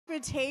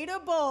Potato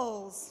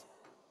bowls.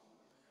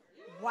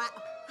 Wow.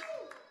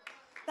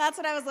 That's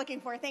what I was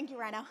looking for. Thank you,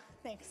 Rhino.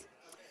 Thanks.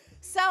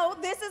 So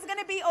this is going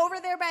to be over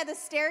there by the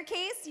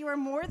staircase. You are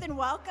more than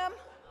welcome.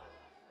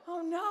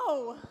 Oh,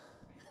 no.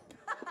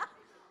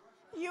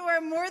 You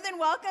are more than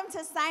welcome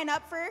to sign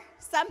up for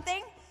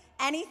something,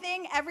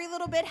 anything. Every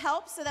little bit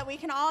helps so that we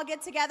can all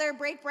get together,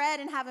 break bread,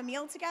 and have a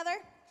meal together.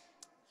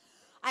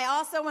 I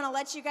also want to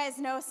let you guys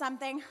know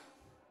something.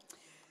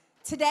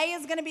 Today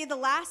is going to be the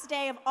last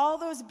day of all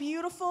those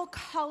beautiful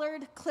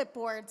colored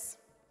clipboards.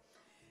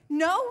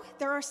 No,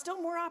 there are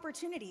still more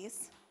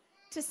opportunities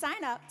to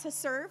sign up to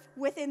serve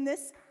within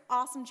this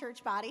awesome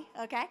church body,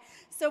 okay?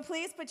 So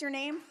please put your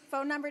name,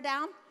 phone number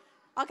down.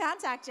 I'll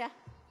contact you,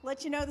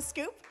 let you know the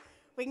scoop.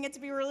 We can get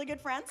to be really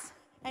good friends,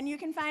 and you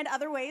can find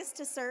other ways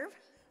to serve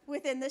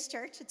within this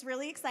church. It's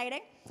really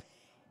exciting.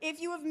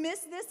 If you have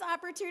missed this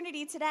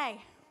opportunity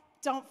today,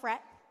 don't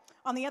fret.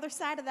 On the other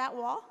side of that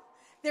wall,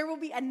 there will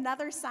be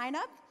another sign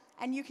up,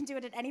 and you can do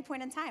it at any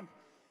point in time.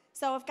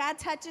 So if God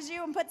touches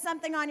you and puts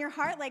something on your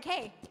heart, like,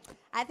 hey,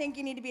 I think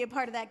you need to be a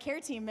part of that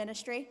care team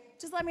ministry,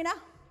 just let me know.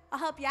 I'll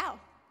help you out,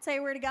 tell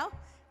you where to go,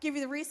 give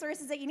you the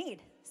resources that you need.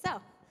 So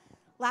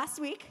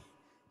last week,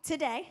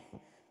 today,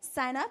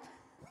 sign up.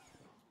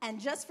 And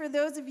just for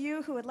those of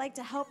you who would like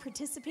to help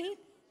participate,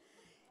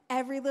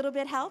 every little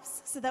bit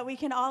helps so that we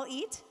can all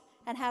eat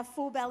and have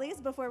full bellies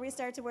before we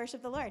start to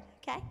worship the Lord,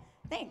 okay?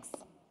 Thanks.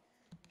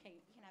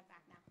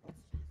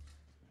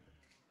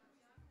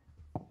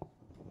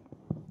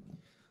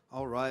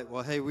 All right.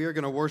 Well, hey, we are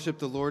going to worship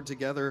the Lord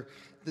together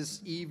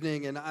this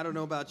evening. And I don't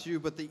know about you,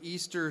 but the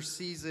Easter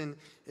season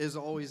is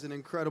always an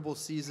incredible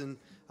season.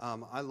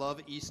 I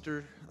love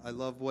Easter. I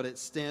love what it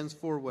stands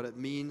for, what it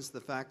means, the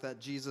fact that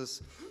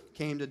Jesus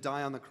came to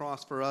die on the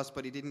cross for us,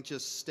 but he didn't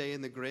just stay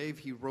in the grave.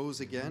 He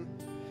rose again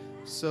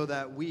so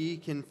that we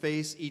can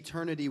face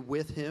eternity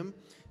with him,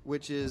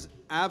 which is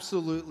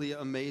absolutely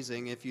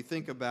amazing if you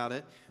think about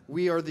it.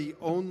 We are the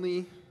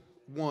only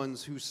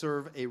ones who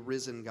serve a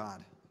risen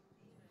God.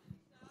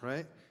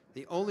 Right?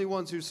 The only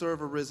ones who serve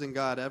a risen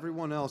God.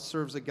 Everyone else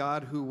serves a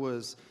God who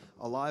was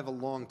alive a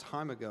long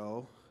time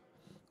ago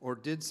or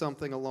did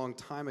something a long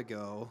time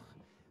ago,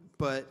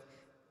 but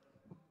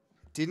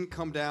didn't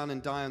come down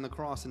and die on the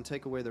cross and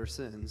take away their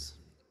sins.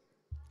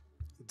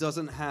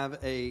 Doesn't have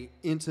a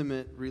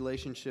intimate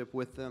relationship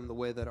with them the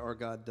way that our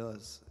God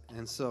does.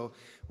 And so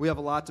we have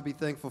a lot to be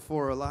thankful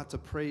for, a lot to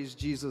praise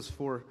Jesus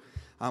for.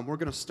 We're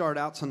going to start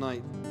out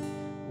tonight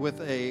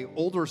with an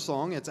older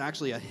song. It's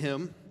actually a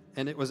hymn.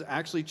 And it was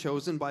actually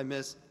chosen by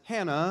Miss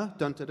Hannah.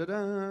 Dun, da, da,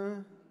 da.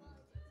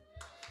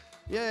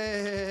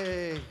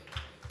 Yay!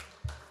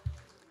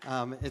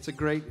 It's a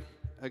great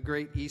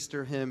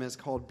Easter hymn. It's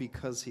called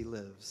 "Because He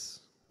Lives."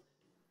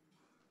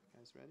 You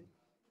guys ready?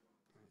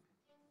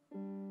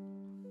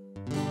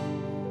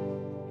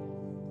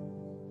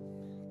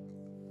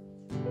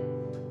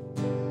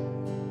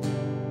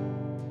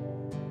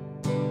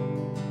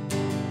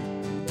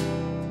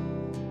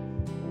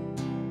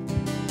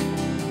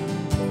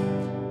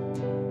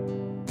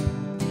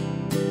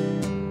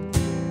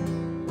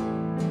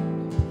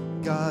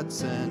 God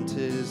sent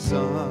his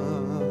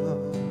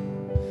son,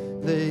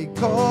 they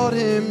called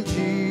him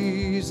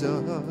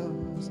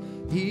Jesus.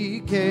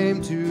 He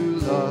came to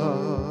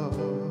love,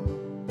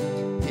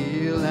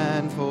 heal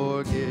and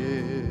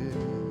forgive.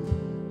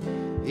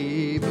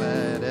 He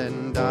bled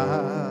and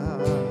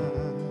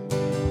died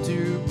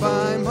to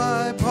buy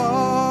my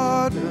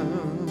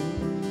pardon.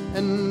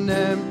 An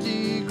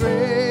empty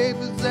grave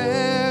was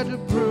there to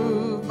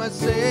prove my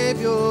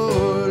Savior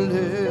lives.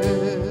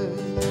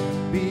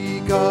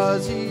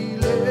 Because he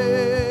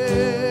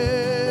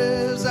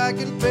lives, I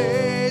can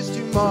face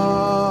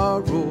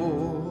tomorrow.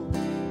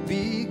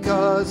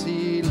 Because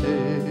he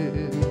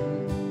lives,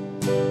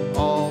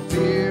 all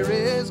fear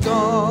is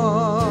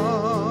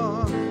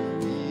gone.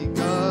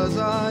 Because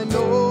I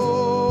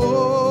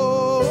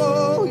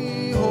know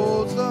he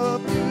holds the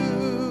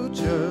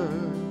future,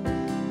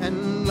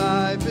 and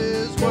life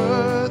is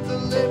worth the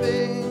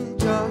living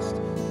just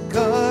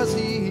because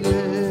he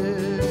lives.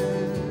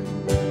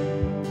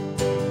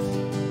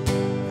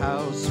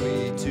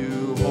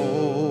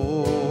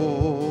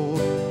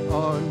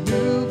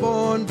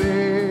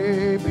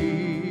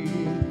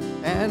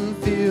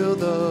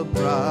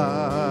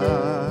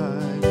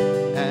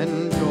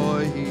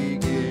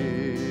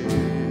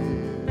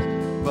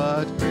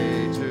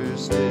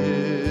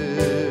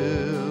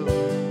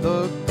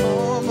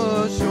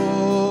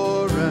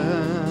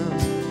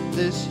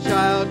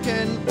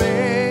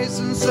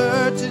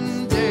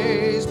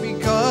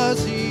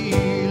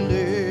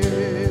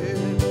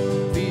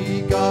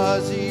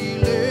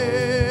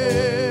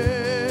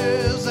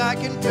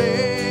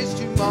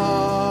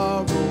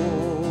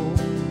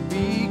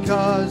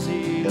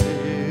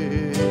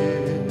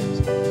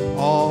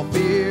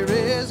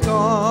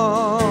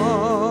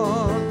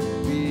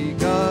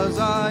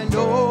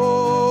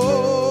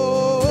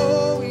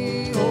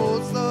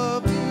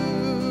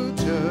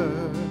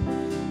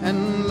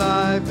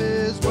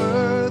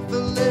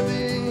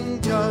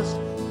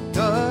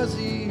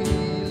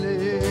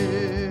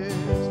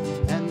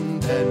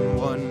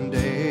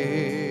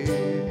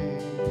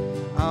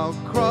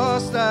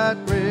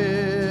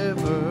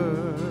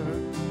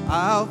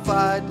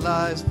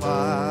 lies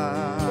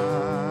final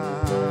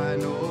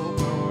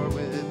war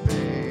with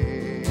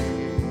pain.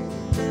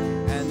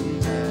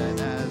 And then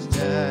as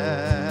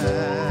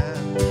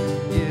death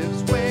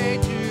gives way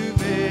to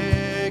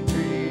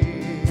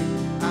victory,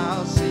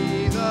 I'll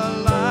see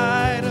the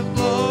light of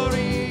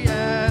glory,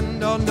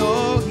 and I'll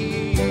know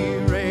He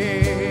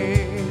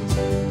reigns.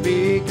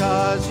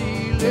 Because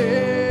He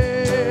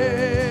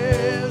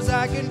lives,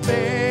 I can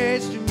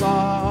face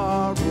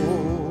tomorrow.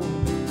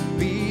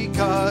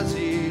 Because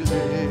He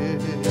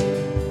lives,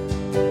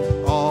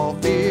 all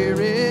fear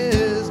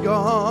is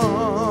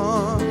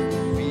gone.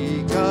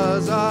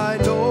 Because I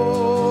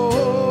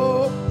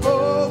know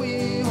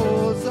He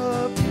holds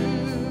the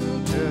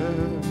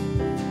future,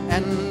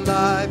 and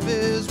life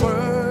is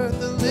worth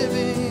the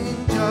living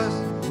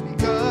just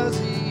because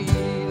He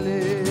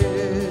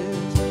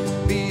lives.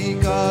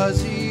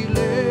 Because He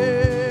lives,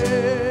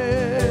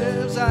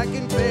 I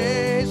can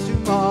face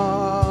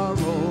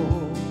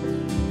tomorrow.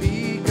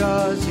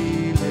 Because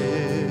He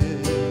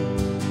lives,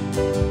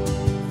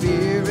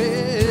 fear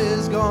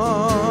is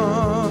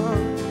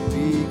gone.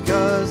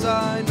 Because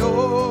I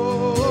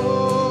know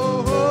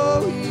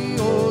He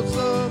holds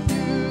the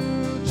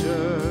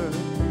future,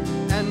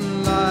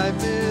 and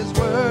life is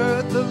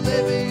worth the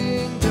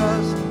living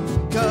just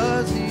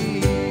because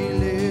He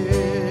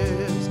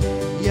lives.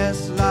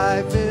 Yes,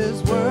 life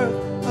is worth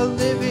a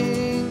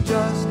living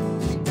just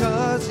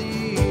because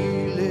He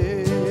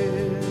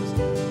lives.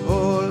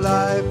 Oh,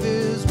 life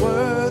is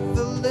worth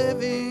the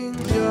living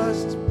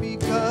just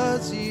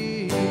because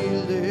He lives.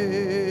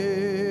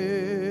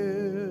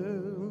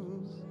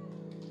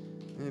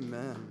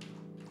 Amen.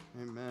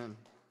 Amen.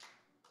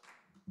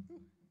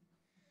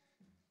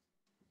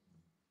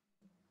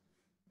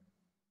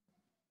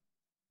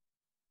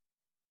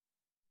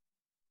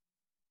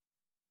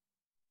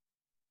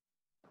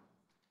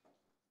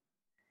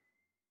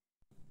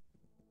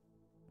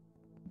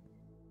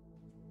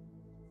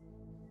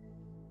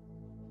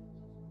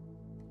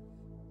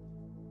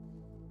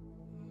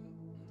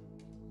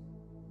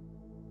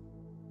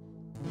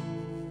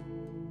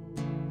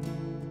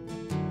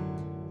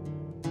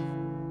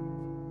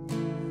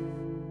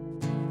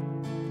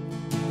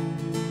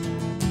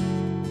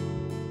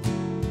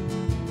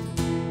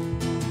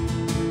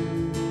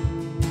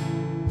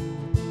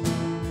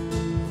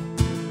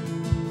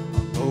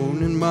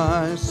 Alone in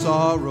my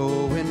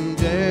sorrow and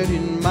dead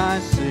in my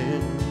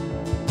sin,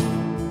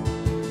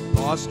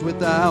 lost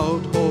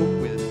without hope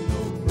with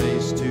no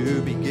place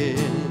to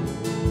begin.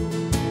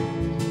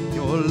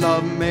 Your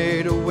love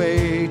made a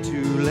way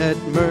to let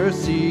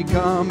mercy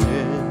come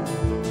in.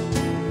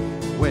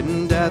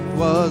 When death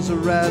was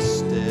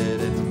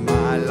arrested and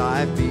my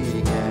life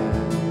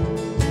began,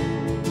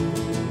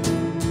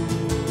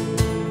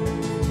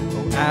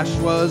 though ash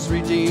was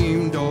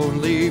redeemed,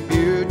 only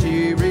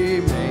beauty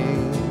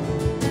remained.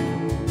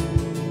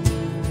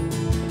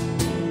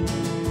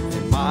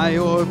 And my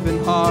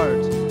orphan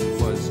heart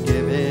was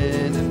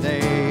given a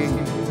name.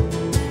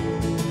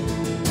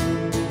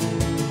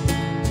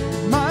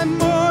 My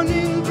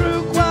mourning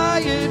grew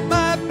quiet,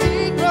 my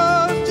feet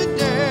rose to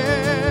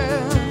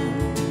dance.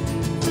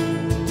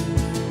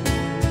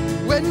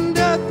 When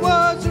death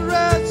was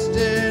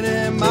arrested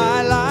and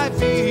my life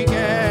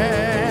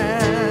began.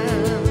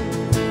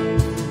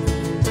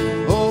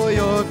 Oh,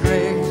 your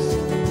grace,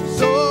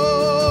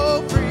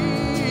 so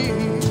free,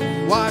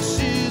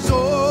 washes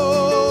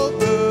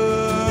over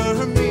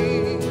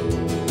me.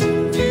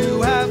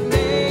 You have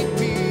made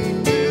me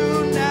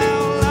new,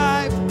 now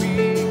life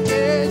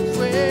begins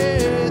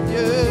with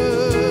you.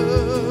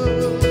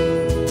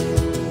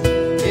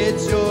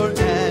 It's your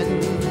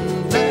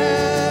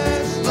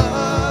endless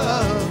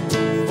love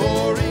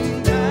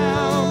pouring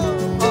down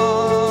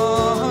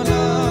on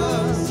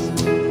us.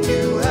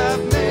 You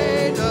have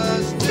made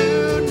us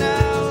new,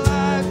 now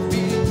life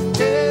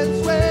begins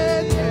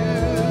with you.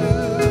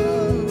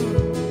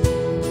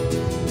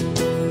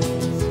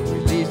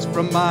 Released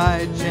from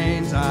my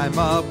chains, I'm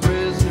a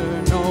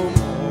prisoner no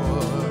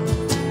more.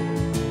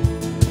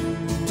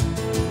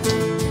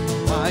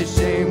 My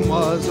shame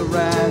was a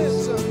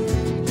ransom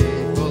you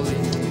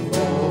faithfully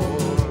bore.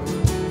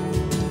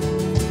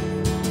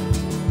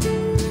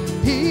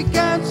 He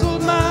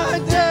canceled my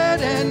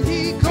debt and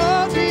He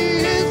called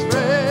me His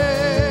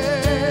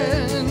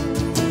friend.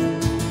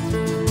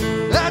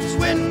 That's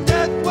when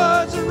death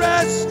was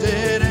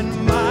arrested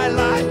and my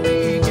life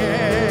began.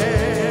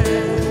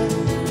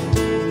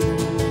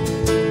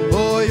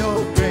 Oh,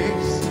 your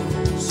grace,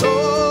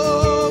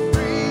 so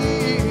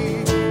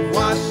free,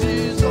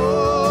 washes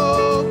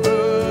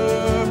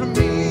over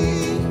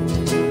me.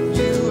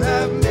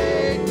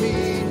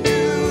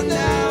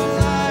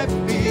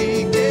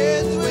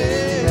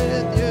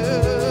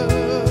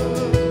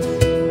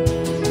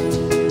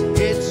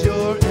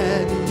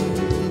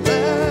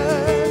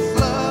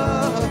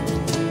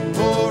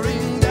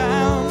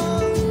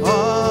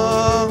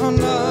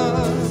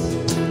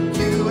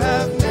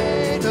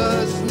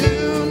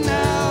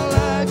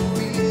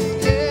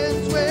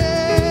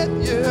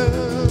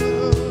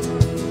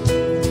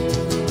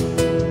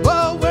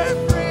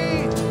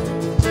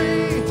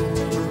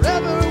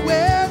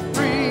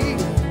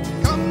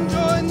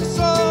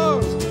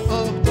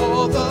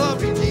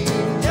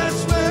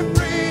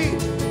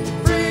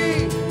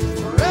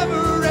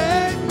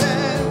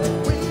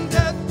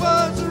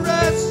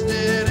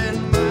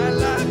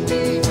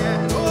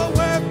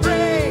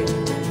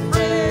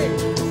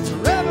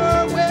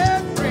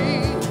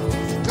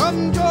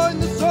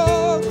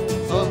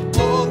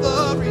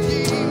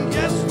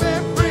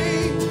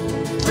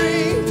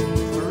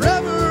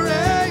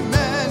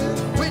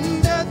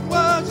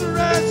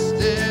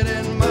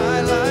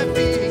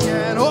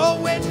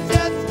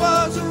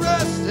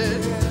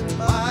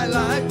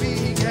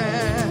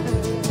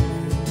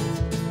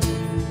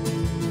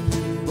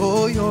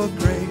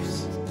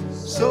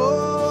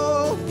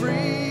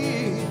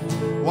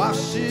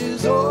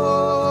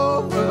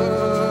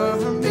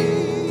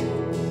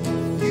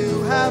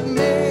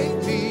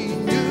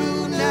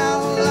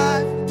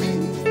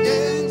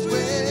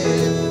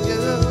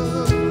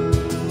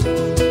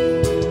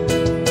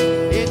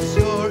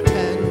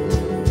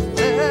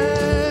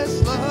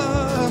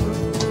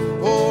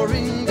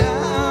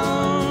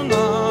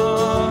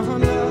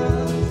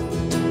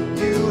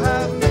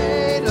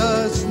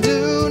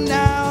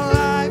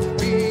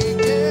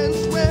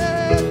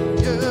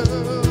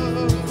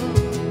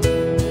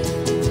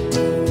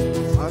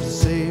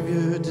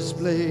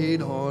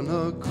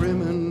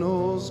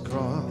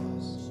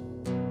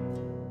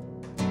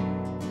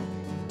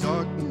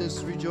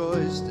 darkness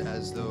rejoiced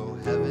as though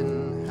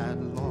heaven had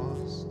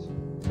lost.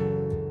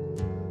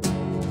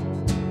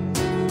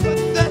 But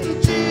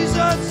then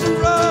Jesus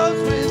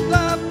arose with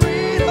our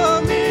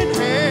freedom in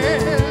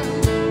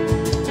hand.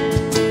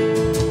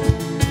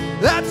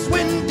 That's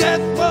when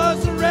death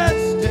was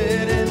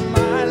arrested and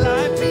my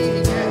life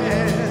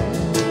began.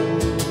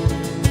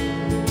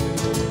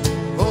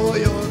 Oh,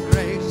 your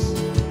grace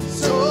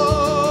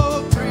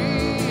so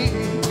free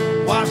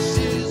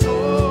washes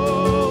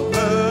over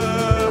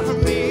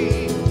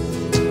me.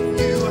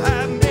 You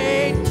have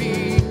made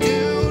me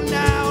new.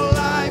 Now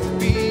life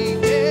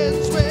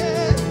begins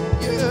with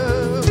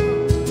you.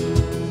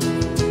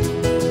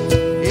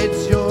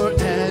 It's your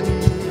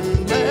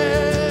endless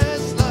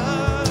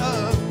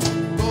love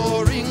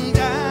pouring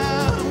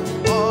down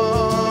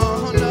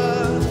on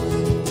us.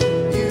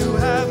 You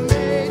have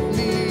made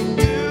me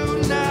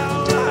new.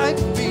 Now life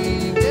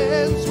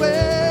begins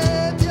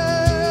with you.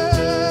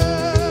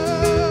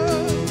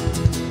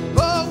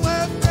 Oh,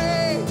 we're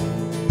free,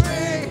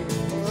 free,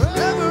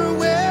 forever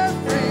we're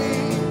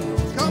free.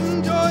 Come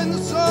join the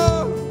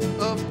song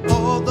of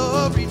all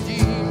the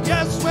redeemed.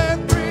 Yes, we're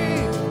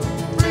free,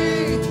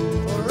 free,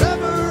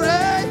 forever,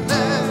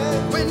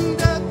 amen. When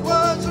death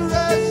was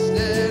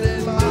arrested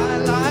and my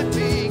life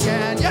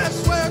began. Yes,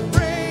 we're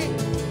free,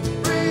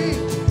 free,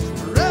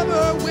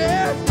 forever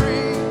we're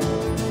free.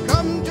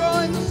 Come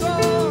join the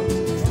song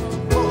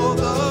of all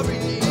the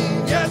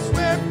redeemed. Yes,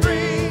 we're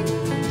free,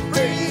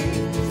 free,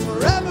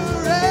 forever,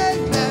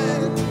 amen.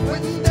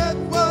 When death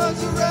was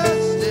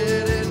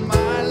arrested and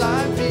my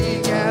life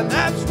began.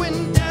 That's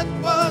when death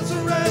was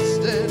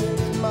arrested,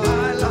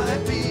 my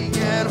life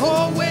began.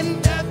 Oh, when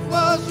death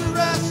was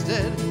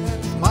arrested,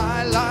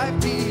 my life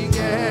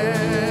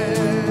began.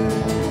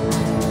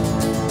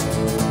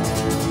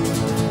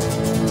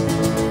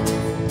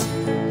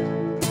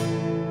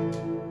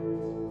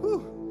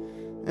 Whew.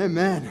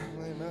 Amen.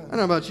 I don't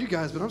know about you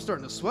guys, but I'm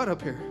starting to sweat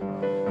up here.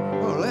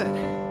 Oh, let.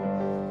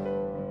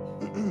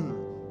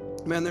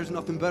 Man, there's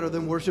nothing better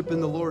than worshiping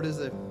the Lord, is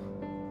it?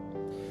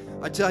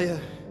 I tell you,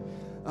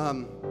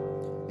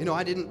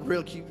 I didn't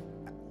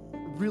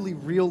really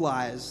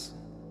realize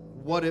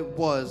what it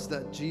was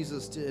that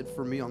Jesus did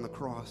for me on the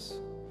cross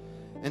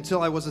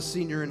until I was a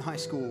senior in high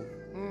school.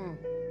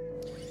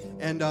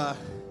 And I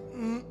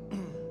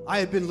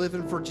had been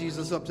living for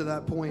Jesus up to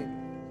that point.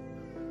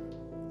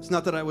 It's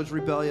not that I was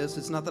rebellious.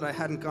 It's not that I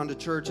hadn't gone to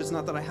church. It's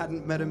not that I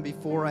hadn't met him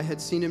before. I had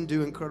seen him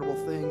do incredible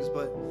things,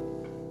 but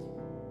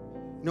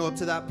up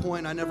to that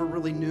point, I never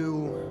really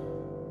knew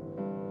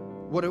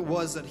what it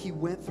was that he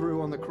went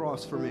through on the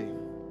cross for me.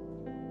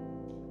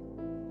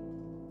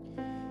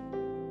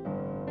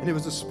 And it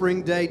was a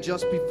spring day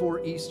just before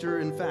Easter.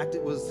 In fact,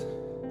 it was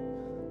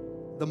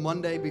the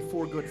Monday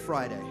before Good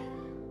Friday.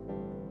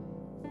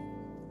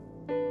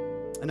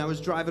 And I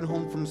was driving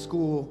home from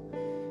school,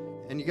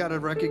 and you got to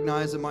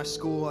recognize at my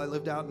school, I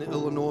lived out in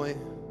Illinois.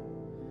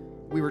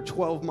 We were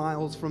 12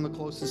 miles from the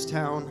closest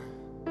town.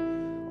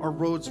 Our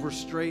roads were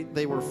straight,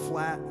 they were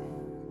flat.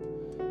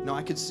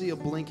 I could see a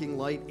blinking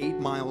light 8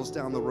 miles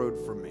down the road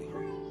from me.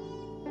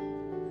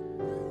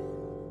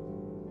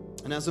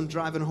 And as I'm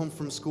driving home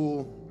from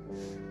school,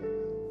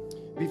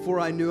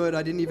 before I knew it,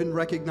 I didn't even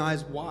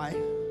recognize why.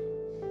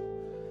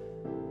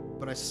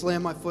 But I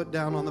slammed my foot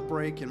down on the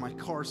brake and my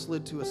car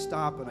slid to a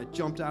stop, and I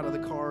jumped out of the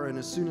car, and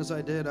as soon as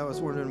I did, I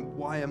was wondering,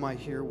 why am I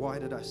here? Why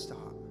did I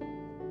stop?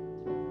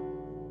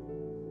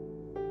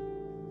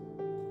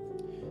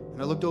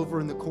 And I looked over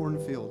in the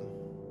cornfield,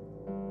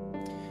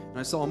 and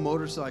I saw a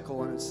motorcycle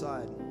on its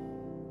side,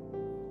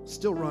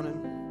 still running.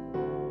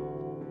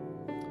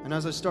 And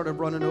as I started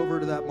running over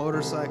to that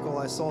motorcycle,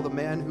 I saw the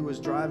man who was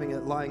driving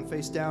it lying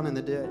face down in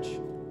the ditch.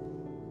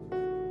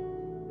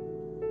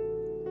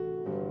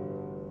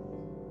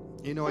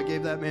 I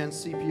gave that man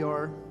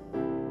CPR,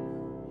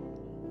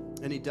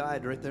 and he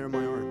died right there in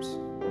my arms.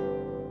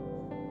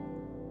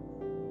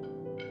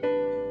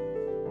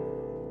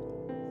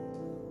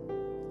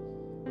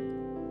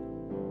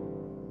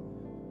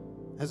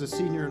 As a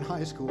senior in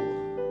high school,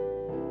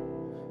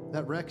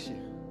 that wrecks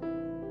you.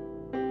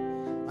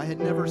 I had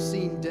never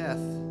seen death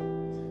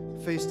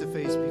face to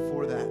face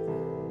before that.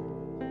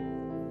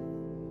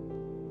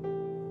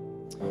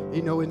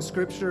 In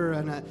Scripture,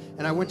 and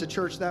I went to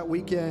church that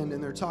weekend,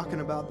 and they're talking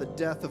about the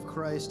death of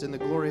Christ and the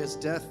glorious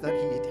death that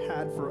he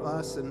had for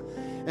us, and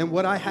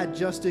what I had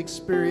just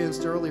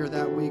experienced earlier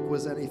that week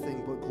was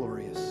anything but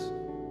glorious.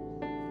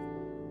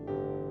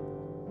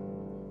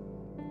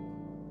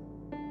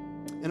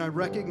 And I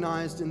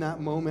recognized in that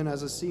moment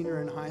as a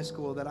senior in high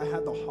school that I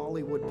had the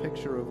Hollywood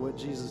picture of what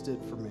Jesus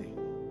did for me.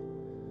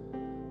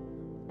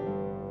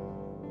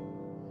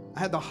 I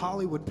had the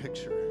Hollywood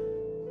picture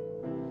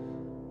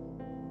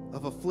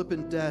of a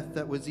flippant death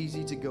that was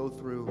easy to go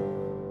through,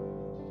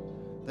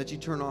 that you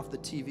turn off the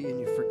TV and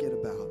you forget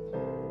about.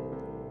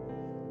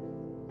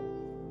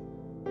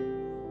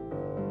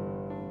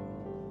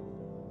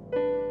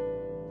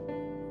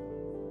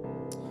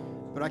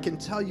 But I can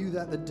tell you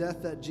that the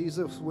death that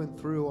Jesus went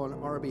through on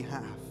our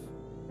behalf,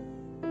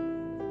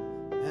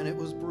 and it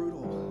was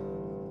brutal.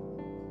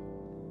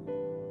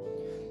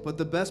 But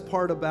the best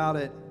part about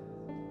it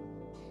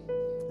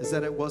is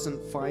that it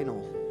wasn't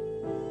final.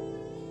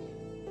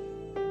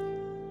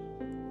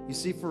 You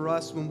see, for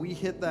us, when we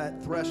hit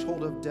that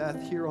threshold of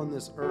death here on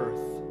this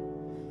earth,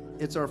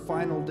 it's our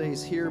final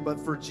days here, but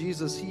for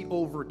Jesus, he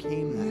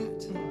overcame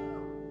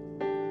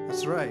that.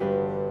 That's right.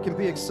 You can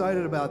be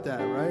excited about that,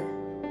 right?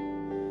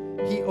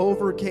 He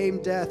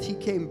overcame death. He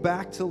came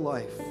back to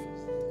life,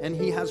 and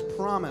he has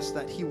promised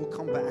that he will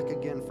come back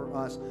again for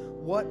us.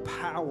 What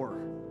power,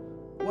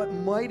 what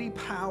mighty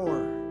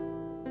power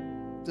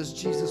does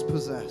Jesus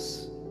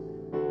possess?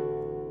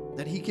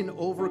 That he can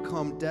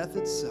overcome death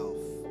itself.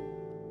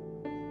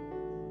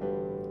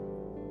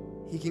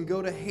 He can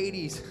go to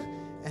Hades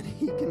and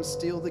he can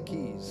steal the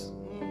keys.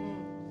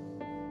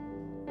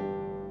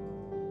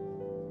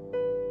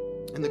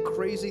 And the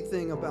crazy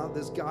thing about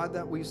this God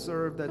that we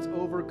serve that's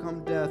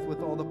overcome death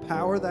with all the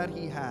power that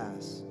he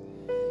has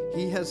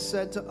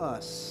said to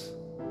us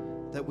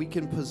that we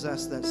can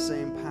possess that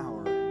same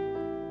power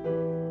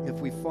if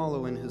we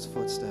follow in his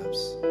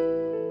footsteps.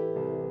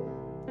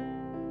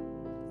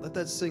 Let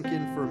that sink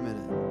in for a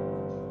minute.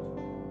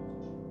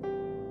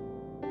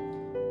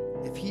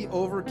 If he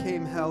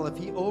overcame hell, if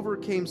he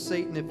overcame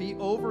Satan, if he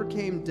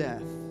overcame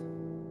death,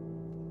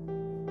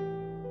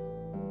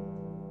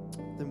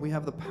 then we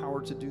have the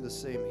power to do the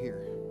same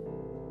here.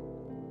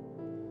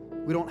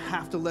 We don't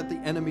have to let the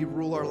enemy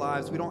rule our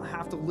lives. We don't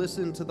have to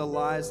listen to the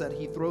lies that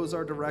he throws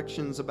our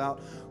directions about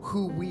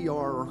who we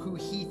are or who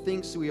he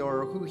thinks we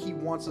are or who he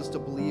wants us to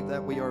believe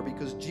that we are,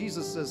 because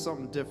Jesus says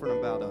something different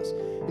about us.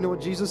 You know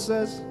what Jesus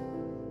says?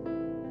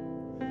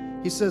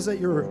 He says that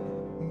you're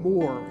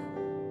more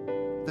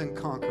than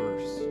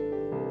conquerors.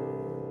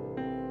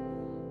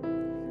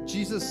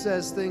 Jesus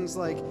says things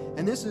like,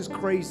 and this is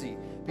crazy,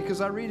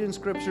 because I read in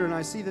scripture and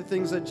I see the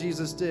things that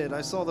Jesus did.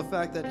 I saw the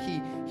fact that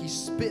he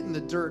spit in the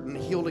dirt and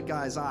healed a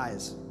guy's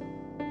eyes.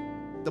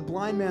 The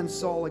blind man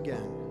saw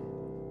again.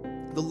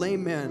 The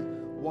lame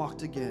man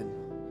walked again.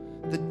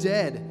 The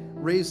dead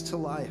raised to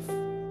life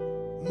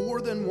more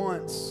than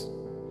once.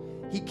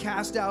 He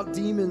cast out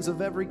demons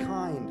of every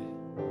kind.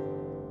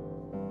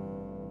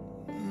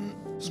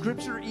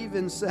 Scripture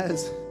even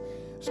says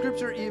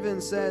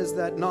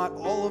that not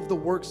all of the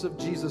works of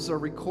Jesus are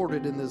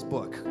recorded in this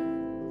book.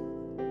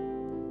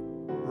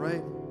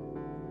 Right?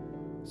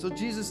 So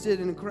Jesus did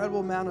an incredible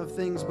amount of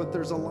things, but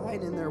there's a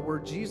line in there where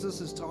Jesus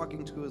is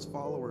talking to his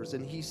followers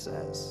and he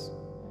says,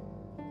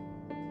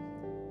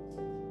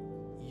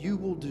 "You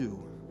will do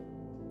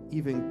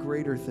even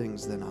greater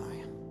things than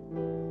I."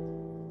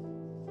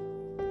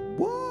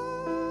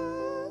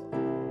 What?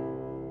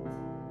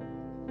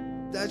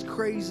 That's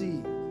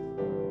crazy.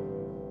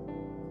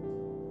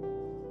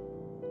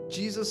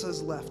 Jesus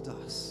has left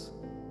us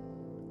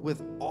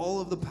with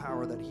all of the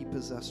power that he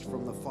possessed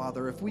from the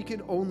Father. If we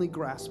could only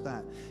grasp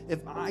that,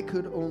 if I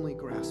could only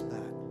grasp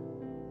that,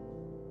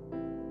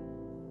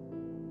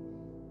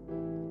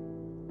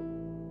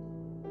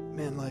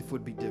 man, life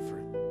would be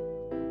different.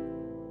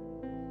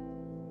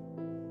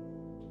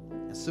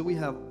 And so we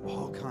have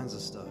all kinds of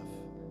stuff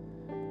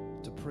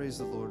to praise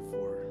the Lord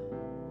for,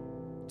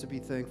 to be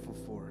thankful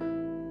for,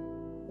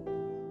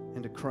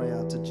 and to cry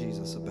out to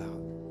Jesus about.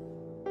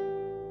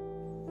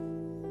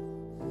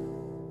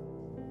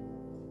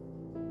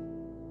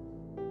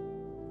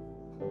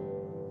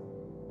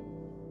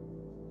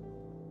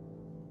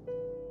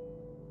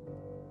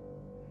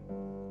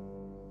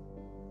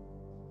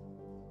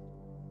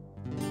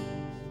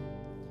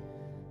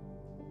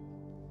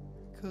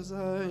 'Cause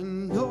I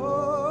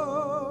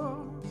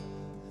know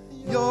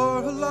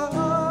you're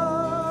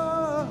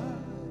alive,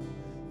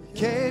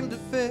 came to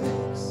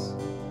fix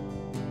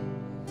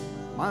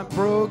my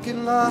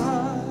broken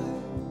life,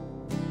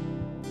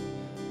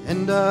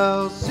 and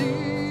I'll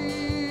sing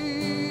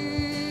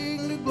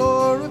to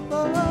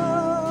glorify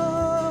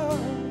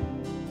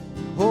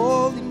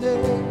holy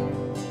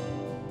name,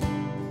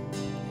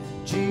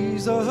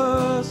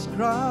 Jesus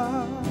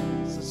Christ.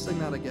 Let's sing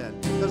that again.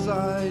 'Cause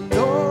I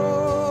know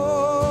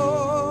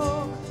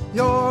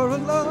you're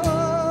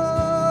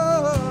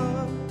alive,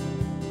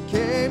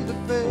 came to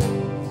fix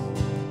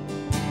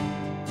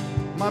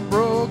my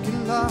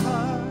broken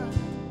life,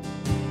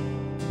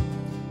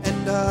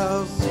 and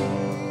I'll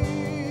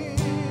sing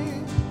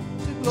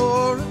to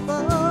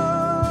glorify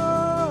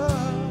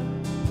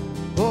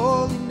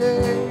holy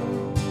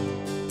name,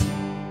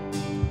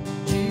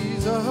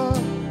 Jesus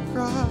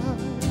Christ.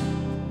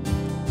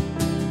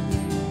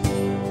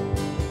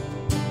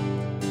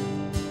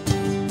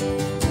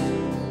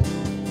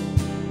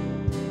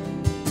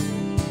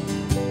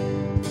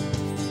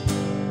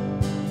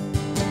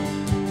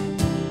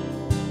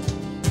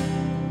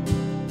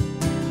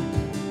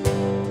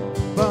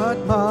 But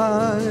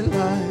my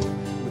life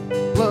with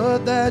the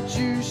blood that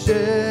you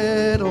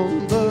shed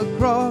on the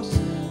cross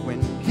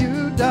when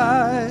you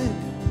died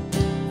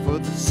for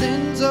the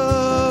sins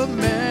of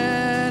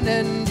man,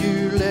 and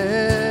you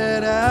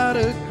let out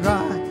a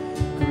cry,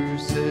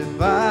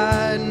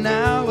 crucified,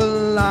 now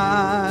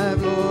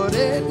alive, Lord,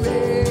 it reigns.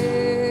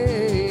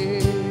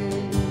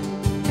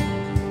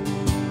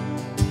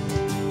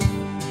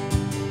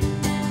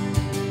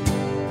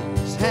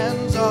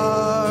 hands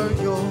are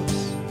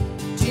yours.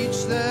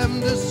 Teach them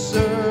to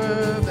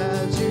serve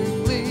as you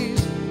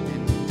please.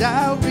 And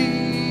I'll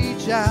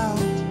reach out,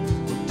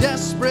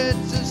 desperate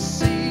to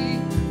see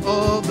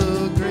all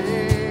the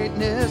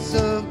greatness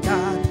of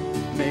God.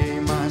 May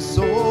my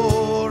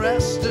soul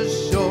rest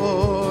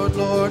assured,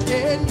 Lord,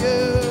 in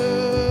you.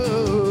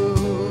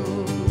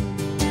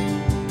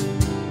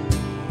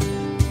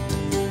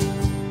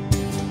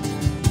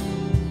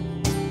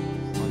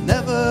 I'll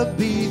never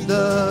be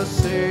the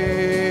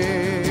same.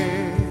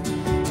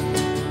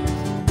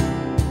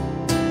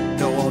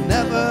 No, I'll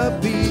never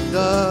be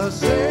the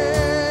same,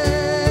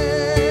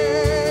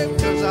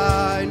 'cause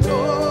I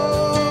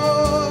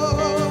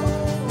know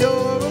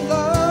your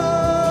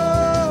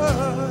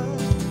love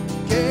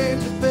came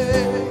to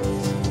fix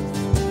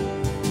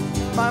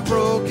my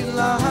broken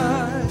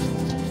life.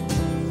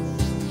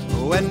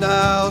 Oh, and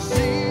I'll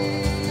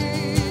sing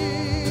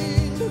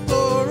to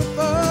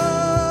glorify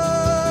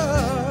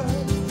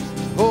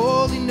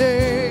holy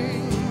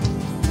name,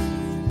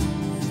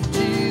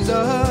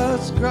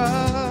 Jesus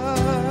Christ.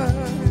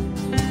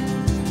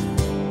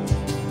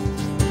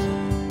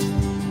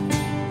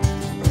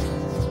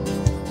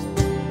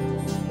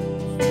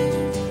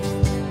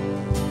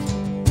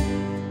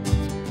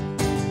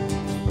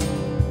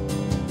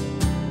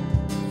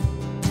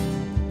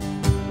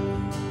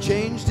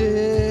 Changed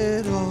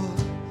it all,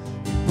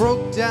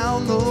 broke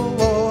down the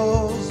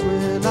walls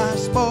when I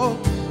spoke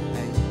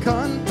and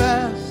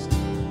confessed.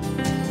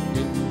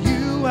 In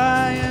you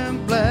I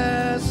am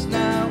blessed,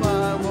 now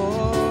I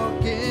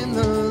walk in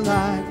the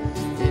light,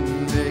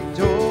 in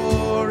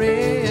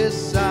victorious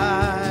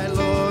sight,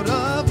 Lord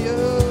of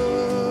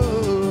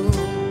you.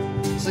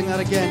 Sing that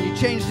again. You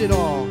changed it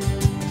all.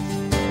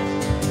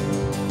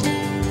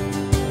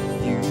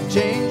 You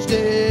changed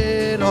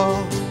it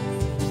all,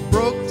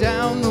 broke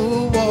down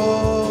the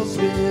walls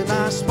when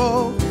I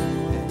spoke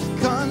and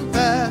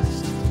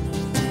confessed.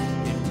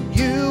 In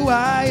you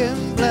I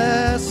am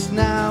blessed,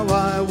 now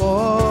I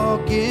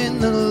walk in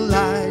the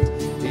light,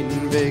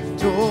 in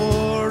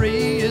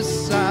victorious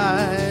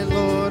sight,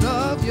 Lord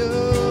of you.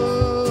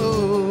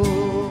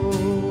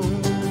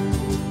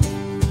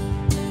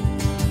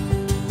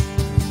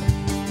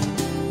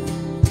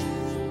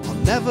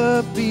 I'll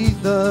never be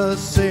the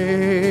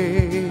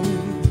same.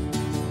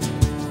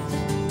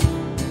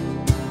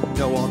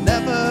 No, I'll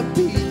never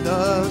be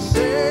the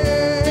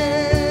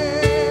same,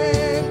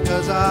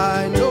 'cause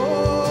I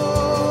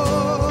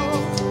know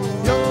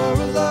your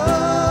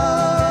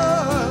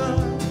love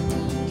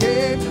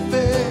came to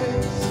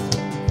fix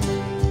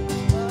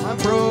my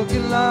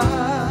broken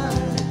life.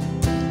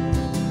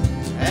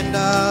 And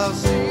I'll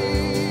sing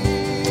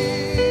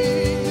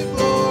to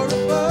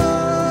glorify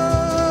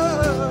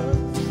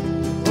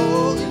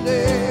holy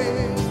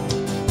name,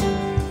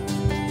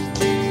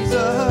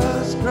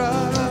 Jesus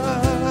Christ.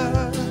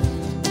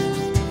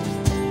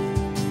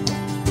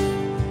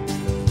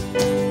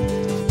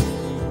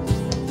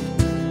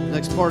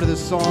 Next part of this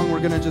song,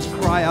 we're going to just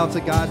cry out to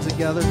God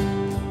together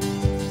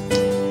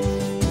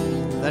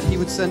that He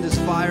would send His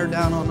fire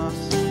down on us.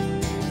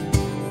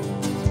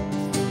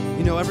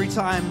 You know, every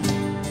time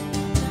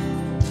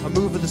a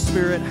move of the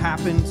Spirit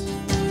happens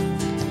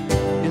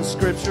in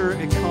Scripture,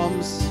 it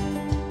comes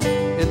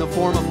in the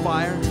form of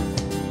fire.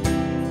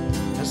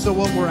 And so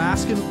what we're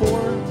asking for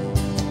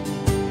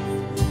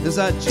is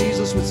that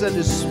Jesus would send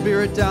His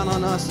Spirit down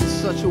on us in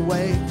such a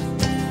way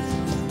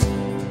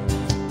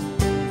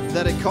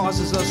that it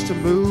causes us to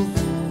move,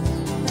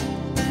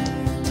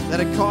 that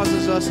it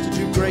causes us to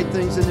do great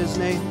things in His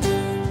name,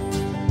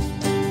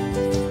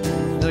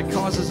 that it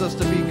causes us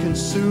to be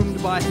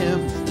consumed by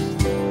Him.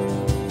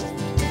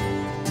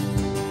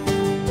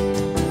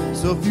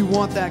 So if you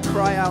want that,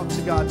 cry out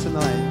to God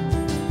tonight.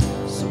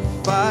 So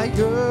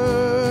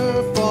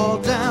fire fall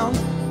down,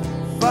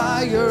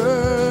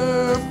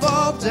 fire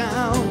fall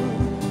down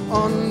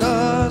on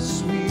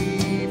us,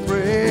 we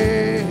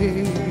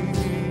pray.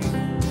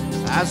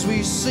 As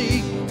we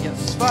seek,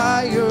 yes,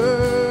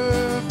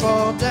 fire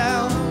fall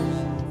down,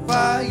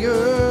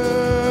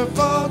 fire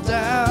fall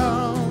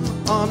down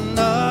on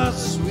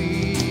us,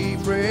 we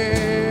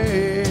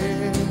pray.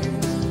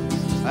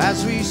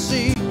 As we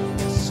seek,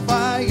 yes,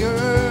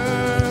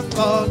 fire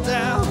fall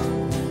down,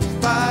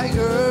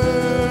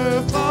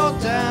 fire fall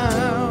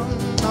down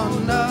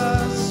on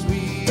us,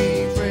 we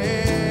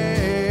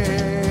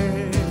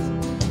pray.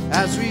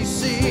 As we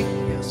seek,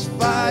 yes,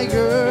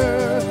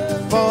 fire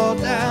fall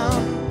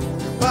down,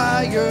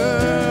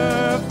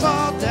 fire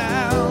fall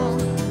down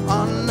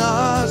on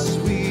us,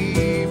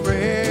 we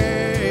pray.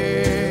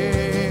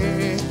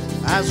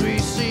 As we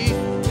seek,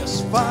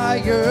 yes,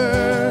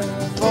 fire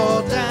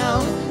fall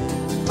down,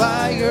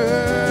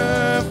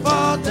 fire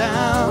fall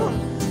down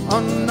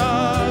on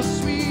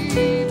us,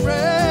 we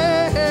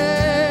pray.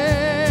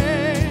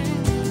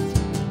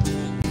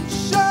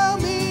 Show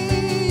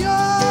me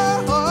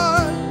your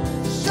heart,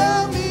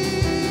 show me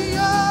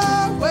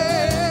your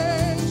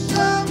way,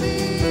 show me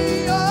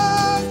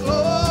your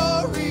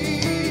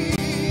glory.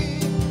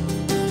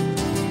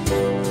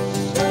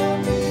 Show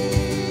me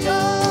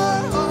your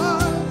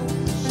heart,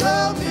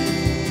 show me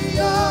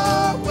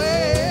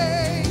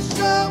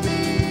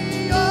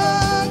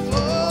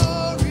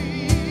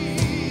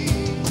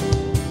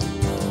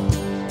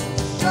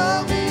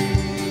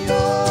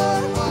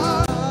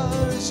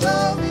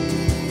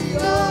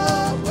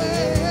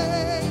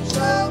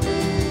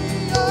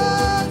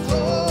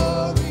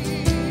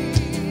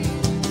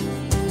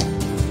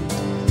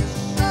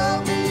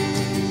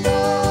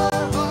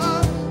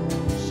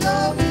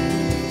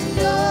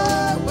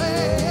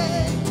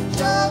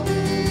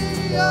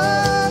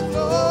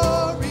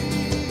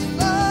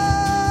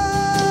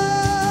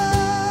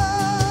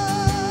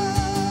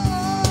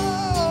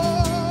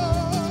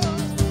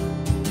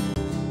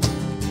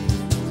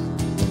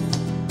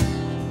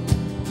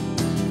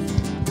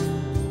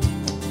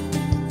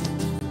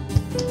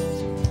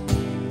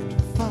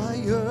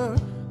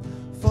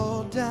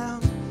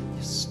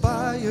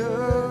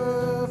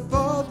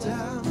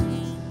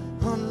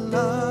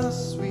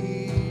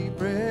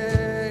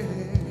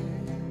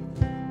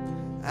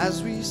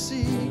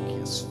seek,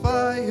 yes,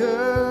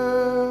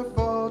 fire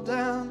fall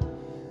down,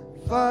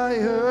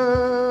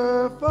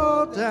 fire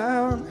fall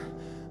down,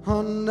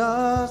 on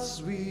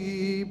us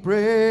we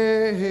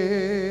pray.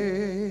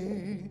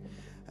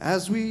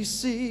 As we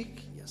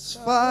seek, yes,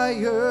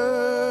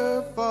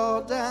 fire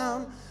fall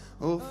down,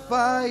 oh,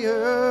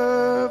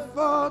 fire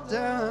fall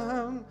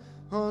down,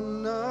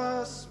 on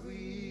us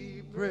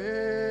we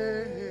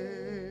pray.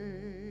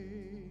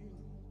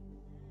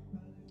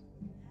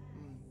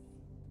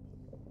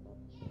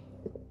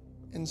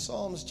 In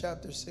Psalms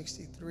chapter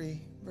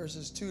 63,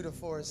 verses 2 to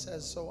 4, it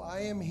says, "So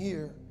I am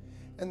here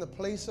in the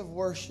place of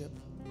worship,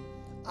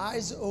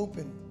 eyes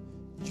open,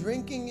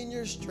 drinking in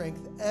your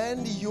strength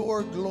and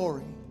your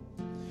glory.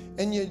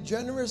 In your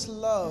generous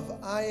love,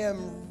 I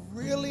am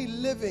really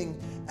living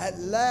at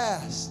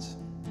last.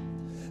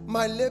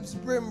 My lips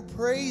brim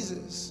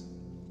praises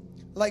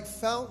like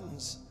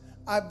fountains.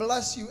 I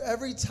bless you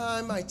every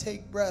time I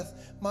take breath.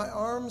 My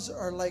arms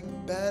are like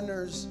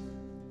banners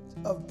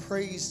of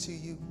praise to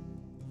you."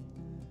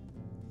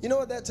 You know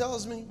what that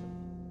tells me?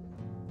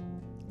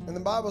 And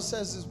the Bible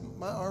says this,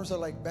 my arms are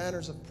like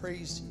banners of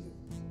praise to you.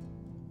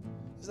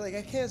 It's like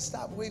I can't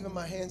stop waving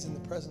my hands in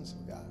the presence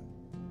of God.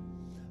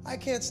 I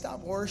can't stop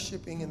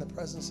worshiping in the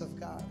presence of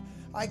God.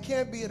 I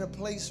can't be at a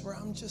place where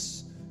I'm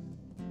just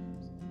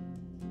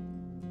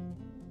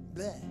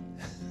bleh.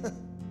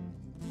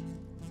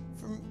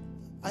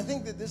 I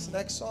think that this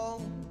next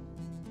song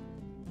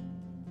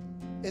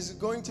is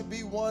going to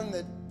be one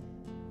that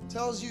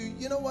tells you,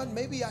 you know what,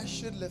 maybe I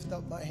should lift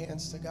up my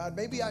hands to God.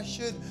 Maybe I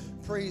should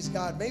praise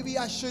God. Maybe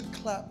I should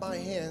clap my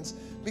hands,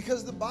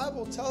 because the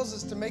Bible tells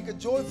us to make a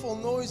joyful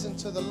noise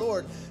unto the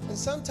Lord. And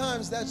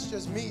sometimes that's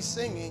just me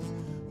singing,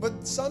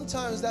 but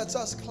sometimes that's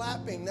us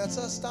clapping. That's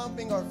us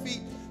stomping our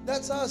feet.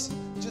 That's us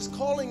just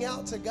calling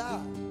out to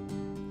God.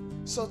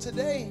 So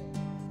today,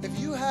 if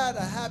you had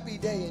a happy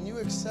day and you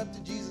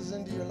accepted Jesus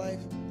into your life,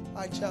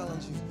 I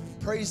challenge you,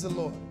 praise the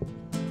Lord.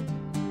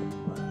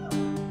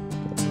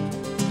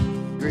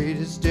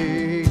 Greatest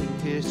day in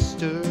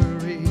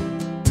history,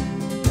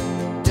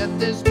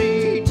 death is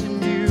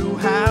beaten, you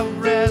have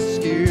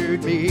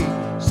rescued me.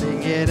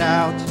 Sing it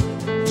out,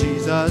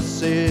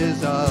 Jesus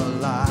is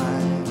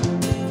alive.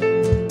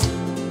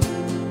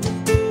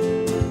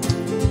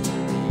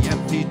 The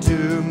empty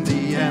tomb,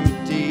 the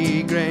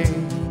empty grave,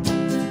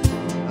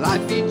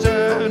 life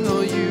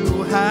eternal,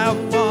 you have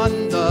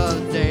won the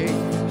day.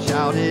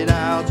 Shout it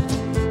out,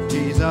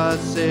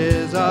 Jesus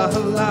is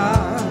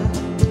alive.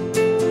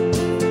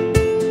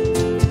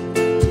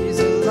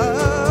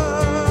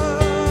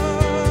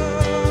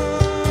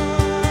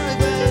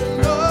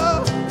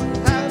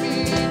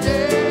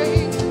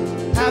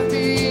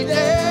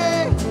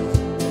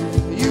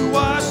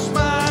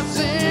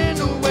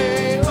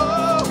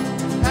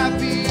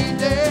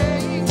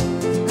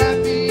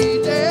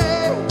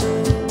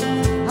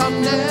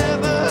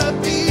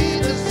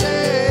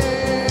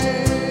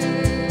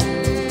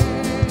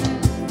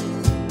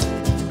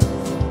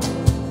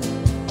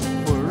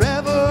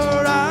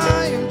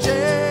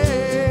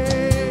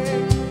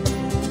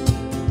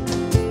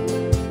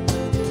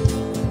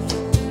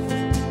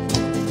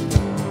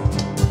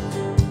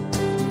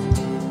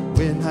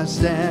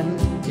 Stand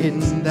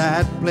in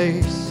that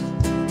place,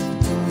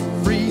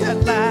 free at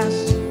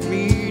last,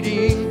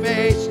 meeting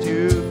face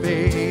to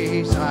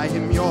face. I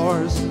am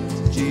yours,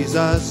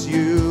 Jesus,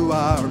 you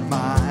are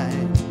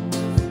mine.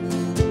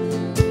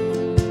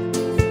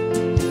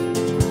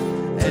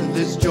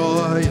 Endless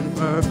joy and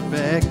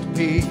perfect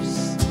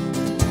peace,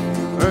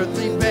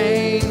 earthly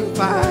pain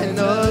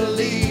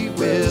finally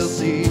will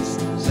cease.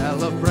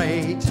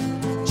 Celebrate,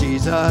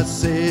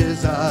 Jesus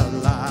is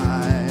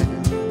alive.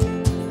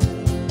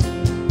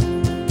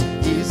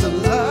 He's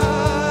alive,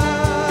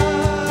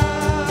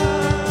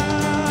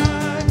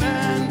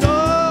 and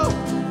oh,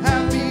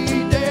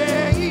 happy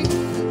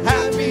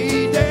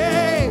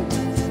day,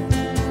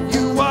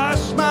 you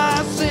wash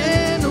my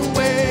sin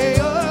away.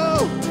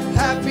 Oh,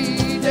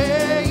 happy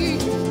day,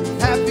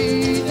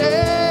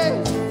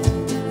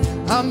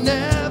 I'll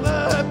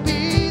never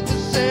be the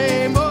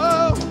same.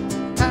 Oh,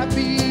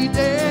 happy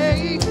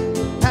day,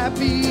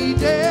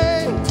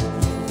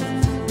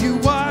 you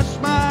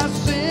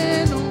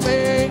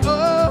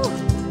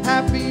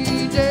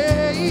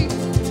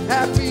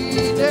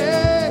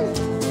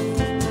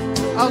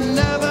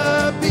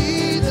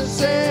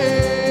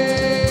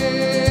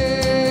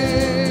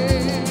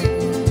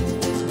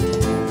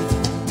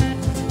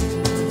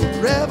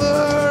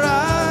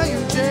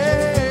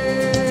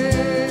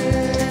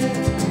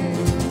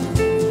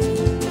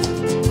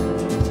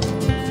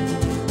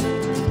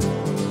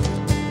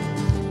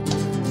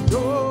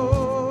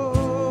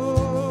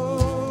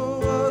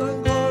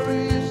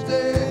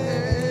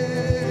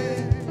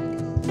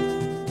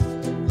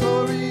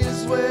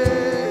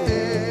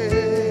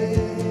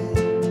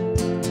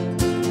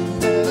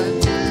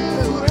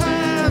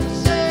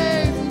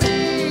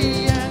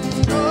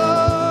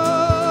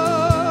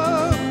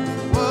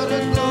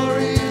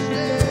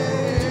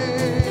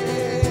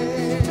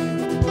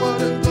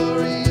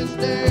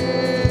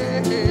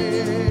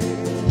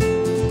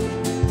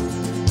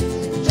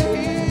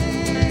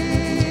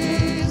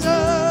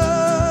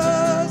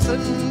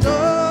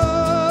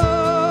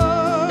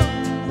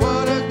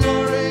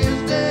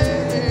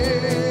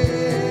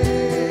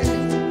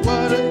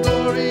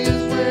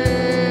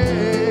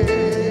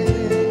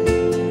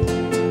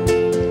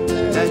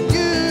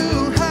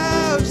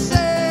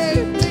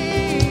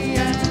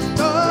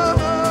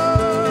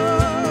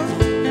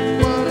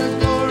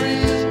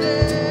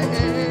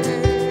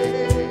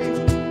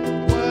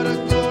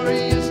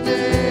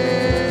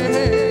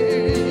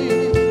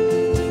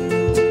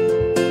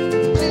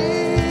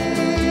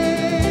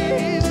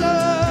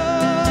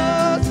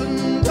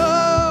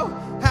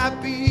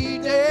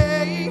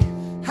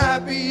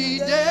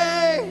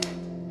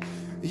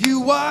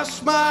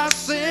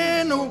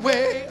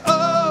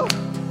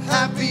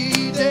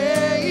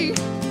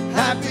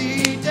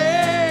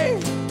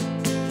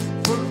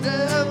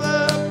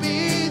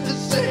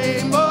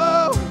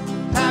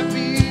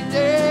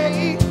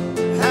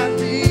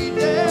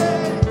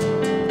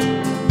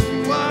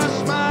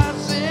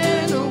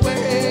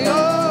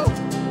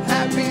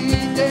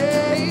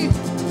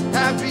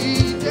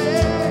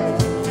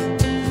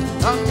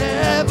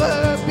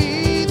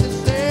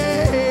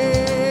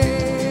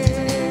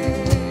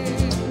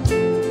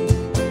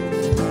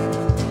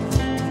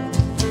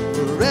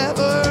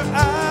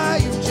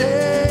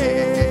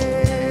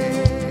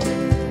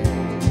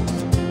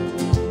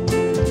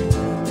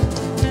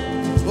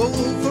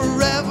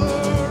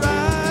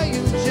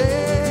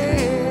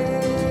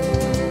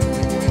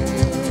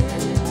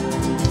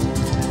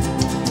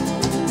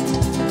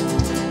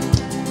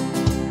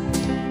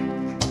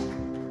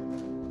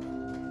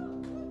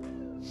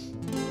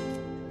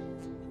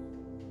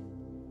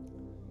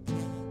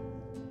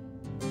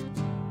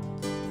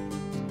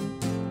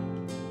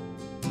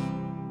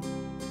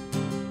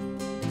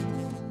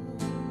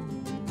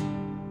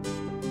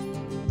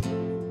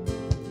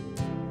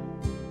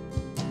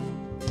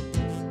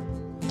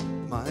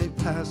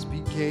past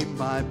became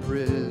my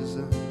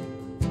prison.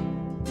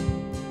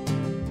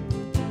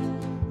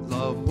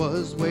 Love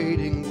was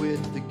waiting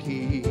with the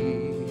key.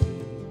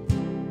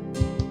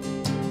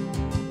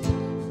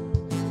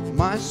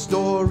 My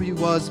story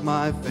was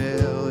my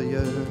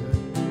failure.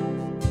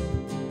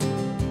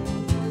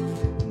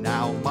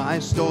 Now my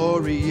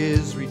story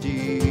is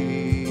redeemed.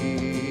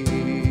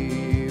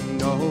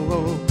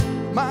 Oh,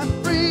 my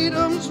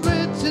freedom's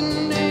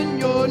written in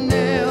your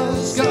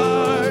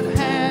nail-scarred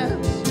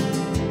hands.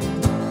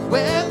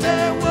 Where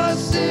there was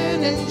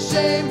sin and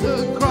shame,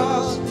 the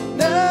cross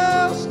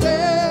now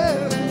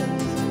stands.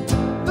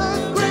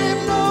 The grave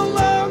no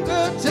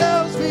longer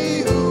tells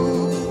me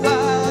who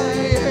I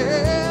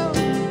am.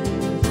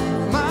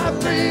 My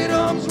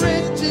freedom's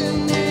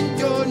written in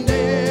your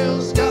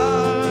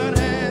nail-scarred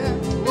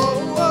hands.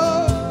 Whoa,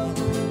 whoa.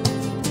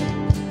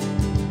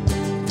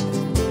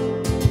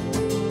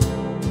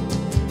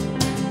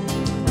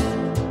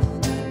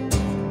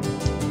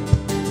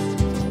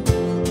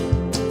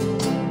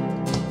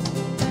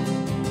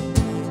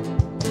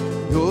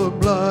 Your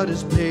blood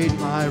has paid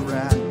my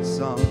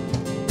ransom.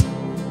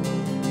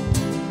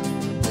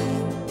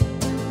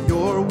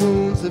 Your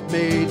wounds have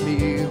made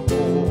me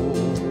whole.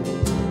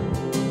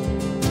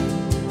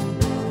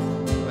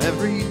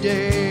 Every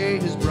day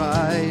is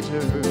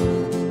brighter.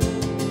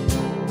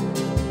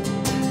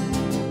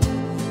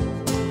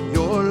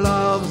 Your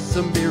love's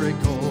a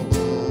miracle.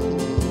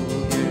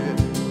 Yeah.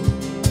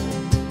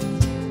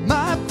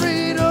 My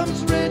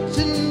freedom's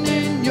written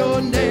in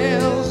your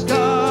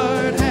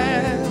nail-scarred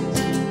hands.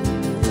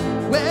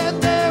 Where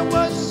there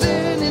was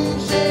sin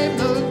and shame,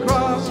 the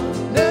cross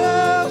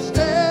now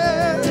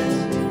stands.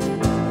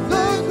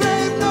 The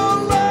grave no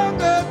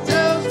longer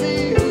tells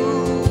me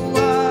who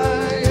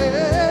I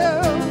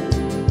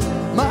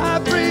am. My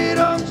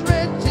freedom's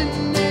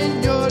written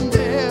in your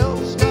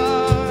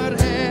nail-scarred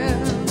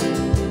hands.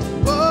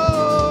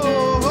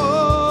 Whoa,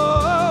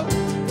 whoa,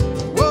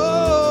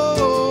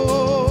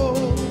 whoa,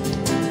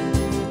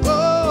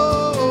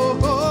 whoa,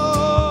 whoa.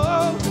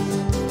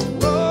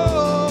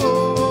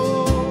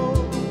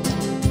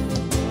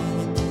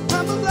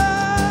 I'm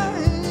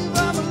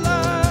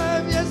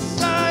alive,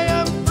 yes I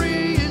am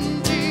free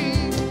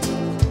indeed.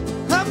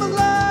 I'm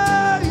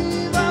alive,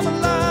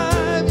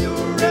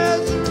 you're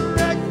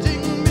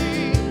resurrecting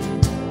me.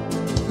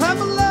 I'm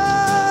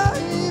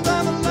alive,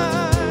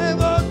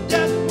 oh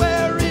death,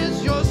 where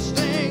is your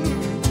sting?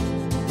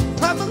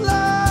 I'm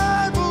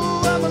alive,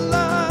 oh I'm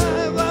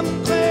alive,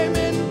 I'm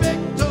claiming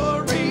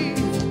victory.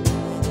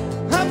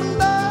 I'm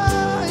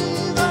alive,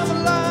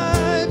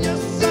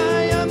 yes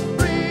I am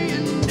free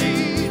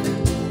indeed.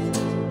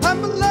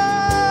 I'm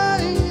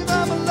alive,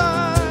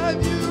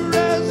 you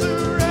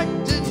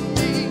resurrected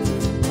me.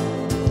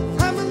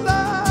 I'm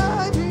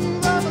alive,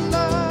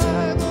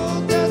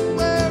 oh death,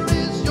 where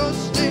is your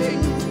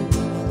sting?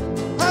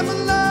 I'm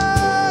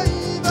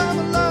alive,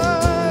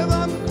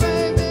 I'm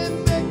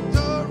claiming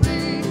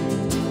victory.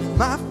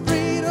 My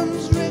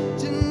freedom's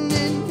written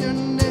in your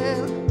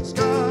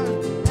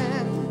nail-scarred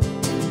hand.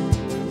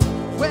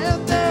 Where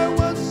there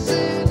was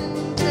sin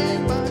and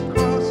shame, my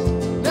cross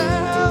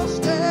now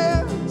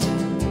stands.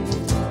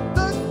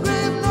 The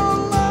grave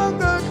no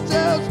longer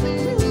tells me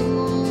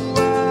who I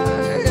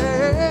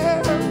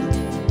am.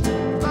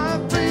 My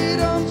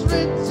freedom's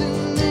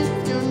written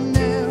in your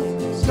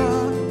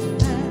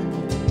nail-scarred hand.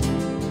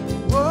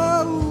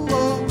 Whoa,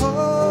 whoa,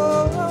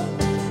 whoa,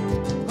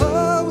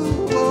 whoa,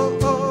 whoa,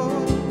 whoa.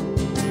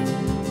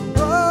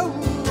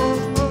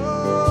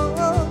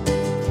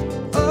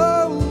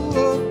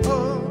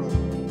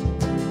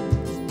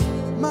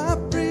 My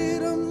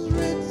freedom's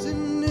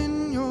written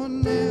in your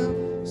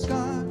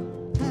nail-scarred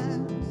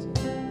hands.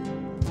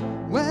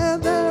 Where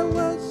there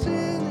was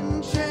sin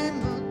and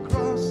shame, the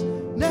cross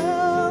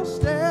now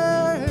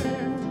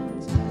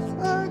stands.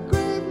 A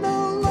grave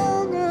no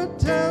longer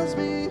tells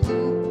me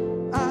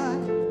who I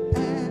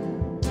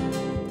am.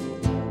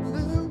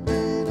 The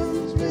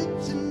freedom's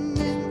written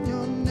in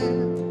your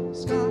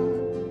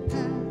nail-scarred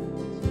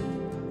hands.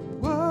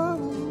 Whoa,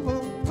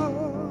 whoa,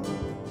 whoa.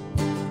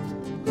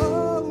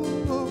 Oh,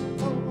 oh,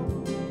 oh.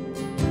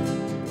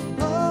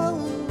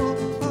 Oh, oh,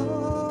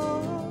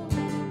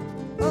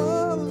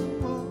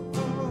 oh.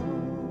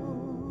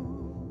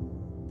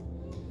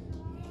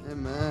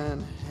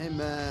 Amen,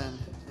 amen,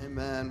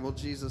 amen. Well,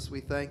 Jesus,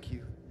 we thank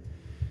you.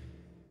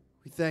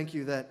 We thank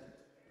you that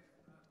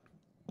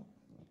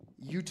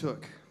you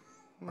took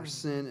our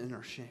sin and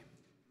our shame,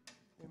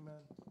 Amen.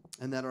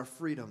 and that our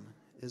freedom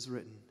is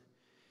written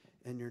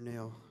in your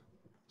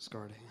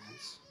nail-scarred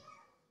hands.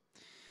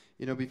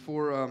 You know,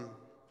 before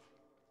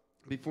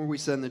we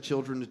send the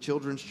children to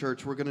Children's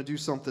Church, we're going to do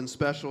something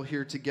special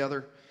here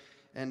together.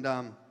 And,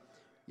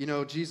 you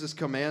know, Jesus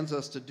commands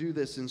us to do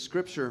this in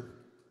Scripture.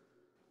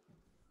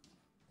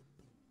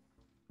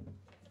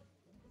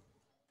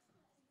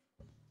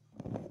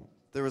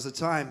 There was a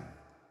time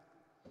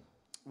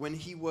when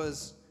he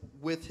was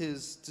with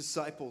his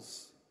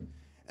disciples,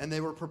 and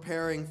they were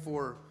preparing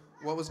for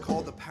what was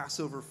called the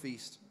Passover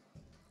feast.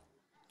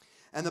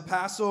 And the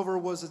Passover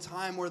was a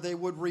time where they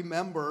would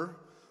remember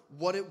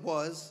what it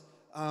was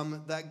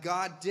that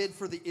God did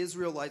for the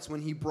Israelites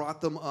when he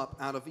brought them up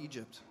out of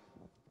Egypt.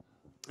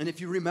 And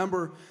if you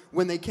remember,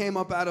 when they came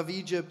up out of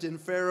Egypt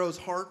and Pharaoh's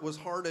heart was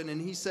hardened,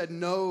 and he said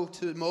no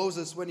to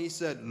Moses when he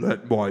said,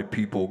 "Let my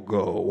people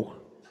go."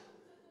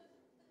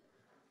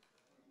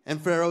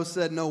 And Pharaoh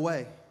said, "No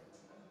way."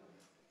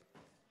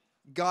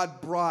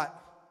 God brought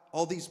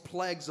all these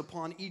plagues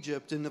upon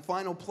Egypt, and the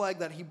final plague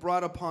that he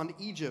brought upon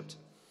Egypt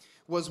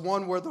was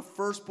one where the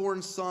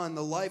firstborn son,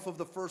 the life of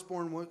the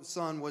firstborn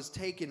son, was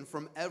taken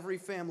from every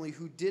family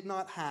who did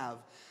not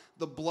have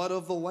the blood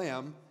of the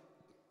lamb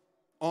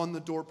on the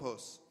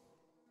doorposts.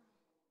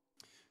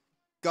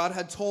 God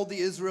had told the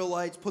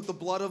Israelites, put the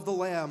blood of the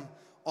lamb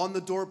on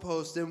the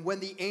doorpost, and when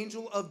the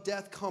angel of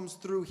death comes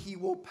through, he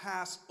will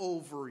pass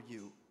over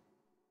you,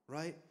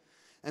 right?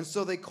 And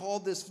so they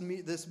called this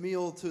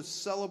meal to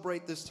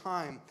celebrate this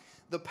time,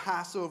 the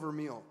Passover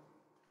meal.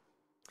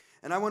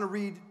 And I want to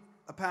read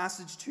a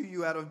passage to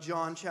you out of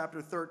John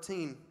chapter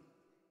 13.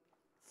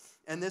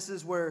 And this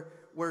is where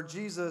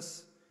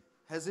Jesus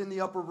is in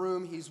the upper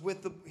room. He's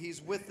with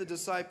the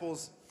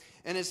disciples.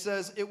 And it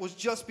says, it was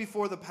just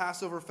before the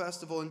Passover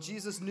festival, and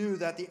Jesus knew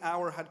that the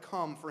hour had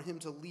come for him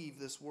to leave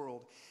this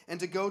world and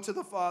to go to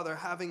the Father.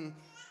 Having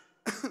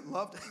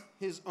loved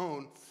his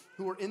own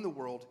who were in the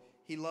world,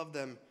 he loved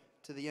them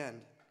to the end.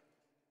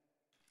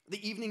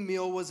 The evening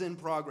meal was in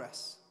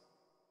progress,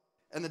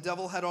 and the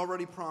devil had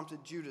already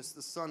prompted Judas,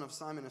 the son of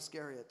Simon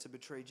Iscariot, to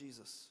betray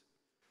Jesus.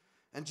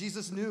 And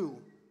Jesus knew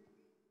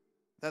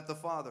that the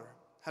Father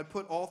had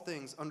put all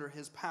things under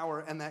his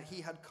power, and that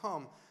he had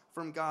come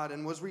from God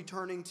and was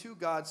returning to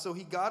God. So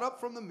he got up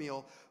from the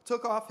meal,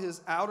 took off his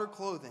outer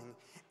clothing,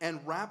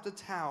 and wrapped a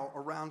towel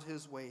around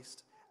his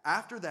waist.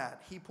 After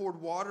that, he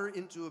poured water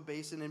into a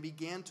basin and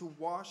began to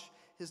wash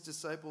his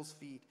disciples'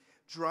 feet,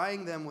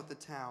 drying them with the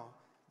towel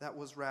that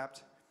was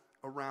wrapped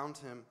around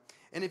him.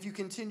 And if you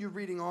continue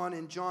reading on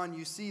in John,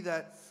 you see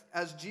that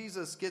as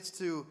Jesus gets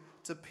to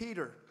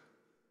Peter,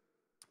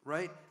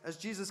 right? As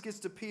Jesus gets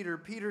to Peter,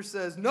 Peter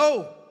says,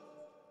 "No,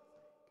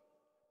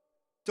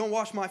 don't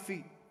wash my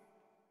feet."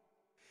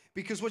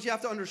 Because what you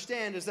have to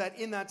understand is that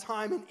in that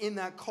time and in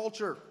that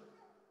culture,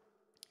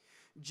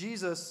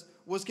 Jesus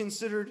was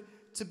considered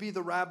to be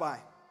the rabbi.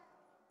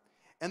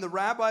 And the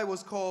rabbi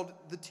was called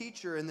the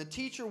teacher. And the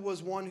teacher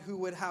was one who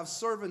would have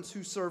servants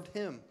who served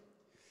him.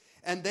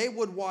 And they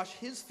would wash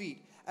his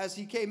feet as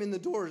he came in the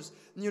doors.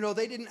 You know,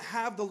 they didn't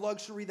have the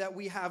luxury that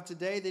we have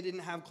today. They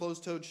didn't have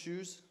closed-toed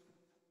shoes.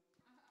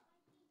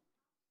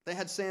 They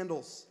had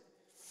sandals.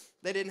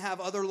 They didn't have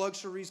other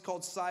luxuries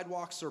called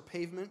sidewalks or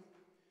pavement.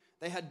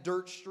 They had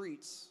dirt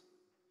streets.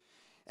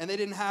 And they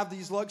didn't have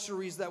these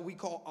luxuries that we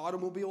call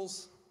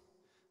automobiles.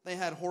 They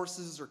had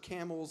horses or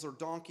camels or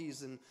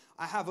donkeys. And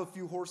I have a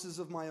few horses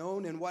of my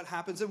own. And what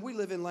happens, and we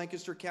live in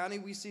Lancaster County,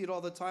 we see it all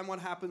the time. What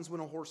happens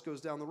when a horse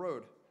goes down the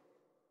road?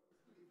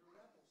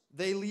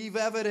 They leave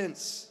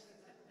evidence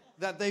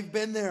that they've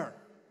been there,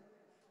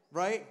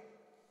 right?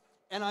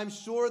 And I'm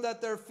sure that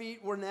their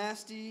feet were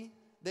nasty.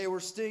 They were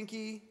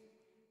stinky.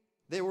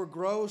 They were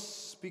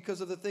gross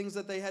because of the things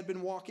that they had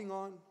been walking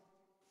on.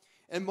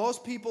 And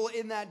most people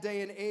in that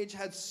day and age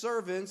had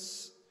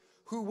servants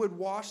who would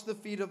wash the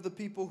feet of the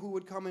people who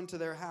would come into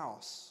their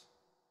house.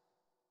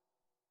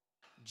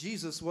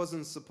 Jesus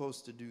wasn't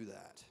supposed to do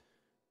that.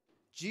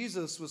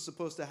 Jesus was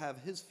supposed to have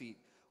his feet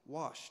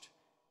washed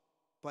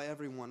by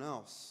everyone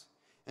else.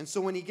 And so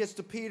when he gets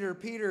to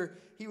Peter,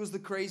 he was the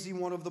crazy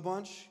one of the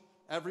bunch.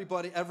 Every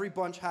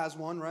bunch has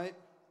one, right?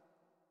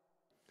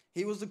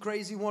 He was the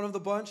crazy one of the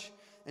bunch.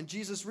 And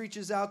Jesus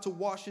reaches out to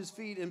wash his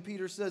feet, and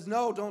Peter says,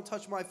 "No, don't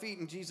touch my feet."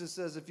 And Jesus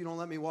says, "If you don't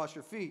let me wash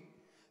your feet,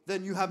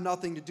 then you have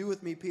nothing to do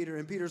with me, Peter."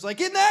 And Peter's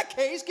like, "In that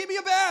case, give me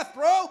a bath,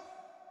 bro."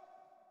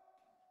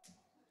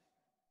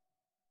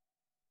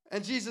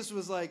 And Jesus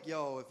was like,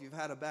 "Yo, if you've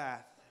had a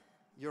bath,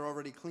 you're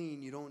already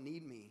clean. You don't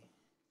need me."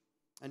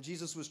 And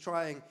Jesus was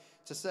trying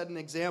to set an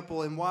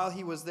example. And while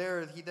he was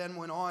there, he then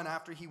went on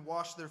after he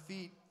washed their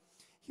feet.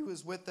 He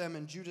was with them,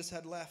 and Judas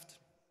had left.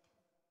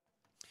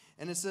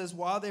 And it says,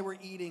 while they were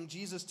eating,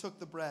 Jesus took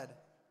the bread.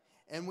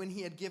 And when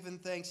he had given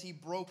thanks, he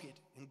broke it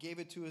and gave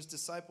it to his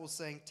disciples,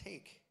 saying,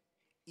 "Take,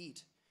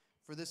 eat,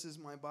 for this is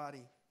my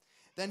body."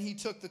 Then he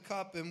took the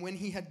cup, and when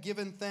he had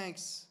given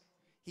thanks,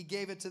 he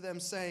gave it to them,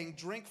 saying,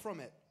 "Drink from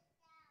it,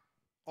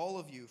 all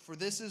of you, for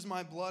this is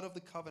my blood of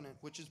the covenant,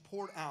 which is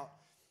poured out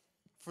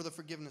for the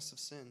forgiveness of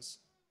sins.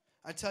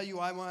 I tell you,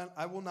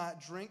 I will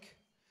not drink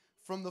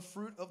from the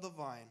fruit of the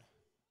vine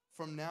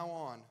from now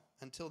on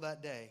until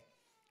that day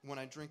when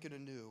I drink it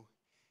anew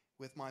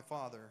with my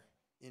Father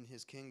in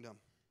his kingdom."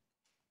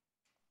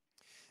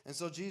 And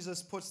so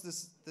Jesus puts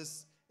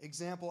this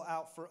example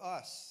out for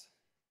us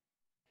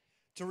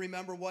to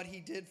remember what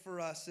he did for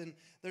us. And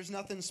there's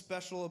nothing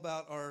special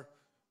about our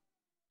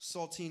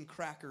saltine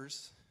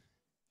crackers.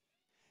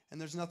 And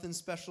there's nothing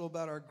special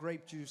about our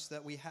grape juice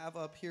that we have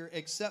up here,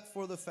 except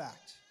for the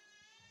fact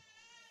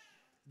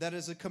that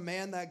is a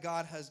command that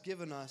God has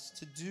given us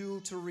to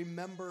do, to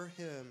remember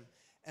him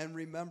and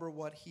remember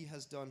what he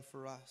has done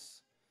for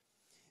us.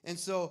 And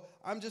so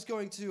I'm just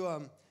going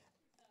to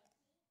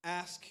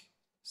ask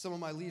some of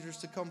my leaders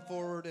to come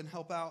forward and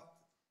help out.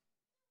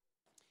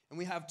 And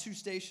we have 2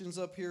 stations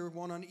up here,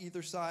 one on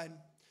either side.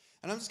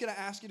 And I'm just going to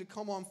ask you to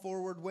come on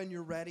forward when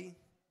you're ready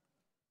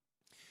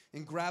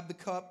and grab the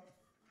cup,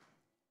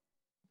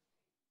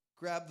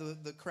 grab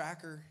the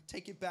cracker,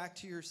 take it back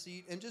to your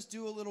seat, and just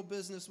do a little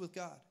business with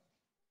God.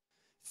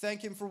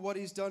 Thank him for what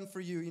he's done for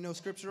you. You know,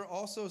 Scripture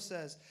also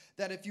says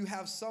that if you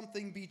have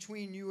something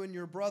between you and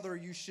your brother,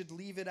 you should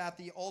leave it at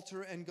the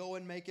altar and go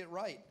and make it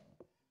right.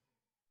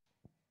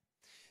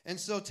 And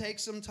so take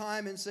some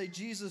time and say,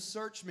 Jesus,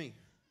 search me.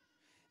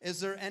 Is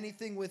there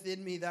anything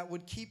within me that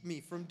would keep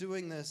me from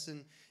doing this?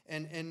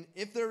 And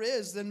if there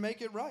is, then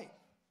make it right.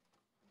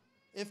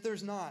 If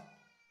there's not,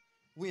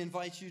 we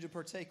invite you to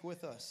partake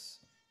with us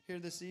here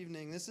this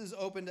evening. This is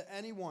open to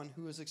anyone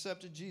who has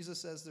accepted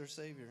Jesus as their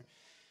Savior.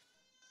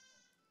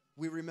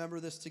 We remember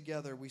this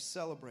together. We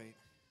celebrate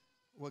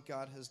what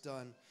God has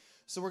done.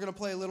 So we're going to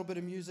play a little bit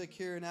of music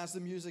here, and as the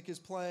music is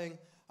playing,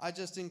 I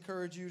just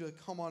encourage you to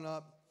come on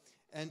up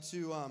and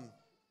to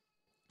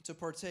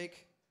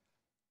partake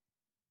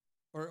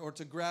or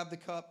to grab the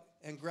cup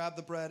and grab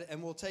the bread,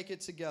 and we'll take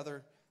it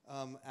together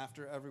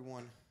after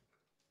everyone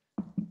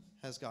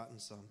has gotten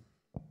some.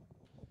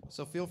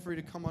 So feel free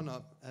to come on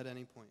up at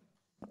any point.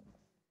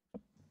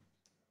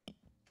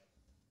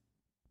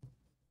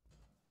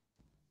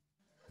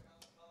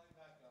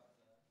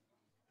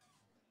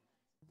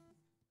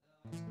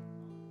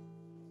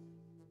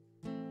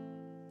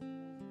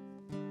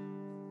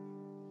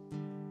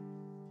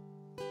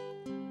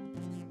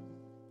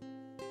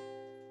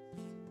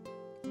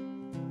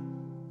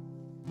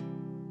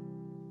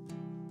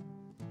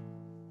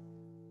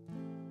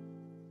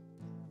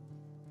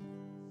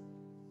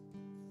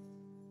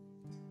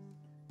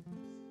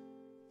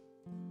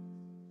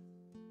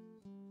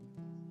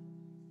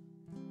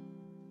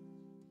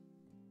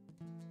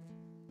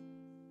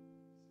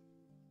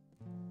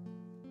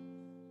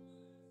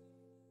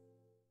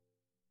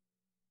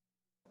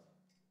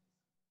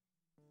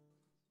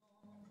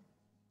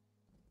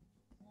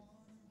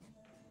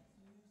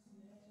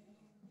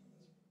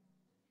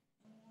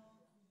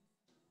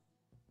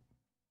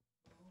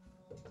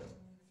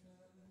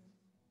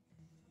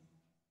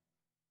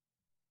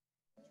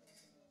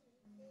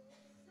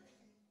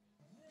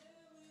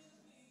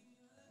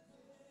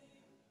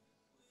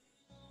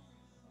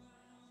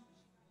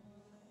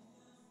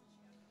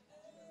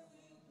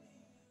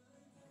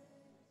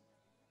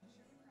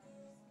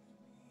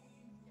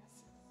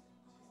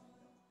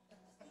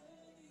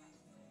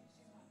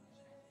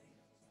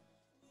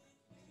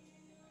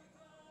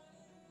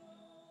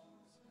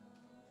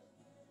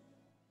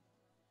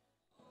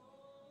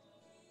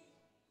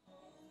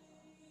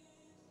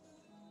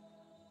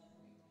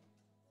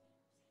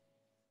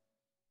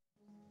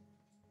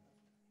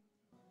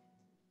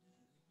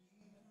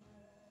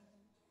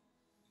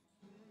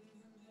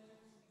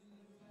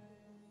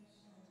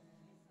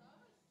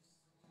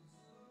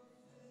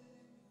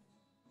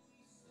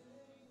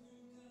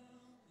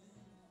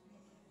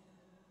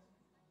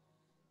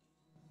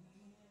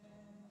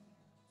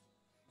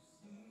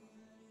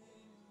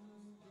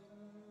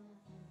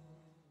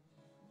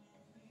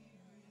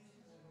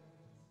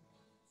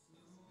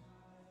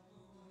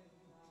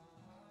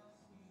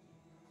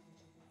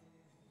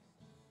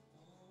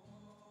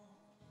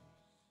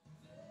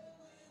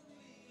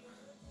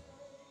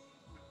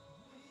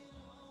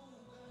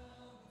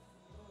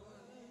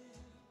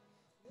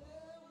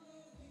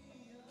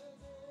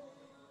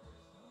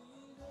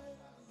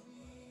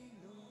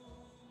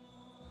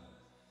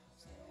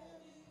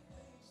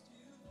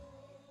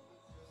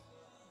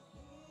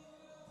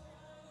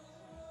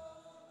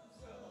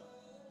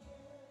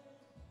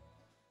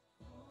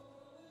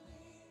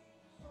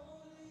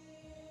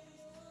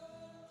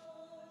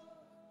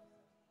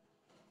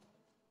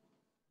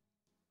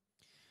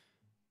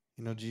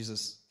 You know,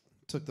 Jesus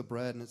took the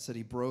bread and it said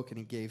he broke and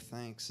he gave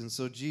thanks. And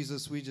so,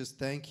 Jesus, we just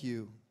thank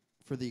you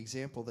for the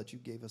example that you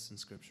gave us in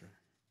Scripture.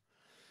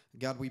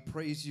 God, we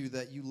praise you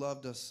that you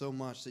loved us so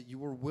much that you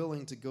were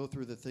willing to go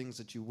through the things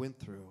that you went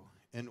through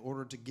in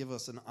order to give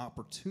us an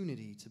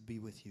opportunity to be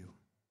with you.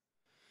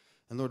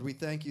 And Lord, we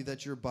thank you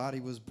that your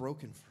body was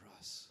broken for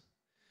us.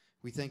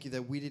 We thank you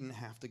that we didn't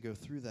have to go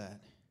through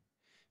that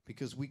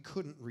because we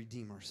couldn't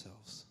redeem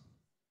ourselves.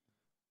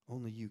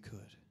 Only you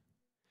could.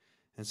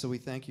 And so we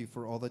thank you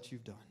for all that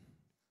you've done.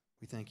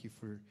 We thank you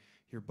for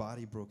your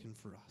body broken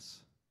for us.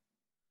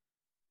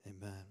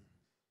 Amen.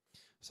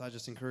 So I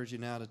just encourage you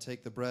now to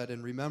take the bread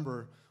and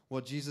remember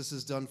what Jesus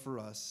has done for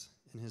us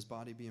in his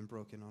body being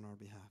broken on our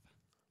behalf.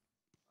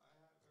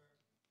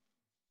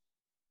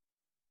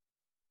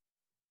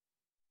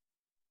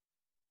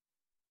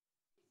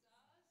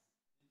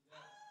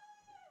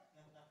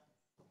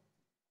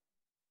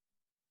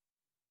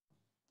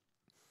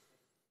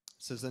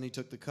 It says, then he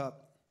took the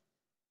cup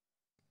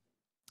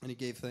and he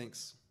gave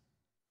thanks.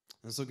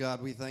 And so,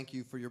 God, we thank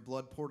you for your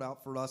blood poured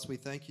out for us. We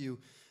thank you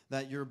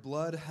that your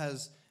blood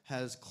has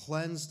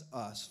cleansed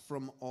us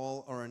from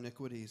all our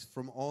iniquities,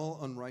 from all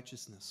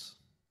unrighteousness.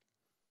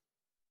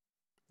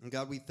 And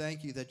God, we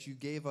thank you that you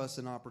gave us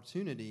an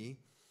opportunity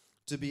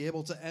to be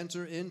able to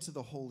enter into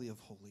the Holy of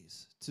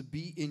Holies, to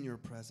be in your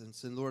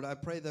presence. And Lord, I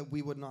pray that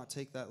we would not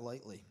take that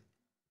lightly.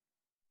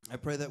 I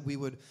pray that we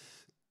would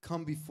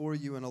come before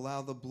you and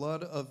allow the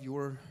blood of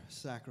your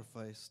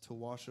sacrifice to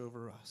wash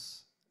over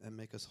us and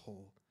make us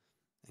whole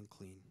and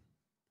clean.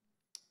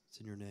 It's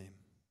in your name.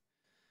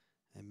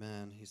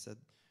 Amen. He said,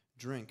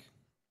 drink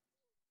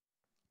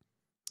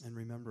and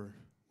remember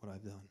what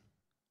I've done.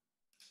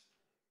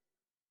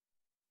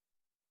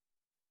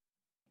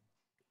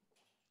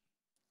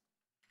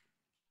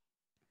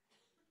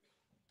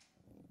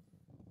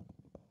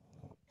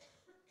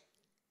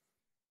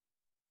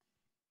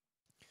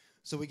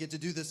 So we get to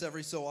do this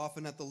every so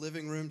often at the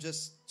living room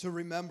just to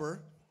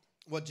remember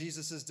what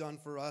Jesus has done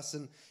for us.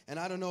 And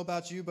I don't know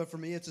about you, but for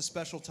me, it's a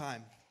special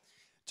time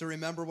to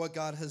remember what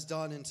God has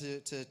done and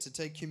to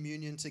take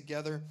communion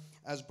together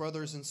as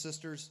brothers and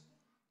sisters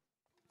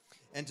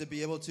and to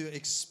be able to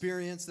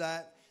experience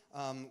that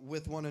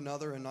with one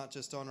another and not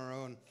just on our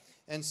own.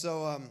 And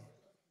so,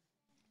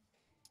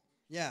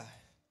 yeah,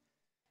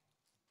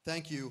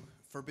 thank you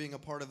for being a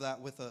part of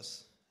that with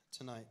us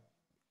tonight.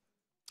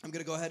 I'm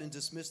going to go ahead and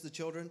dismiss the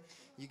children.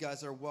 You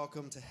guys are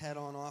welcome to head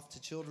on off to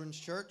Children's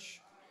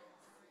Church.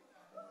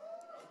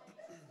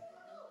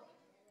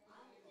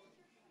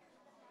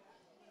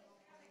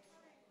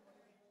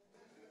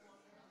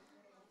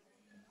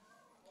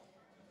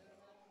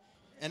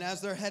 And as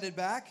they're headed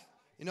back,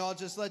 I'll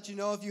just let you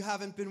know, if you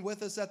haven't been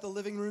with us at the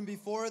living room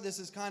before, this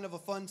is kind of a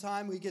fun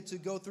time. We get to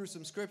go through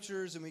some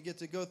scriptures and we get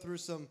to go through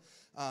some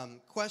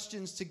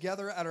questions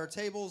together at our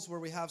tables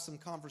where we have some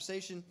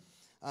conversation.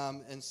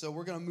 And so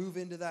we're going to move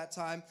into that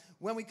time.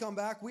 When we come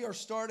back, we are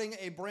starting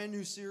a brand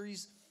new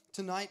series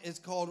tonight. It's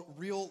called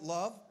Real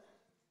Love.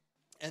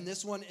 And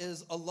this one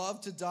is A Love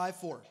to Die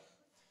For.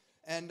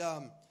 And,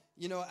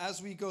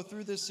 as we go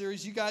through this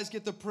series, you guys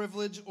get the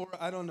privilege, or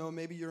I don't know,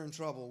 maybe you're in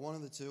trouble, one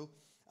of the two.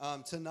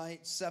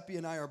 Tonight, Seppi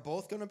and I are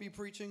both going to be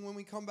preaching when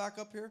we come back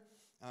up here.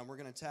 We're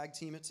going to tag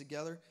team it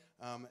together.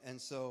 And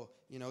so,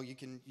 you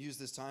can use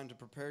this time to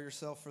prepare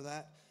yourself for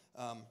that.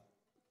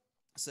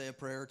 Say a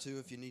prayer or two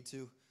if you need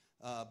to.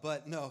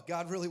 But no,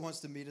 God really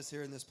wants to meet us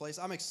here in this place.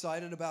 I'm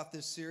excited about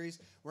this series.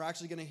 We're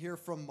actually going to hear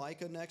from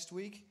Micah next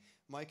week.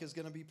 Micah's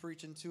going to be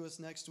preaching to us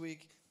next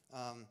week.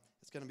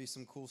 It's going to be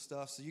some cool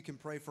stuff. So you can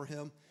pray for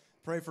him.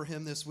 Pray for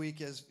him this week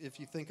as if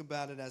you think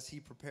about it as he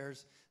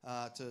prepares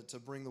to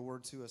bring the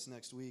word to us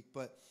next week.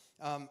 But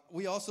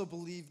we also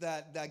believe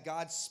that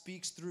God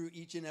speaks through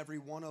each and every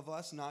one of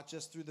us, not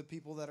just through the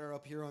people that are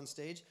up here on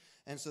stage.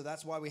 And so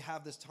that's why we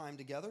have this time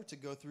together to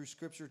go through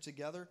Scripture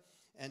together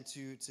and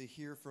to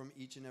hear from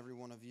each and every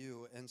one of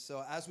you. And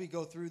so as we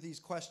go through these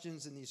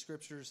questions and these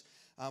scriptures,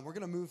 we're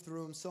going to move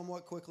through them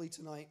somewhat quickly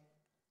tonight.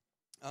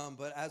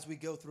 But as we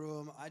go through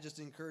them, I just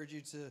encourage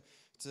you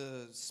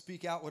to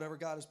speak out whatever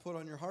God has put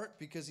on your heart,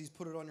 because he's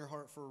put it on your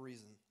heart for a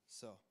reason.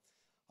 So,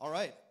 all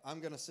right, I'm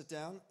going to sit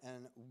down,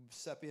 and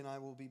Seppi and I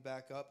will be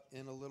back up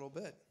in a little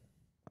bit.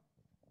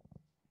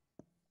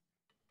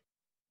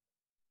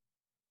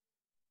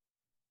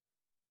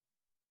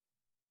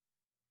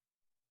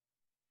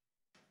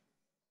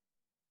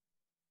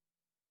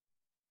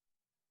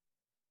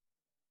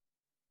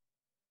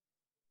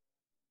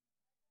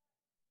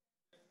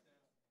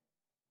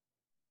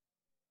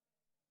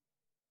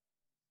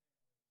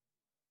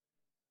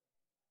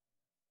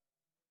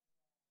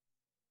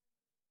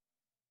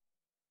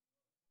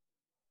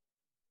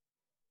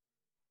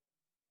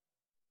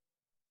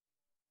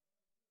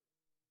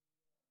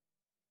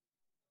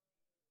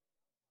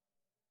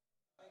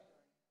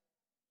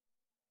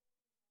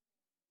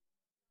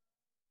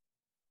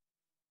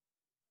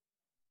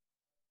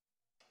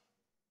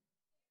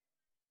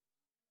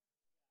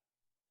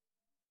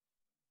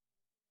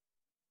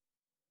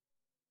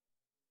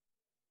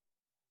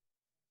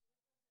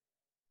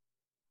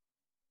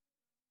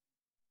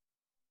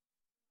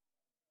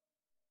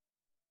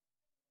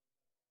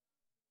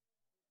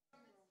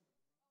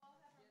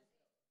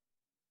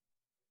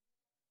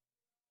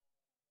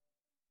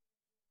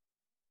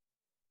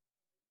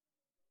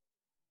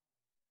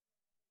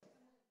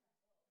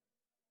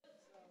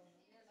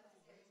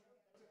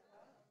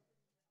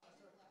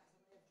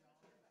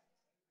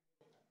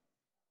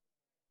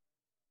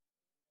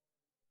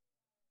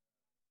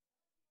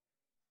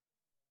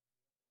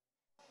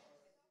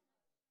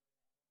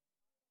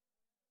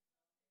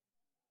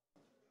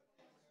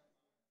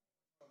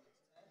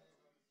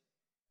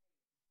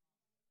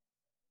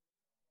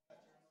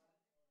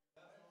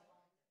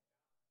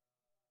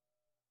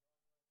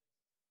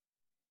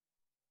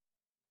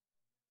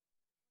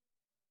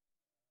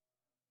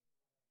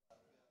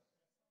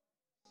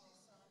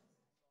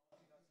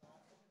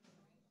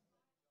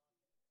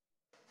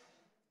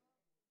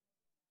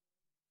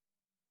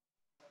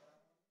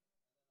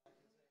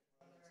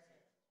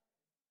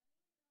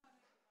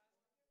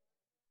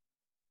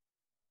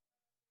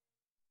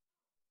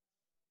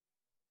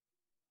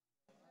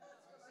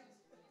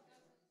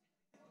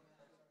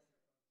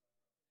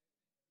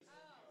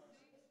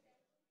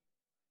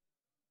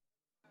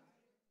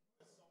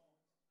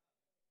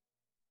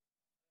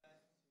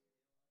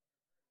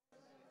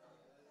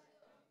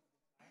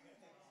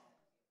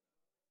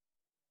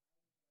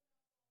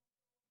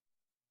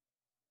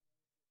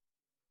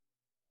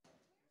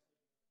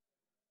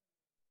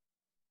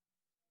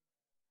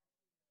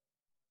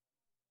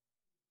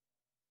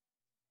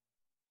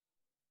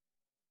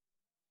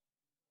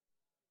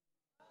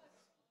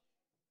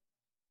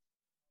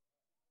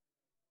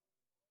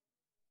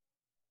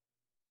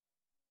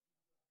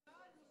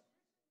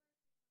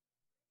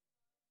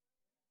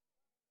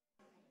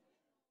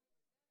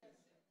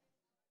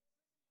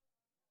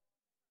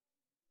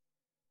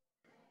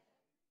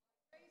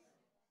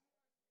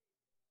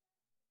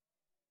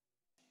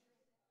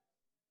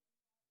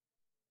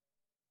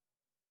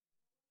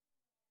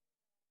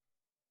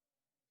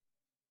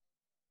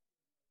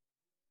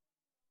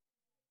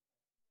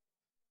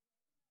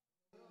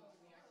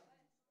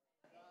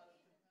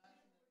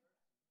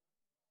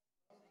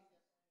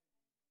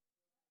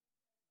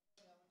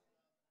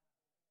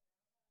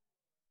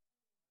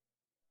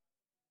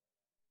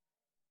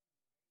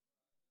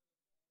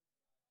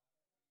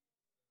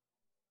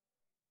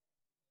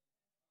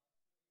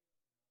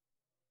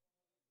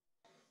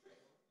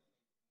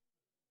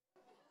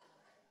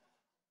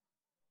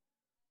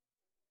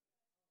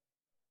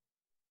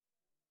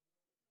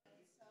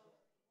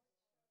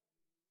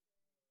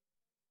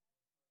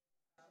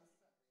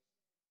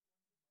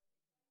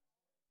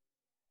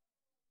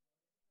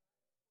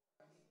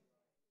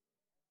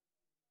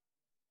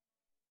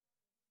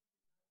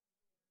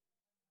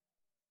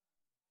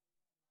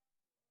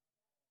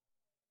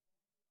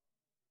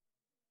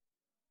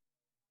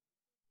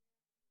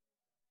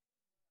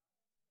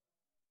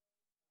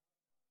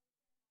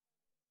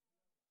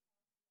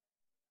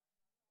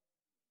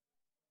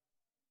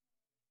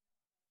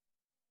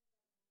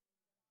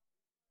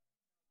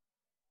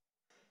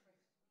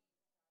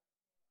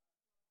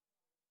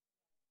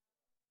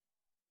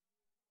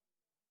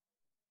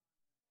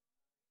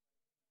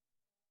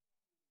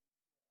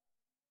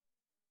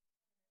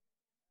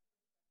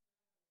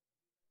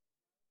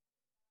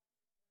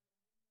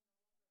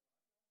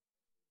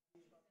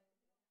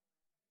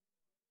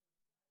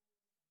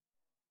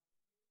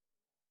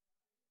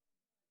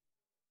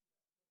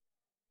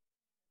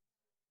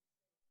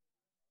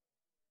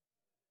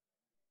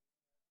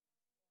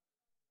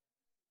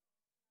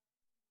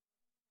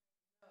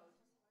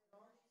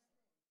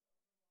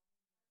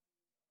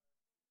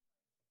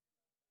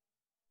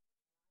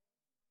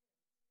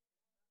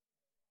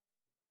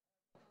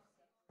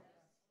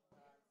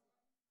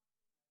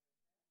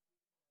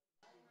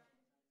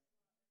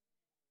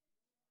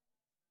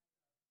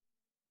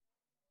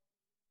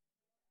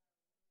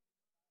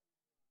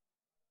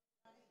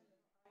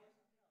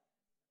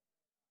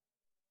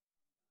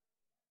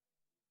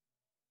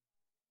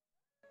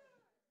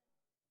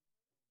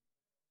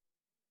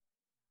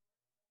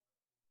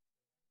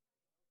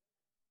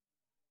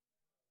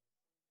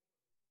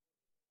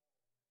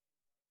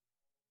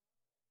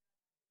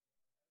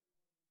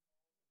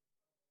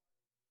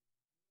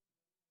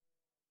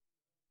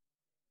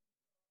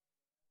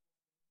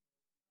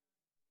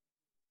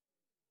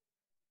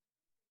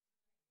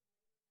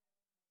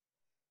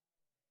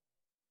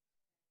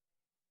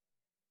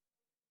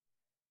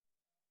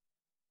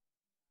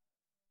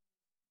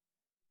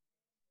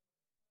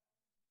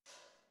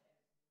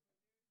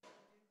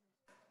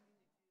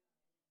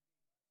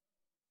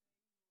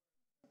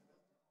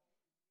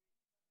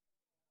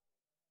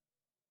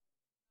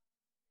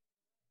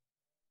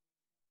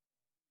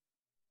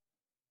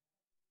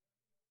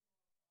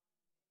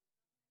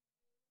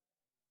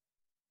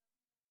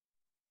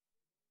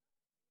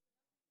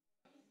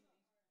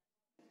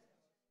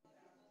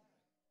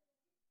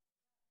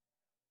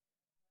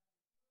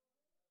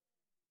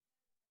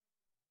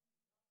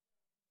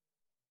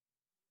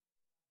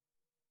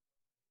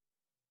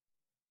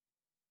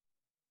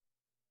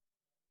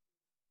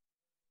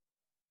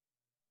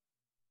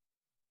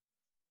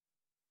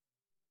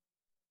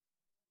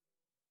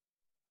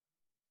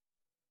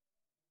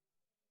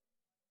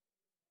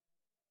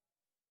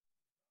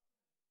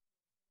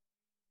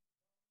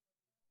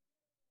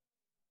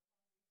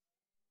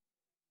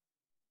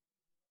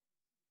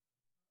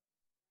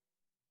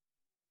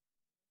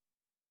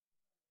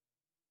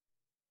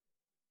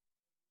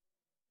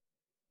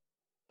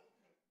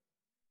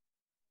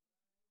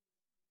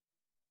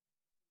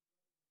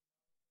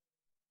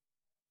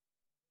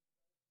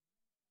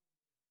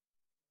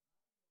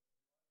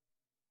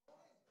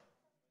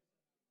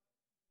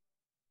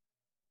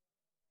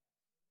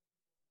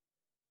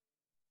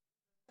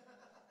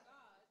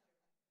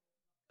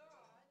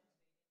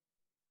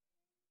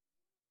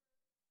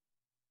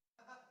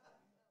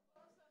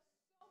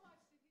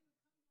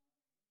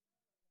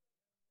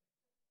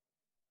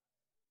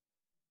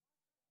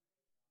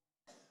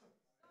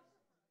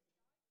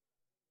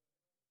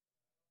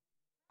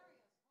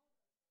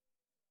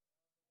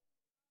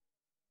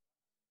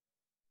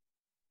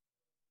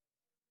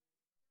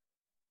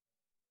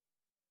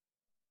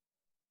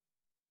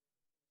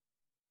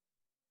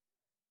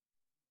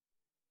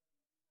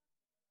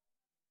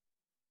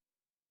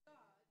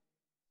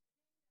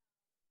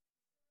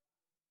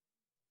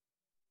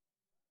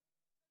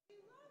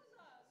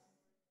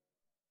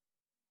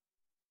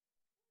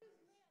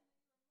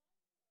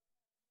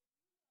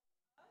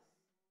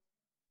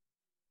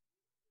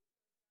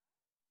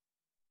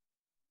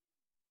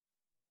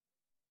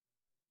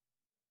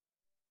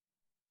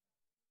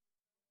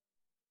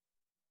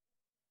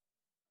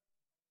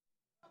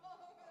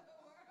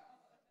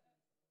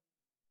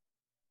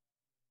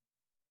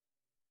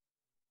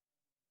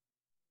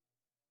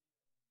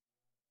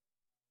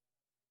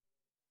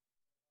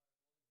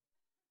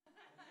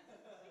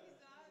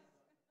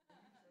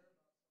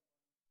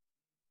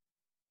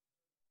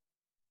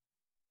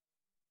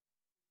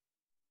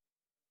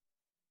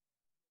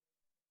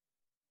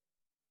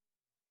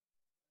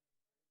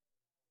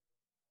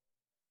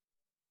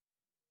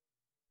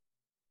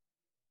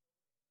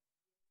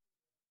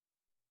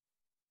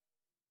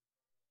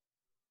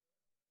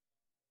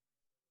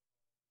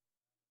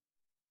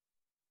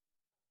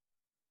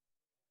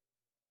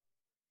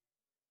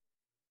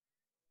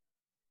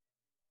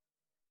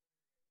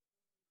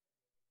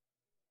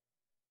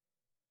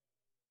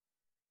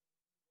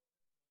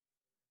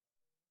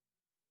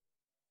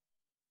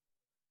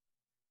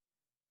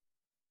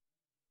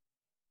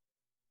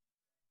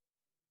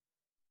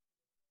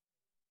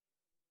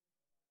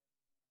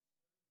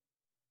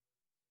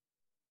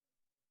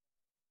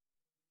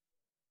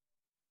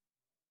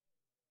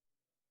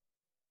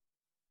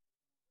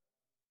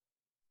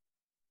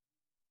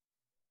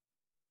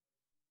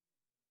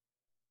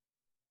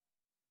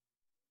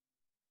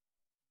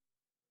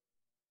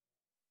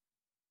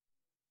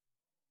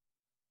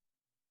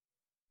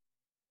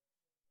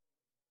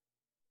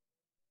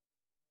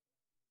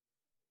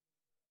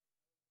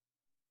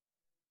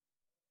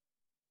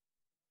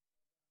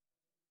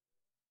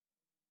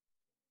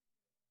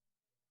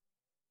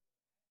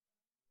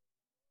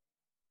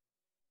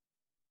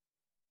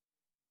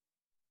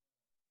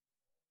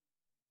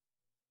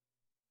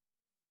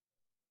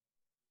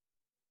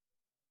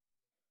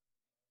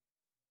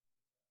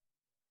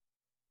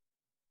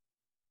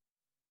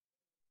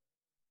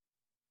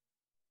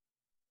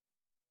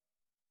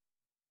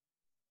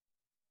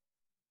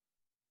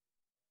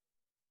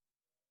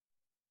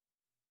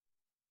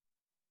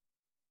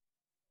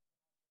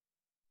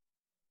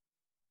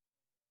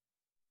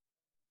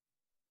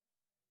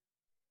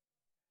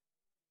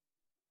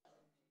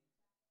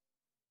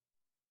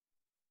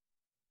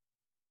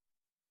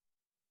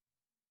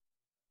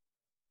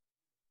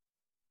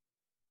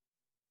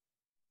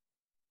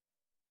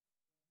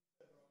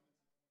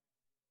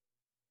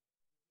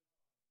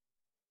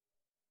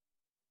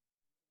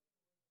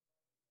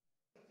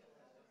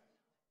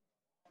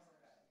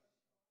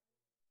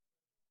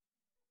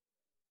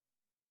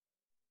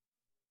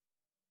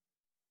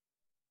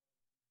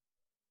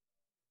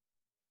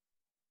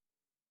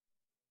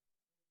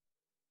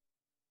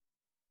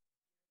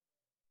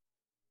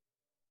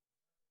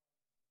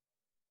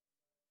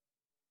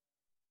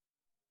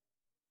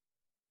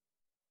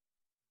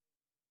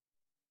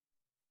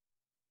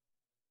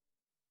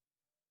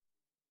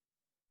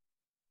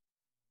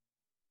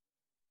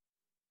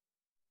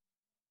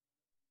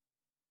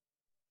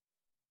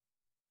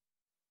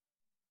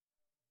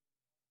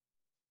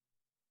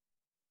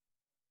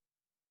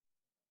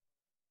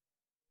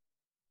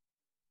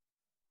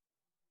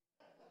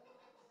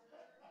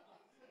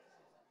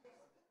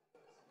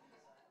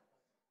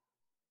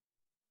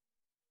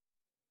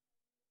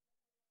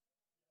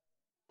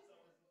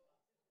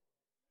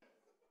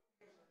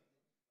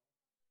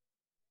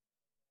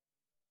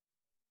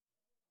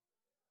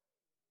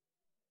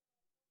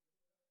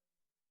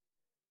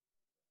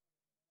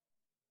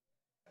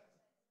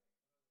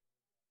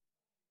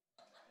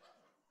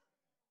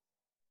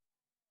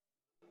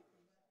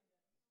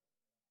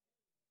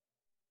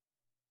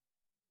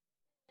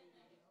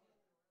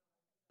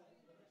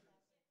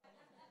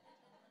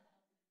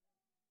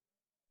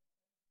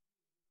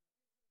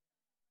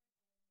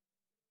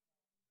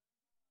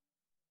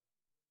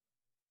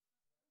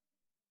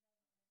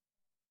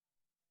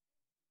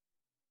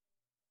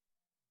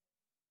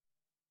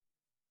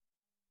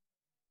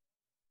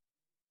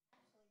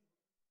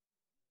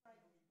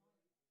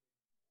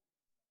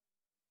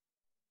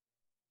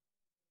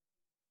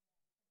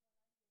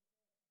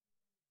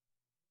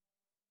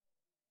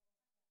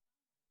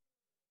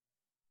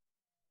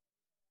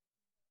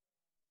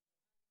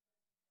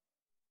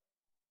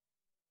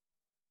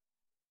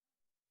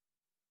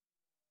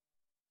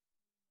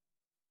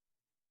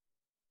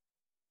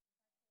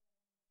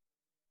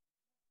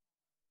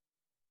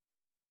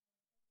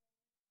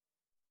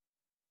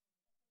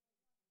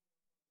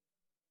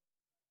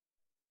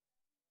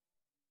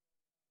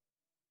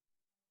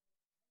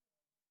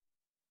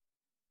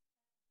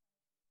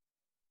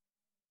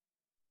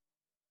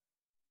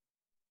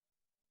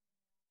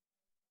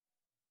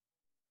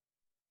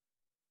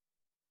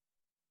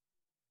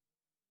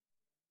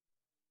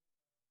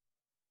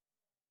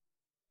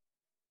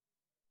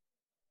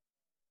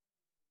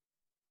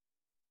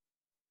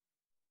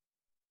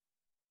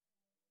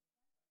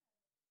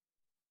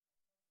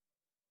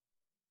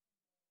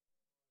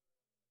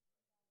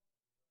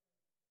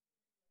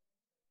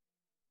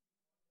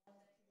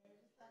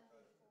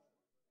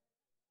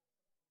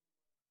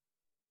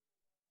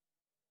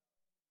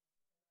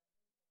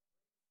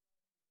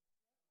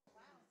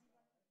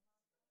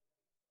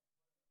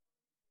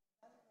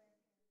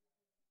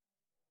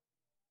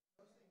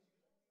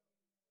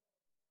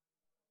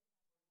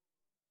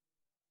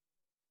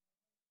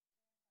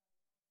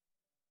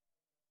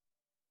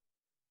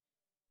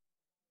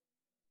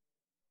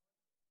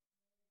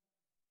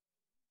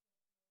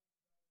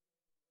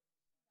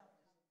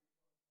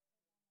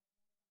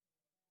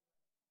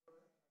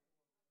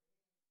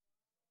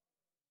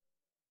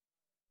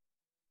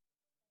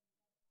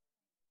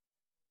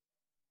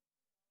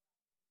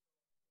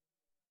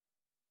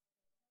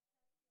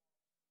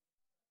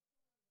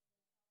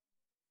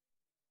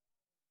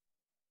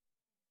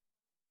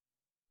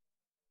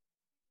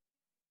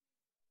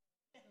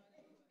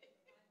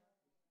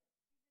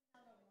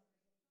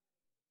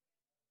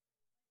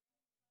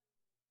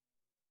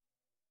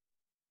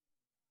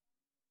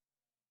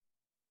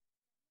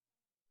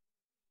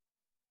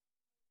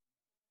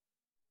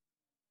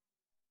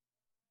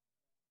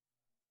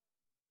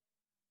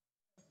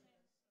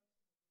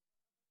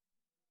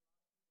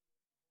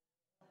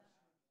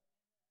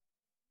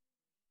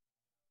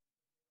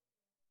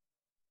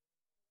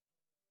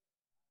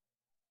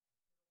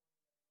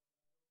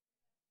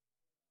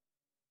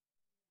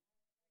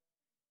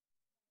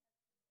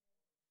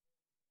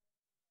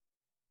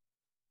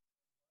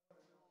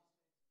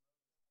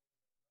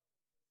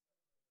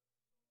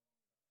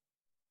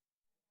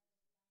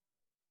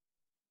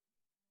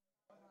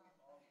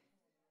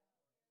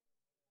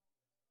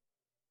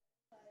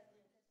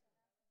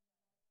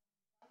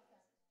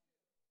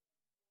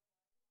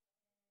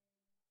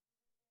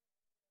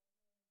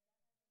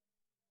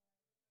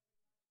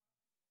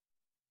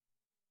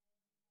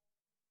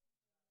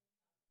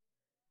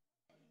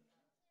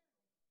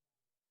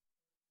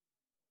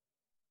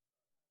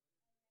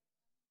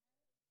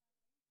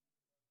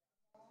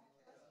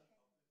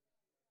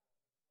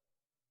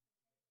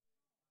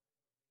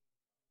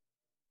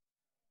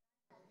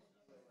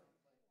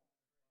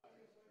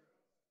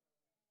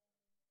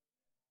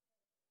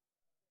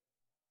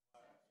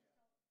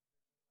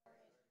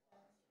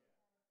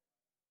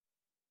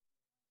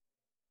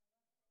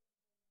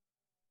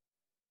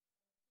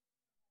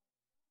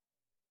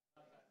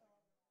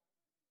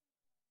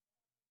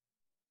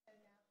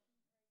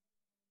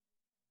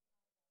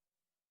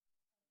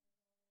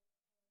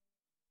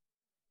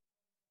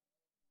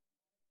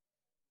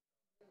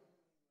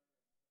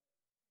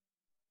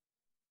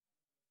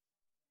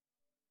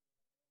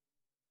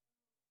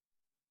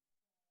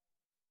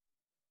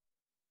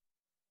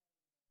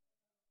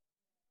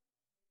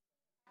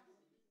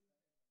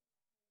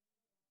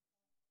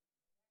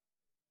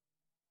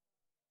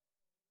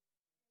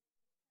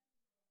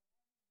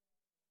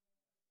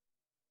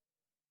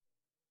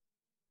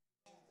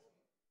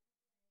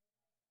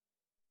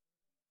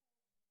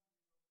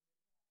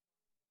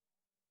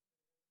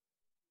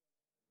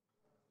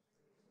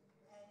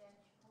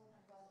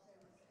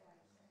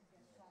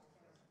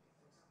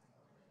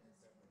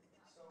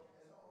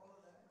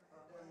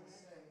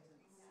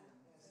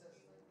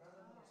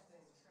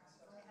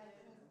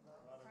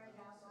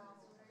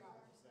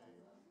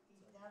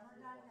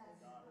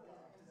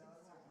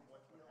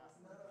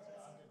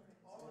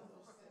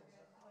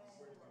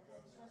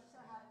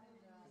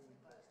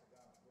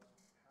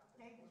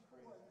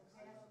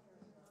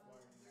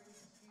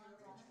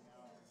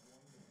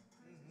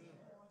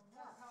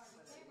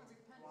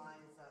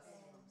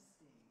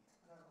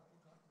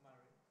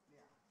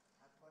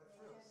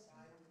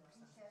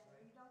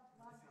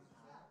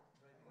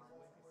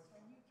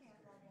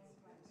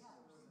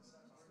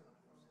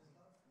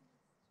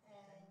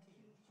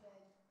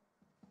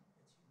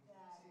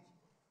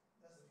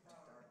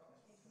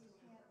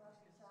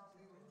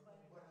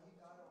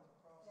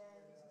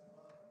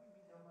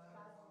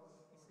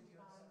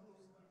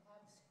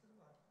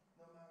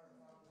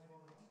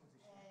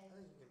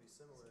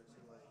 similar to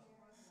like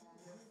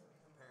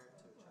a parent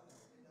to a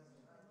child.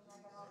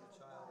 When a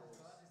child is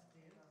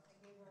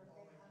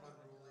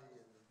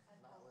unruly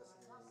and not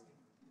listening,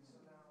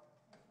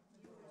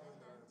 doing their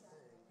own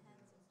thing,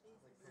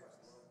 like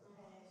parents love them.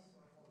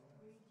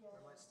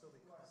 There might still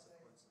be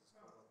consequences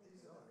for what they've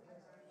done.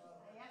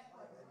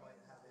 Like they might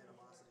have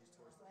animosities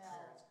towards the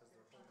parents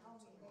because they're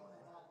holding them to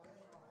line,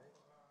 right?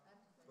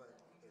 But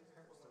the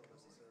parents don't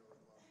necessarily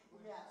love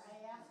them. Yeah,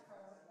 I asked her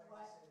what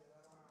twice.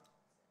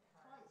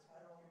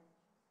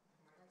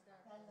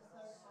 Then the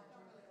third time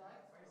she was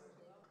like,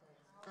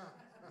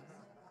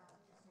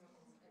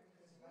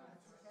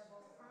 she said,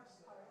 well, the first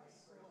part is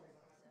school.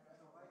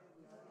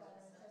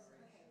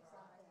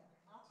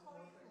 I'll call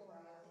you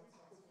Gloria.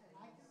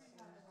 I can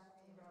remember her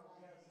name.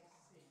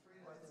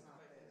 Well, I think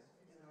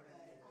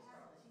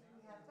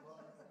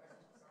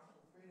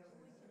We have to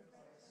keep it.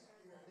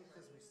 I think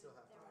because we still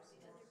have to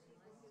receive it.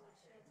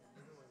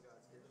 Even when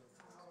God's given it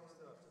to us, we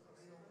still have to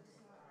receive it.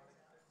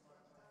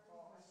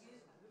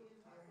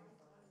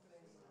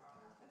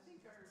 I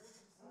think our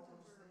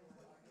sometimes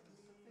the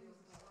things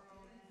in the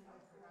world and I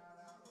forgot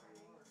out there.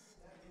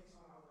 That makes me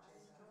want to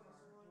change that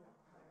word.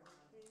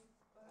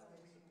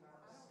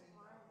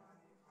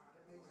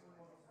 It makes me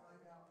want to find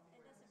out.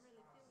 It doesn't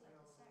really feel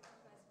like a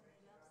sacrifice when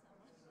you love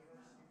someone.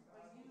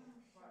 But you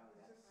showed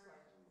that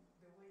person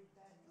the way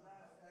Dad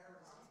left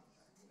there. Oh, I'm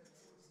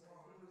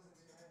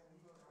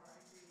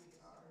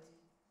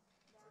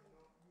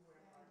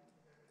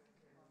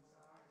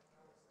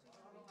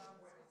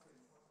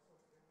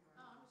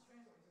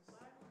just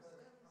trying to.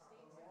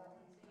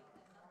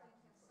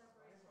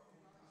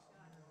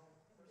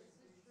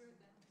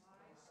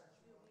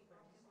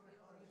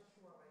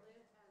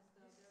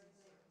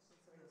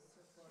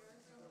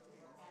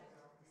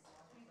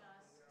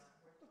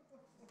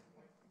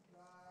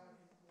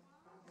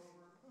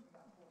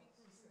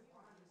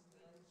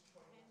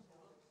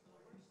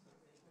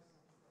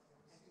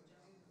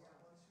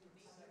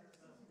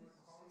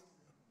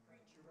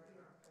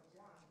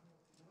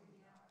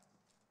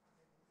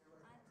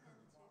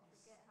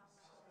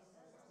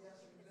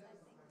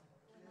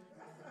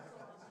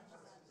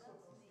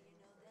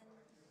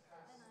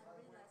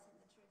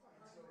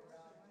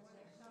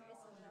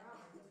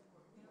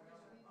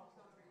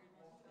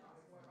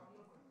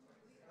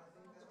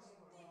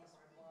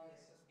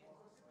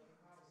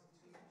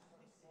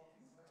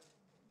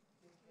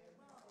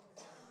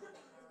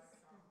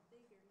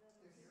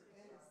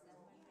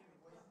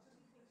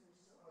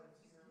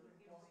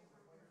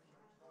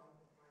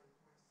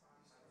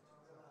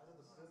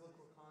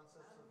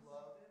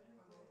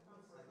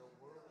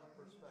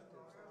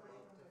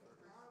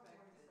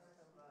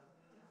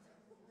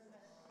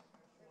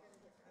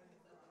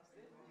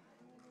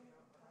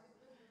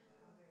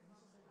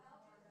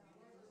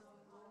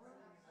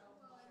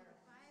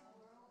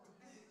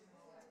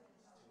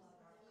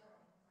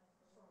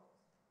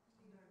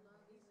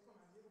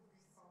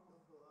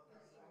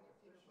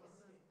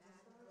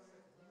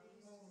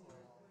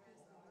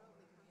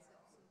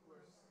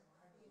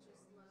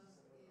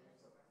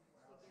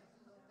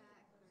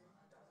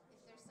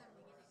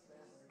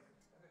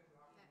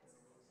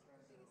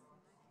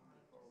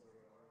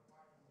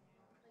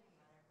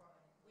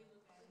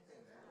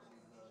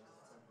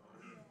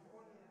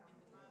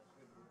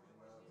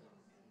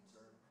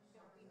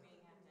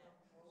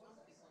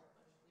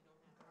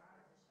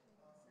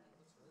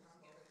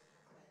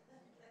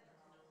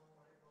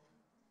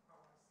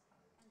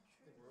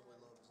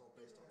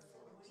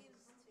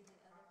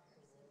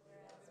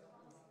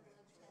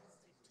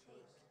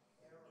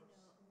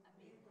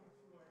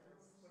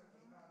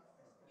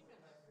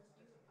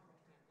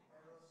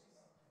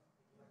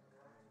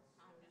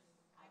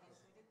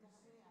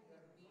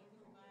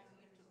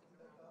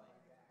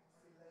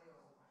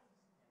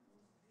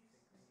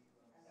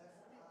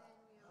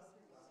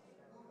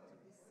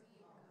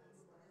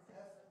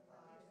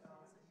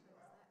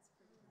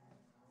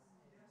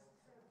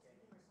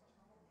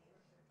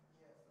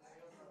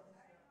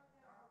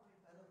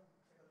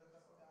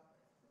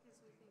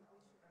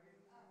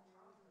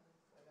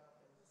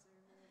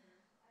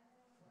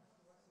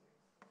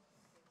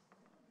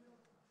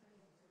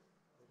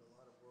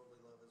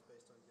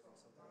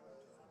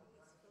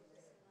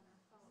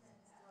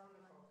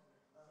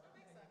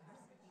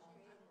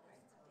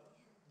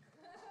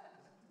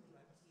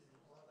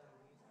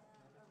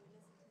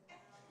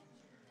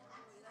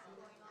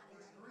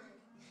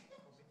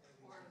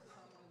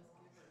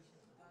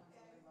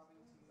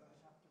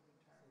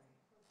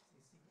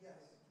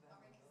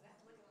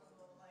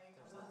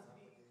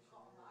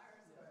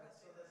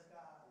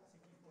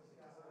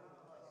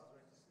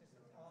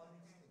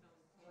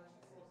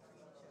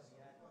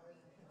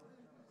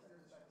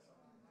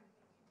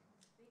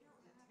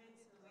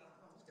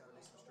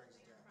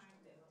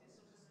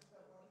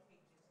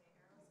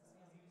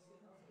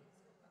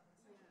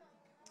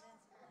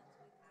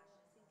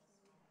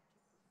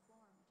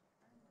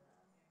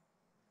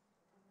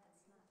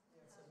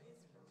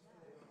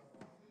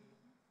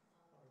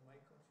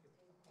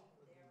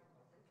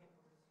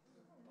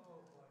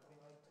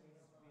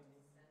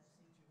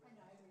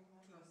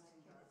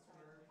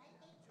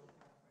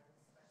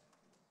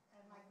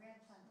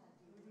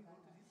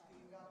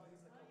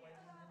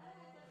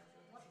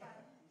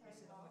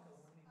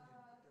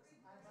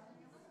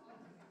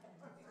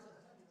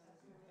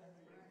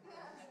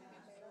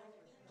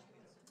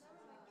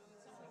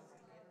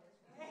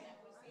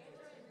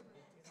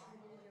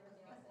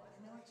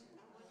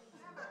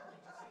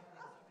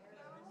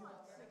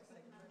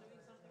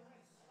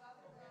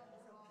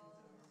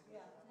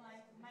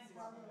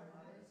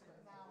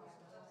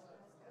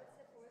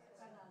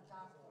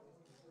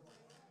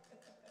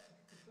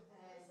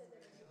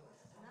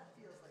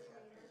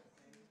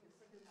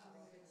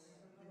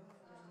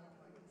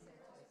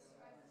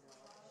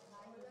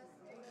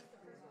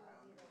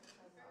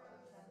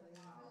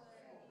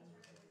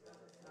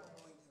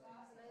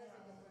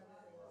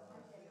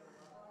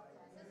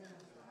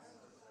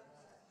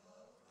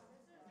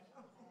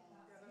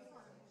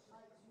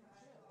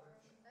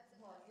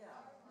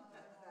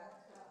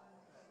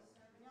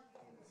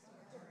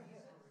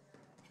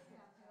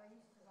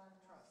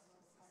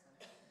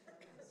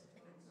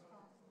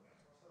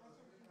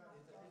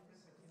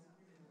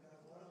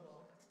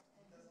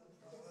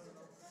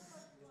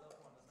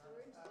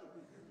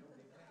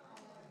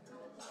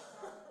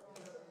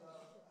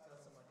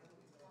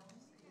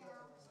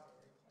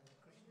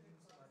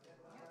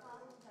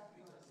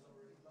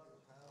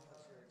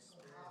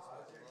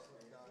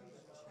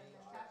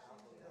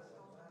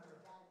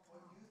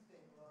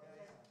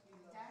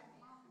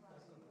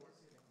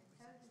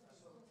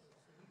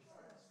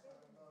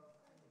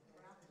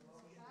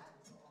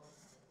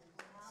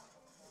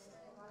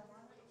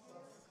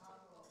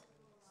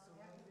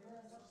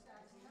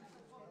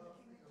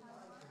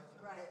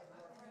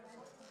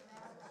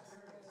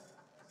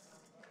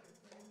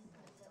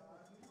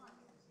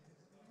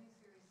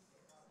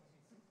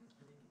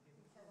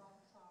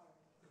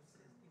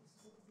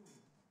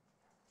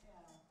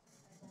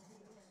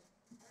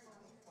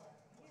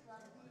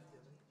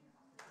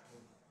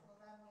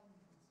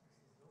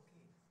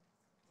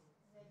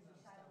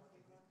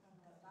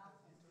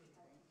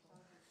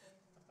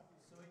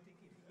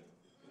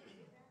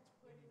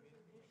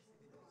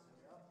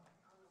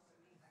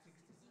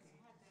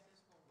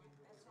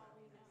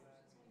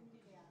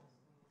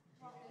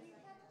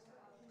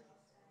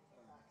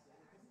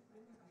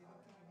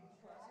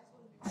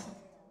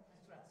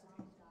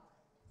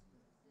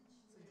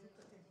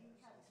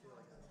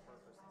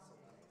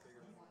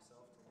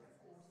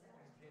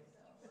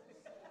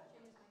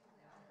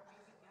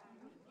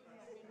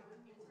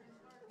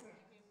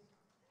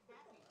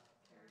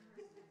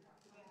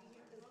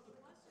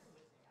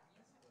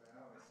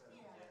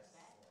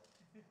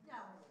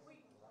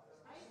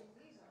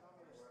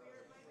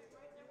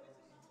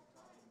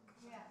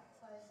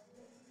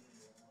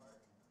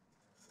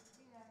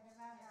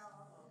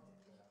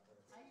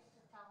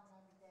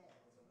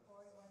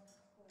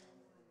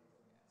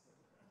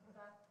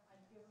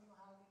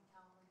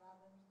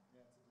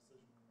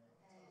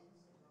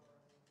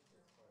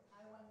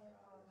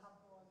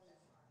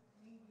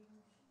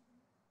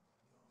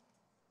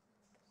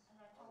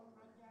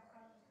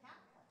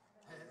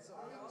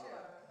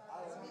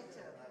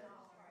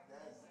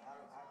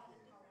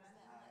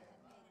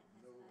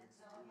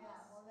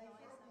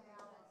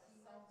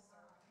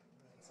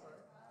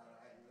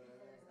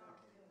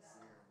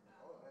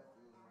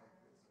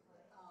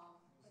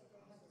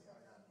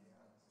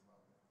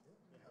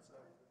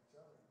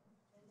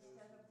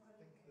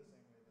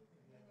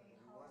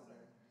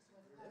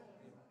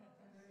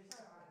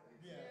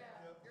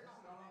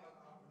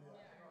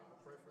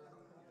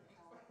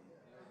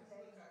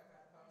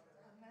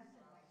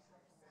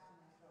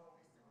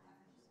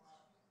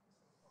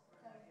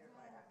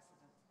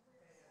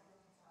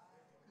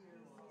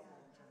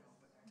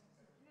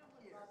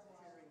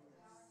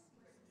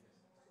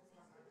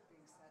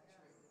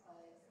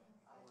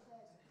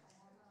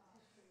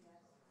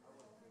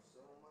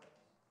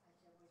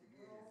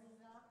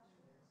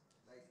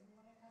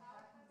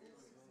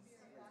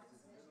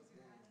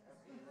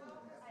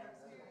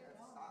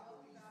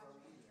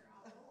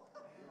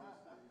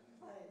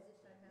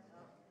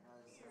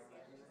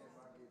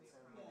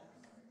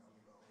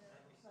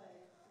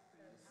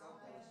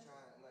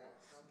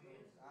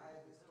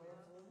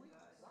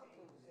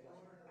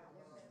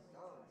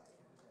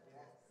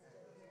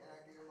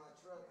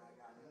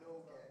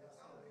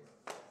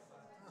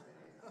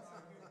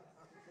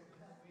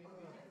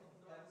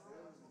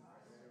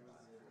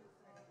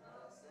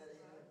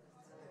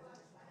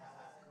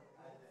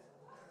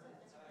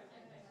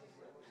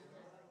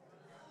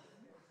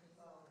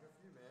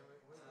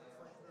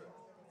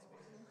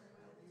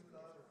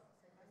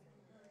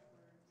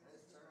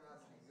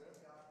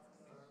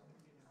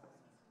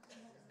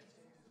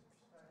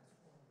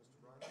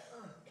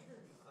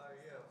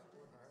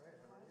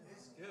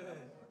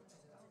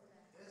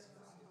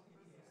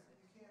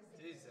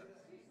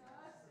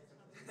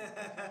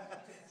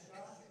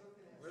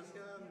 We're just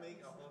gonna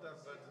make a whole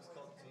other book just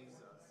called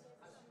Jesus.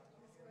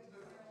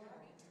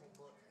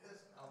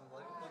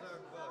 Like hold our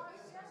book.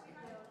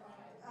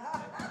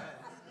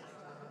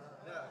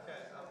 Yeah,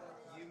 okay.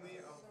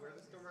 We're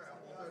just gonna write a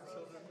whole other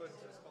children's book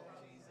just called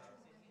Jesus.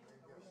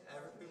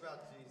 Everything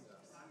about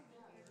Jesus.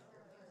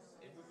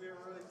 It would be a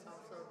really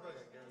top-star book,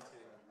 I guarantee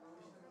you. I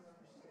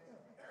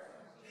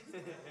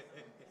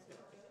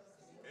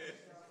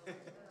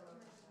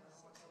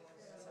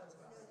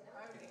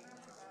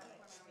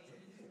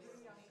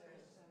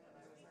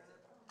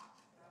remember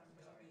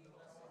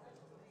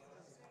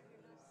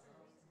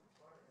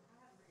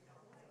back when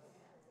I was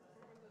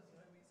a young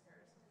Christian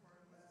and I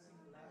was at a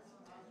meeting with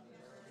those movies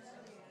Harrison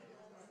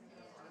Ford was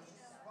in. And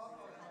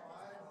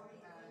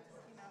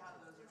you know how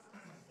those are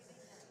just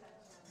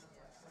like tension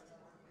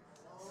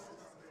of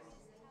like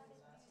such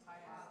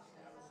high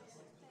action. I was just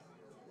like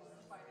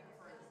fighting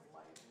for his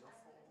life the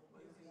whole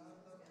movie, you know.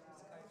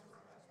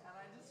 And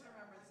I just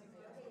remember thinking,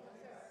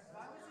 if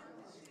I was in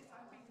his shoes,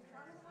 I'd be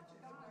trying to watch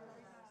God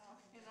right now,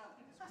 you know.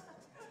 And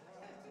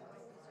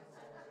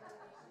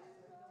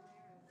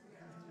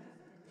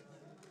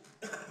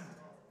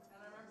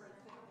I remember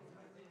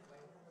thinking,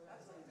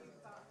 that's a deep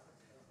thought for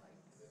me. Like,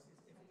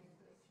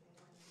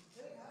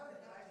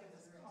 I could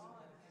just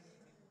call on him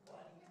anytime.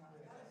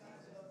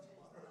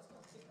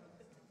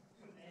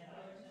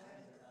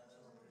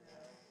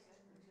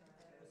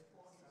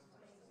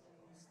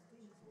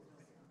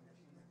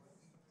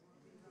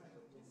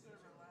 He's sort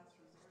of our last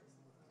resort to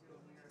do a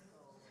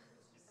miracle.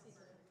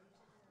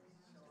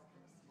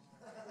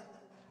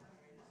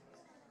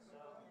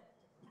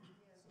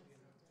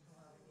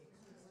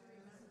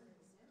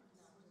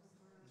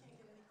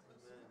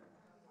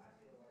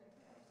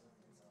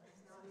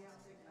 So we have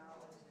to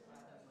acknowledge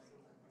that, like,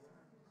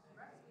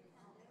 right,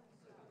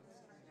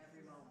 in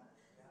every moment.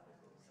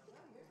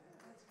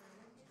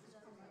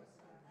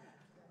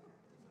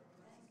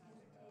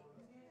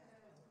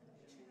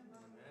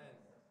 Amen.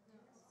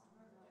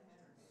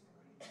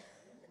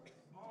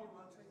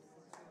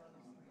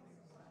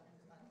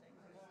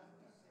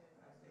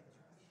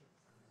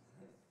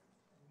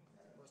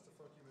 What's the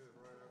fuck you move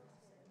right over?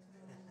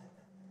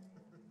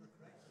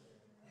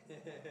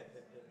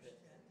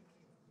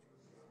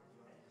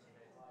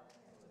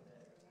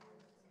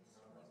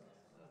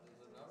 There's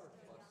another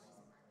plus.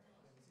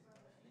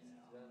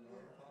 Is that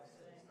another plus?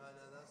 No,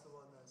 that's the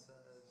one that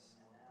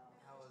says,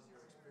 how was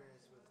your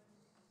experience with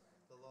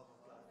the love of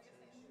God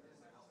changed your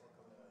outlook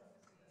on life?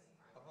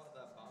 How about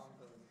that bomb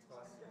from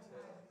question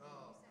two?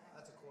 Oh,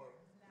 that's a quote.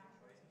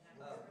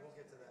 We'll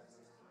get to that.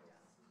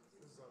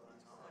 This is our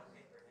last one.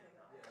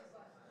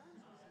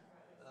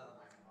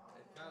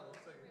 It kind of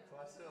looks like a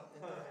question.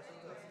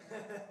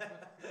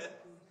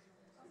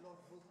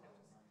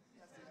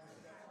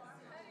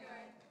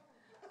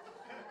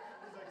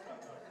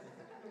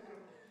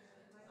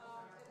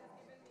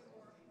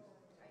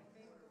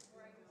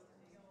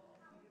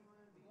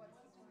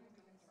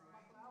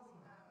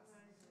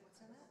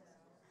 What's in it?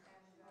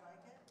 You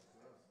like it?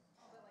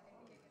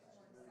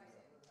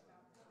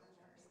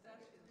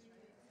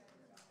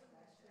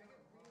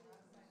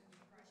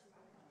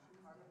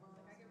 Cardamom.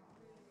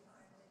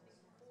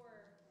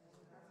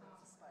 It's a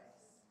spice.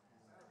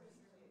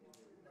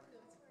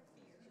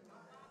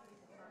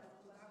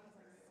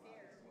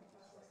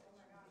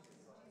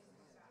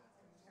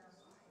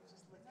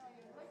 Just lick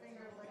your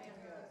finger licking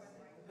good.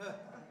 Is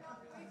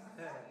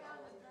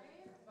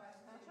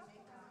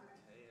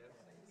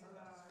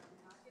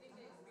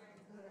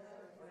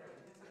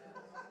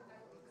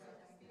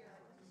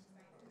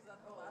that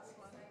the last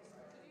one? You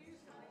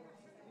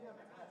have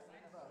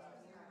both.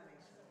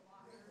 Combination.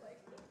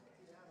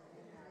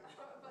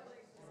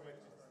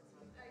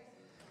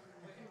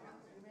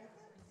 You make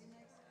it? You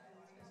make it?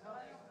 Oh,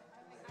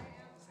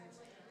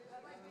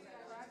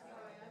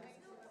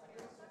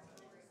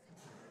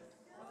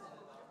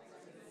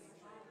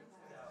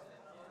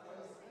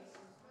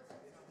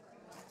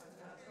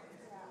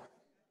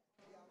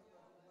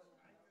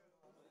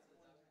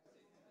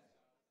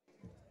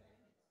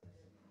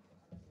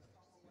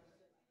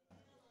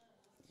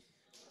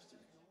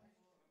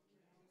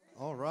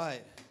 All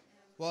right.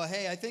 Well,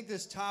 hey, I think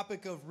this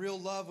topic of real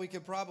love we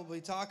could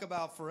probably talk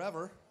about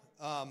forever.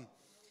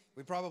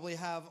 We probably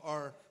have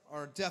our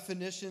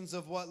definitions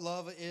of what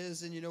love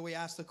is, and we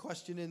asked the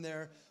question in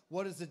there: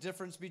 what is the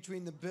difference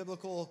between the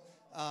biblical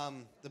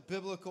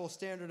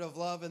standard of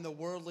love and the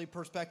worldly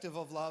perspective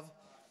of love?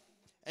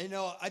 And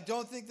I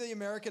don't think the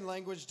American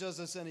language does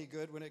us any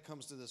good when it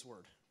comes to this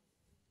word,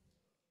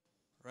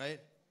 right?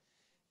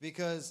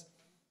 Because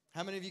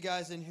how many of you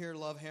guys in here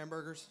love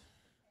hamburgers?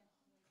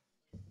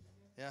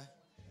 Yeah.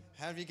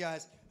 How many of you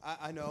guys,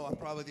 I know I'm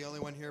probably the only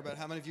one here, but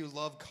how many of you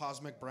love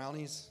cosmic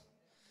brownies?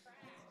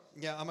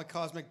 Yeah, I'm a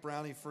cosmic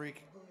brownie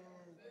freak.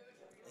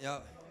 Yeah.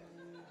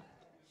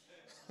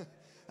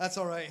 That's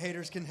all right.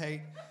 Haters can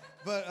hate.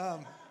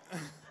 But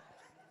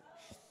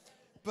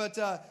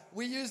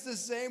we use the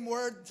same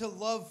word to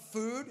love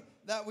food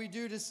that we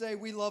do to say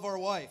we love our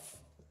wife.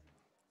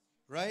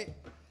 Right?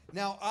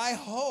 Now, I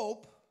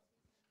hope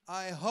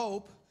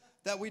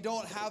that we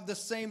don't have the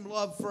same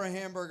love for a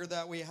hamburger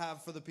that we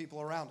have for the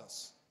people around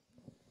us.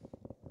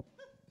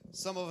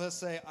 Some of us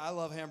say, I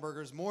love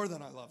hamburgers more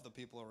than I love the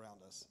people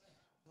around us,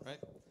 right?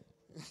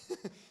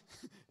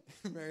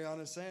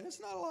 Mariana's saying, it's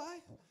not a lie.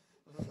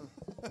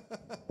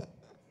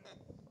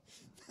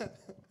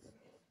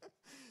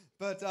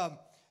 But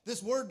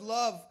this word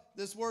love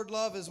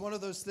is one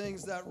of those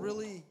things that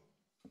really,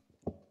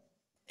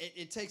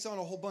 it takes on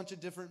a whole bunch of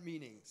different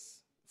meanings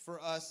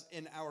for us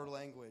in our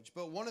language.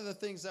 But one of the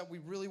things that we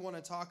really want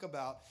to talk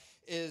about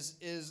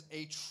is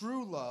a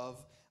true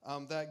love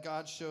that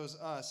God shows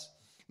us.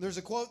 There's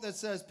a quote that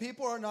says,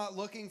 people are not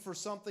looking for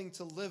something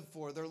to live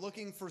for. They're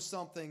looking for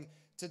something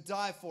to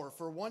die for.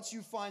 For once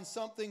you find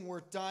something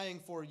worth dying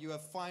for, you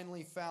have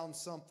finally found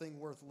something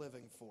worth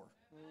living for.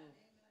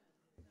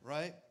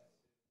 Right?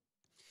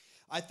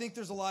 I think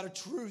there's a lot of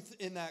truth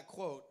in that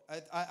quote.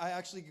 I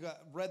actually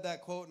read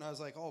that quote and I was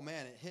like, oh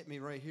man, it hit me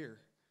right here.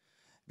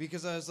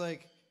 Because I was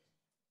like,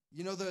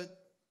 you know,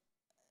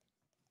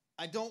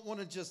 I don't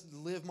want to just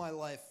live my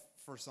life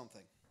for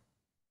something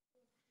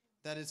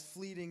that is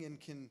fleeting and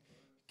can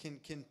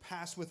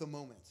pass with a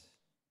moment.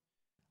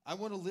 I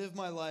want to live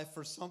my life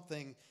for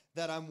something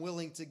that I'm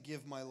willing to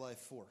give my life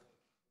for.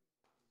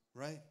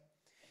 Right?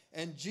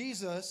 And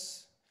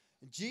Jesus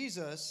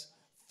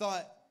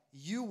thought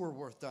you were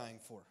worth dying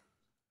for.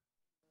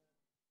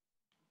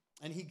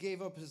 And he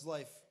gave up his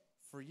life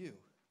for you.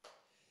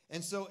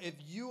 And so if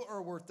you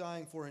are worth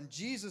dying for, and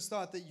Jesus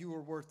thought that you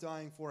were worth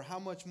dying for, how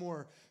much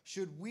more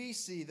should we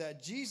see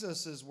that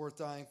Jesus is worth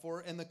dying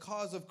for, and the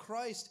cause of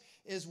Christ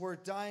is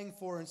worth dying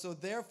for? And so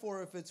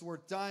therefore, if it's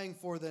worth dying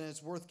for, then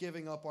it's worth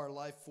giving up our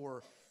life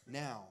for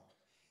now.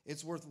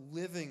 It's worth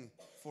living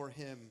for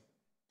him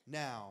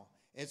now.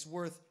 It's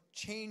worth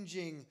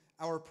changing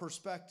our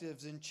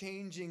perspectives and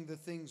changing the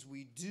things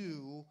we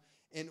do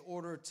in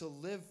order to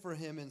live for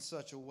him in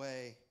such a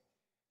way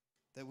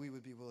that we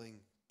would be willing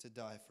to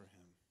die for him.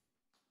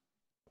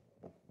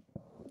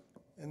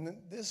 And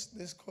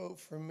this quote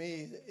for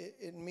me,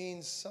 it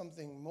means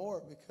something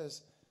more,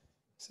 because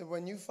so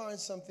when you find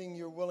something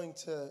you're willing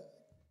to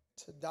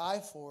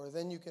die for,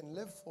 then you can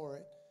live for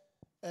it.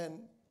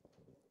 And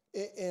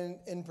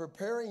in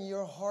preparing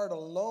your heart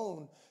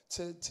alone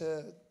to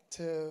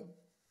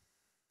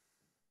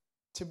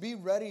be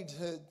ready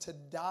to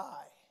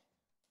die.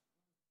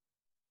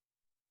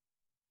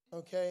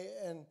 Okay,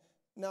 and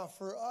now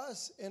for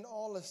us, in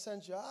all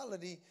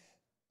essentiality,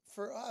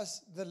 for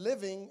us, the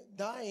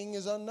dying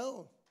is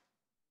unknown.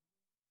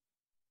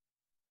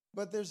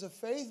 But there's a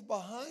faith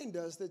behind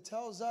us that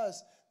tells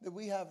us that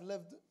we have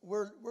lived,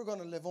 we're going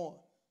to live on.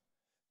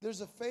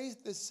 There's a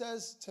faith that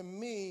says to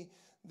me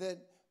that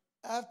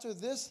after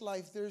this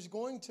life, there's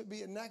going to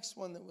be a next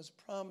one that was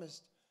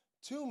promised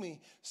to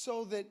me,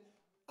 so that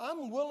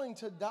I'm willing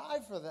to die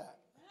for that.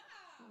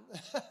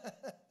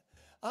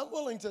 I'm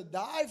willing to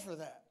die for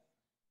that.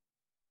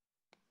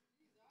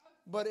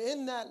 But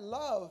in that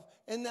love,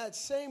 in that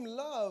same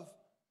love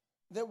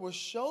that was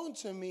shown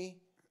to me,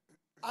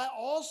 I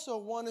also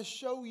want to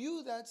show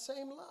you that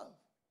same love.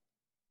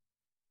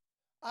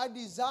 I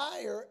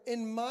desire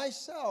in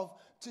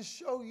myself to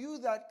show you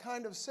that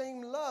kind of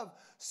same love,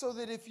 so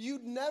that if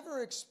you've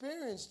never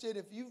experienced it,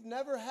 if you've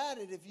never had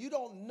it, if you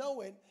don't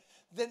know it,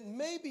 then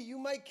maybe you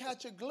might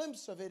catch a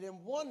glimpse of it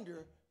and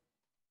wonder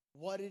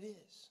what it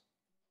is,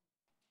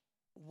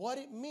 what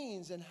it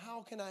means, and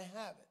how can I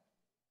have it.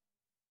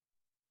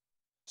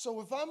 So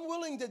if I'm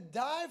willing to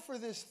die for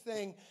this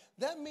thing,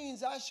 that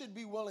means I should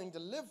be willing to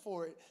live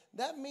for it.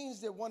 That means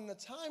that when the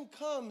time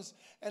comes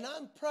and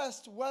I'm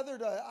pressed whether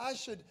I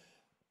should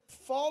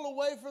fall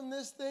away from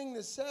this thing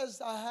that says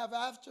I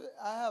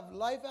have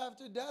life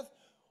after death,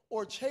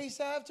 or chase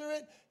after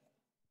it,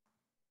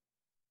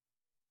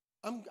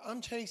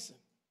 I'm chasing.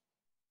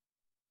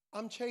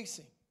 I'm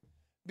chasing.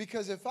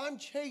 Because if I'm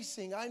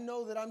chasing, I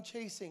know that I'm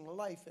chasing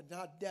life and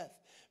not death.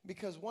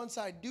 Because once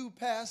I do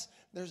pass,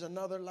 there's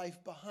another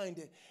life behind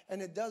it.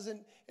 And it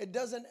doesn't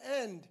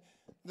end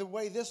the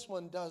way this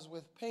one does,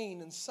 with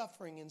pain and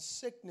suffering and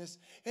sickness.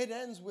 It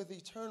ends with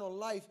eternal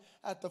life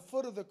at the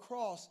foot of the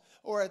cross,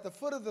 or at the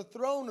foot of the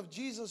throne of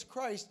Jesus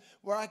Christ,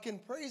 where I can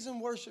praise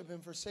and worship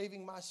him for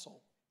saving my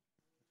soul.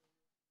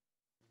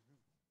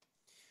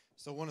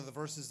 So one of the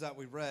verses that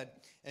we read,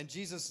 and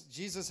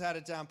Jesus had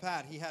it down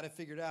pat. He had it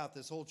figured out.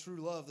 This whole true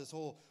love, this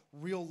whole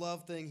real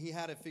love thing, he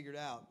had it figured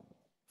out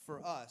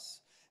for us.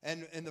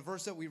 And the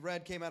verse that we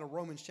read came out of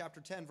Romans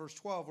chapter 10, verse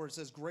 12, where it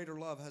says, greater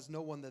love has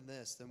no one than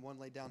this, than one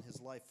laid down his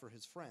life for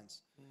his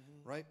friends.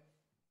 Mm-hmm. Right?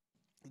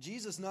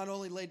 Jesus not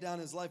only laid down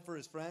his life for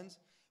his friends,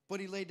 but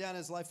he laid down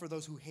his life for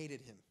those who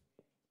hated him.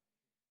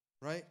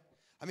 Right?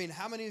 I mean,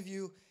 how many of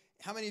you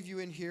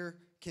in here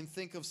can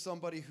think of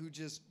somebody who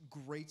just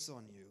grates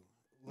on you?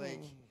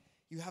 Like,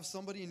 you have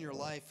somebody in your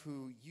life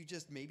who you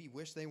just maybe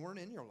wish they weren't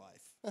in your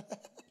life.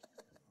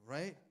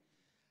 Right?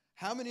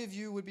 How many of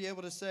you would be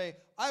able to say,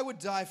 I would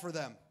die for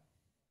them?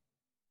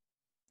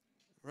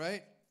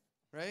 Right?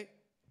 Right?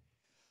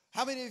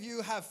 How many of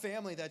you have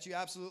family that you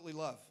absolutely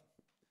love,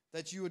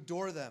 that you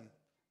adore them,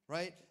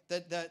 right?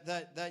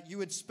 That you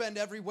would spend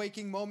every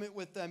waking moment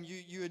with them.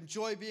 You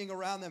enjoy being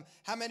around them.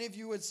 How many of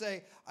you would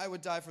say, I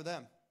would die for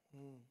them?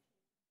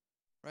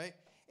 Right?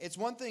 It's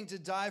one thing to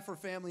die for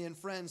family and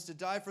friends, to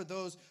die for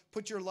those,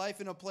 put your life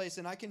in a place.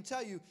 And I can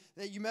tell you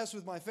that you mess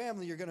with my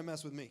family, you're going to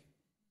mess with me.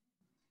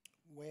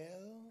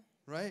 Well,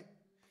 right?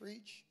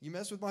 Preach. You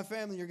mess with my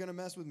family, you're going to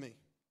mess with me.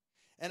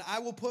 And I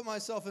will put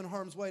myself in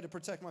harm's way to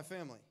protect my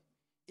family,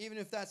 even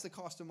if that's the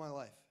cost of my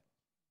life.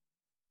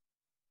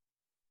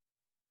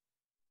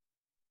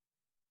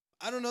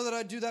 I don't know that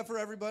I'd do that for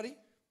everybody.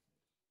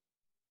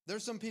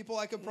 There's some people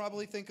I could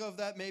probably think of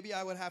that maybe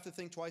I would have to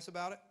think twice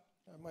about it.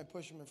 I might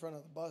push them in front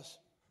of the bus.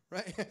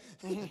 Right?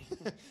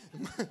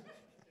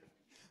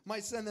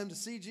 Might send them to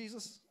see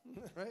Jesus,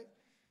 right?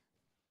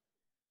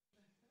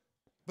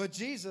 But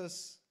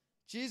Jesus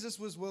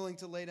was willing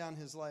to lay down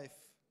his life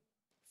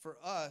for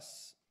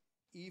us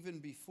even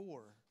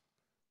before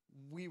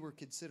we were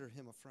considered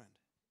him a friend.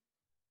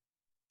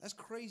 That's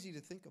crazy to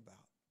think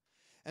about.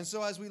 And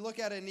so as we look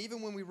at it, and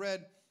even when we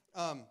read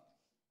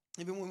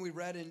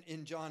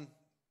in John,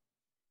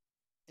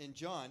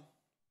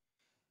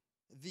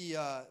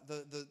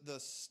 the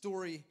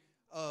story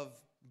of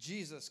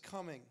Jesus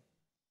coming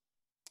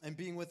and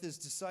being with his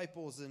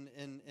disciples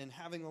and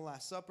having the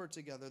Last Supper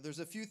together, there's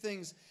a few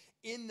things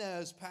in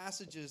those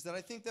passages that I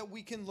think that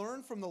we can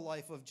learn from the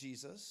life of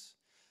Jesus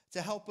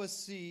to help us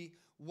see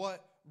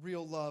what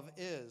real love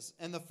is.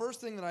 And the first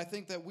thing that I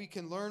think that we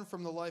can learn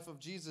from the life of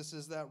Jesus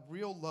is that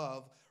real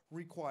love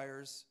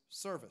requires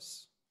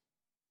service.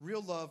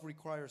 Real love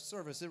requires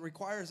service. It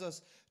requires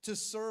us to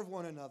serve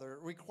one another.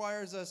 It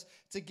requires us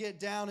to get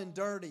down and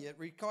dirty. It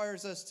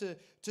requires us to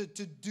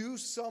do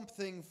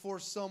something for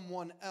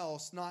someone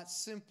else, not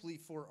simply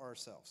for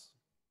ourselves.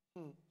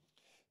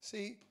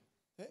 See,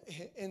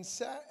 in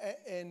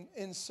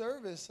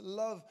service,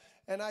 love,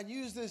 and I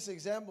use this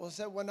example. I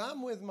said, when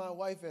I'm with my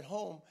wife at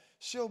home,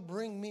 she'll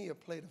bring me a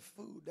plate of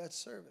food. That's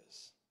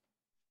service.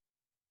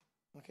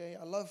 Okay,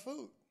 I love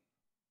food.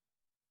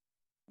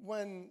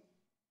 When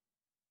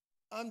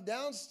I'm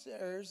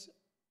downstairs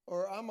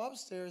or I'm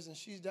upstairs and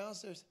she's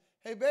downstairs,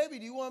 hey, baby,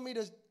 do you want me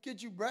to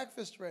get you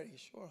breakfast ready?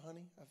 Sure,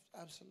 honey,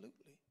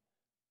 absolutely.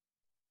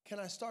 Can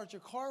I start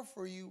your car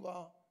for you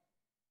while...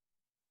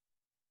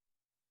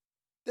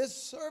 This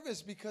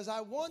service, because I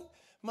want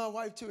my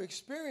wife to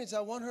experience, I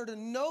want her to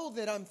know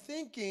that I'm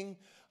thinking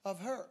of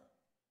her.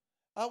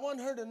 I want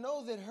her to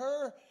know that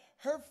her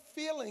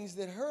feelings,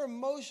 that her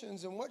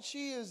emotions and what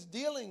she is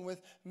dealing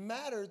with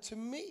matter to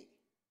me.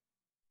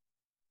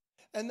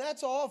 And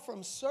that's all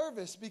from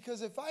service,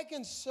 because if I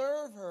can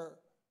serve her,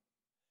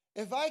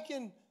 if I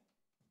can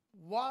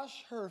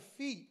wash her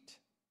feet,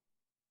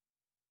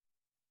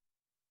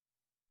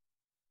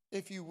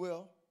 if you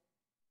will.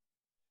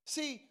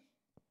 See,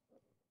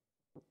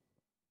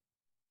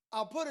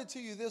 I'll put it to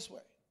you this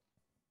way.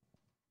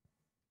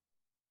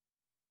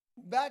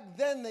 Back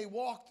then, they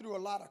walked through a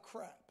lot of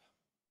crap.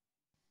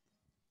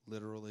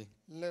 Literally.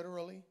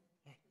 Literally.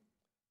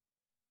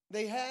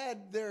 They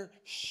had their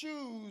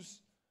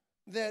shoes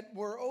that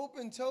were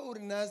open-toed,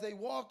 and as they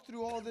walked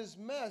through all this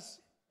mess,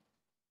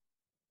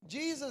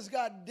 Jesus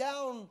got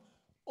down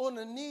on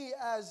a knee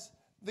as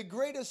the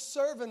greatest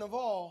servant of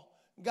all,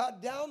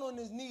 got down on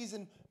his knees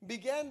and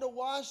began to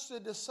wash the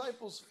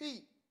disciples'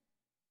 feet,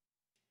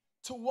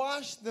 to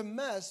wash the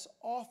mess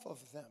off of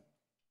them.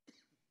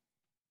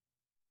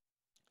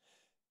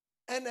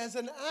 And as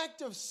an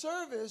act of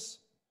service,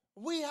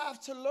 we have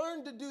to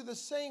learn to do the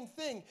same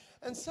thing.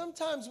 And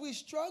sometimes we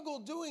struggle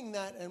doing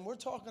that, and we're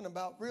talking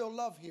about real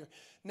love here.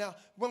 Now,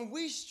 when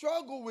we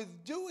struggle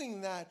with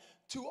doing that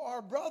to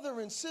our brother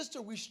and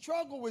sister, we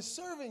struggle with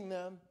serving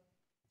them,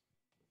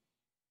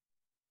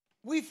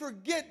 we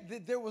forget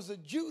that there was a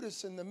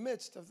Judas in the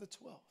midst of the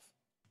 12.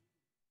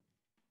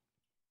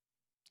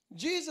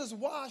 Jesus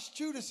washed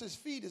Judas's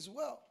feet as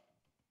well.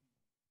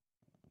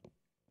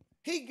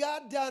 He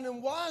got down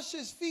and washed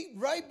his feet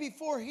right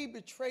before he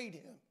betrayed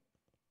him.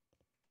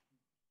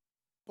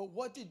 But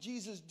what did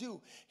Jesus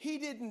do? He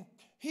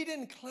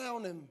didn't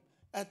clown him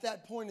at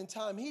that point in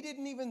time. He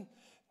didn't even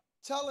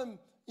tell him,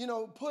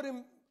 put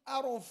him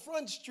out on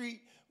Front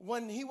Street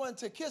when he went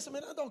to kiss him.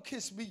 And don't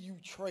kiss me, you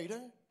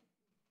traitor.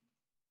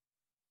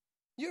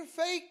 You're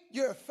fake.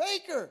 You're a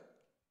faker.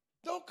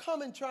 Don't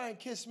come and try and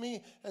kiss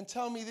me and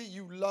tell me that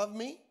you love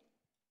me.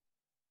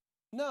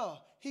 No,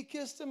 he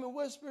kissed him and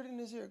whispered in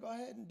his ear, go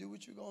ahead and do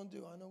what you're going to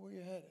do. I know where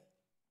you're headed.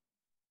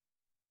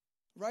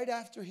 Right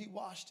after he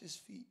washed his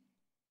feet.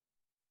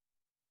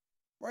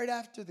 Right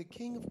after the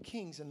King of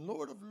Kings and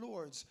Lord of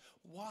Lords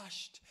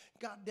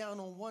got down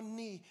on one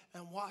knee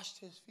and washed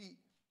his feet,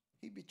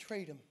 he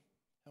betrayed him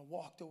and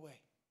walked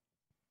away.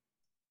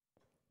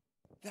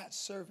 That's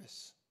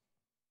service.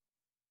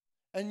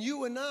 And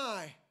you and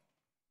I,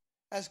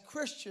 as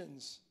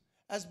Christians,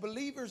 as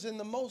believers in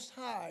the Most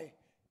High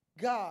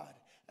God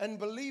and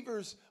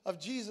believers of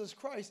Jesus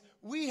Christ,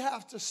 we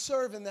have to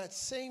serve in that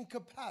same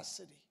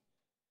capacity.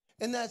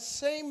 In that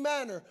same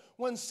manner,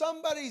 when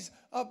somebody's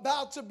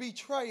about to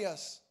betray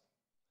us,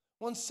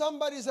 when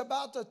somebody's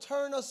about to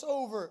turn us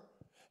over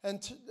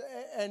and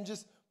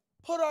just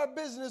Put our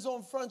business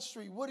on Front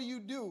Street. What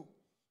do?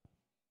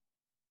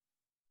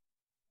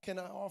 Can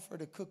I offer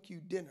to cook you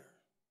dinner?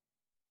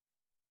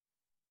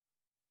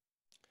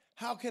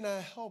 How can I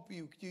help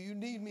you? Do you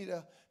need me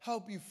to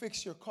help you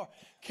fix your car?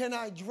 Can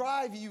I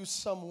drive you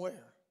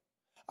somewhere?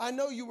 I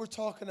know you were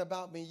talking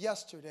about me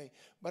yesterday,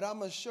 but I'm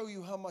going to show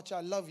you how much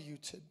I love you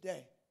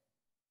today.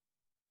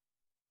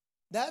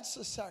 That's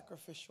a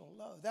sacrificial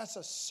love. That's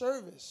a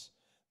service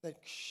that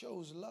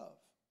shows love.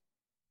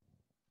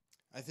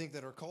 I think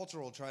that our culture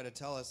will try to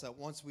tell us that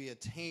once we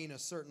attain a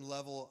certain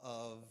level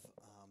of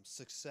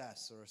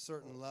success or a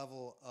certain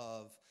level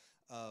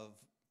of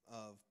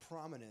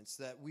prominence,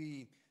 that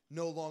we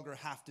no longer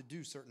have to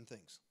do certain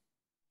things,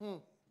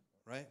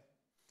 right?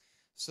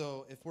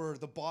 So if we're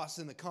the boss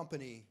in the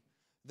company,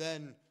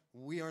 then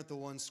we aren't the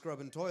ones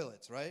scrubbing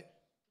toilets, right?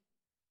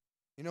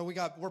 You know,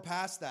 we're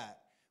past that.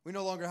 We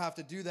no longer have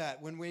to do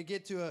that. When we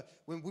get to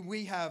when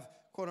we have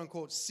quote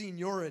unquote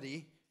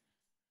seniority,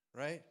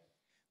 right?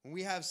 When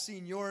we have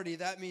seniority,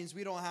 that means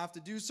we don't have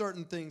to do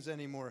certain things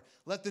anymore.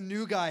 Let the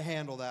new guy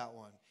handle that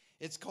one.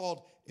 It's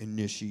called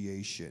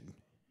initiation.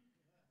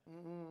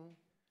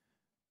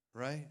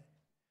 Right?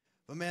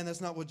 But man,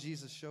 that's not what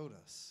Jesus showed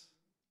us.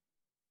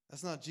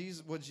 That's not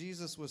what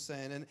Jesus was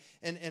saying.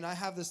 And I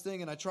have this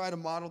thing, and I try to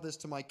model this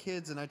to my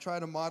kids, and I try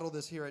to model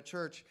this here at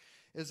church,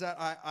 is that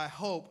I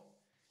hope,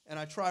 and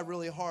I try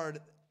really hard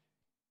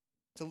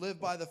to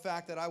live by the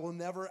fact that I will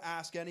never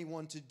ask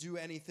anyone to do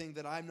anything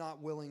that I'm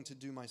not willing to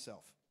do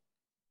myself.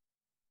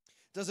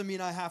 Doesn't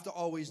mean I have to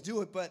always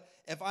do it, but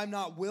if I'm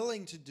not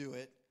willing to do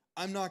it,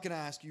 I'm not going to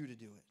ask you to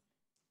do it.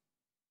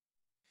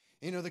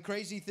 You know, the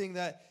crazy thing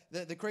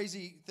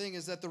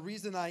is that the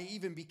reason I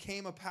even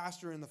became a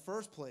pastor in the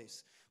first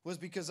place was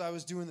because I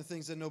was doing the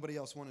things that nobody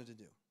else wanted to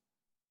do.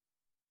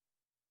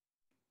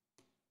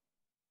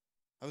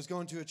 I was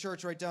going to a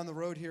church right down the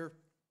road here,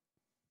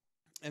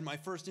 and my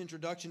first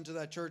introduction to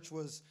that church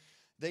was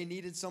they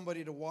needed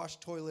somebody to wash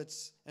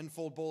toilets and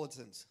fold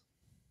bulletins.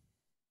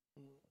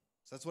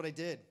 So that's what I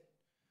did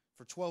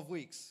for 12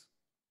 weeks.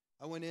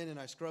 I went in and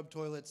I scrubbed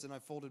toilets and I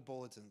folded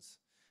bulletins.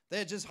 They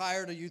had just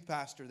hired a youth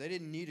pastor. They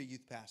didn't need a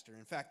youth pastor.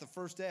 In fact, the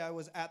first day I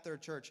was at their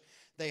church,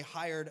 they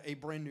hired a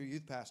brand new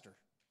youth pastor.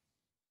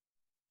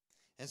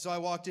 And so I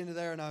walked into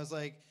there and I was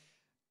like,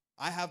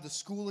 I have the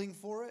schooling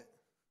for it.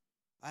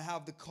 I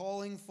have the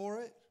calling for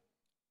it.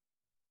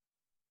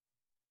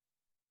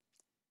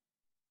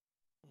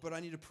 But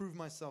I need to prove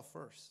myself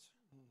first.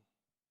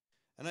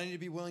 And I need to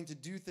be willing to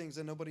do things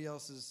that nobody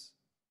else is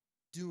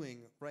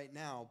doing right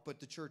now, but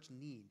the church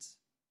needs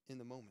in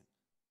the moment.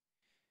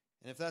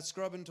 And if that's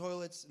scrubbing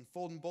toilets and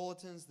folding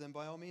bulletins, then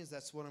by all means,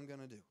 that's what I'm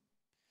going to do.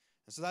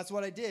 And so that's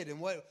what I did.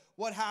 And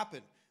what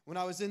happened? When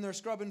I was in there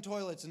scrubbing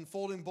toilets and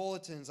folding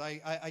bulletins,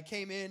 I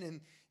came in, and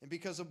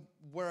because of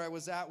where I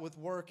was at with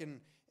work,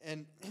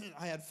 and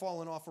I had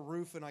fallen off a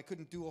roof, and I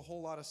couldn't do a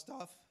whole lot of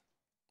stuff,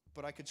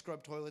 but I could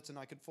scrub toilets and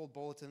I could fold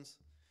bulletins.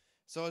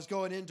 So I was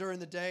going in during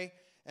the day,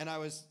 and I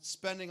was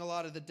spending a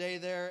lot of the day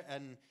there,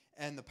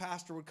 and the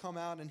pastor would come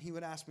out and he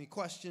would ask me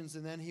questions,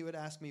 and then he would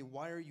ask me,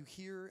 why are you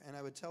here? And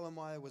I would tell him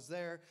why I was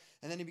there.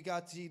 And then he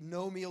got to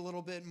know me a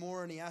little bit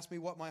more, and he asked me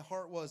what my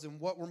heart was and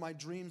what were my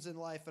dreams in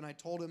life. And I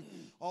told him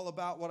all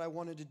about what I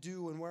wanted to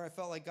do and where I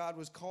felt like God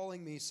was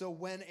calling me. So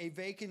when a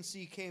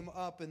vacancy came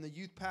up and the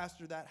youth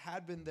pastor that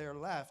had been there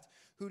left,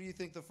 who do you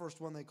think the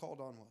first one they called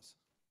on was?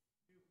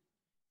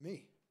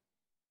 Me.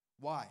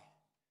 Why?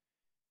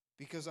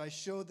 Because I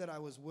showed that I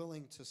was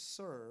willing to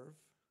serve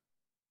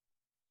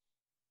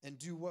and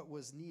do what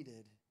was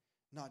needed,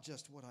 not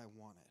just what I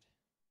wanted.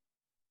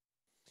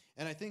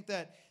 And I think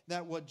that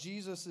what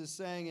Jesus is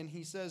saying, and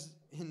he says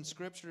in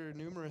Scripture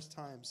numerous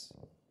times,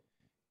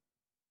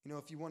 you know,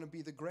 if you want to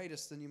be the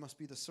greatest, then you must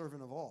be the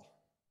servant of all.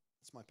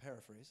 That's my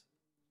paraphrase,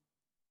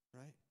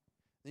 right?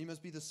 Then you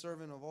must be the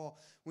servant of all.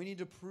 We need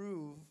to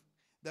prove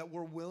that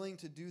we're willing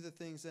to do the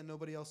things that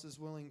nobody else is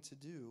willing to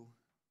do,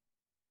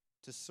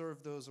 to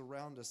serve those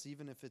around us,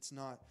 even if it's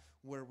not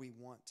where we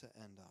want to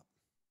end up.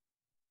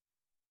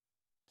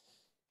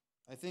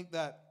 I think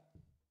that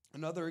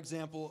another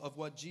example of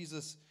what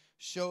Jesus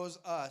shows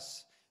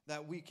us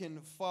that we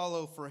can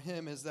follow for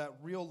him is that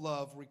real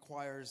love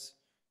requires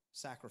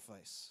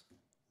sacrifice.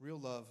 Real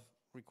love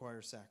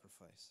requires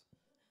sacrifice.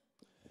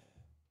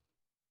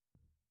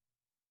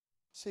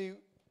 See,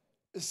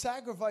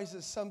 sacrifice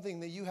is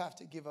something that you have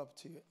to give up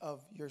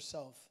of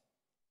yourself.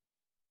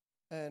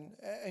 And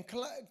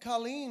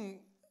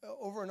Colleen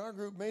over in our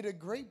group made a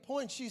great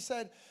point. She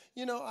said,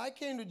 you know, I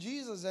came to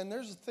Jesus and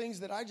there's things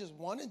that I just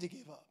wanted to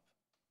give up.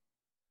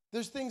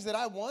 There's things that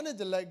I wanted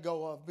to let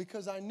go of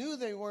because I knew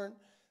they weren't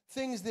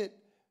things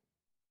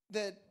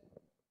that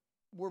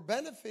were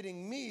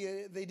benefiting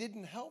me. They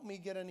didn't help me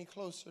get any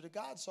closer to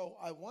God, so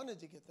I wanted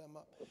to get them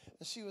up.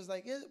 And she was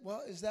like,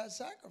 well, is that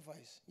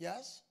sacrifice?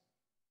 Yes?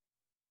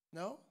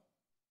 No?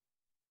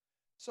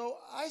 So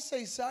I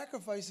say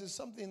sacrifice is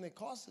something that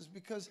costs us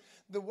because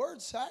the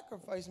word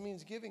sacrifice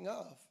means giving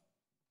of.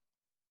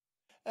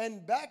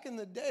 And back in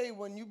the day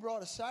when you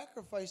brought a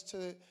sacrifice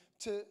to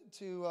to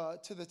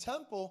the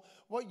temple,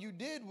 what you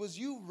did was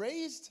you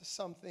raised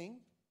something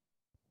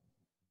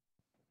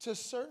to a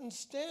certain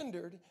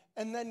standard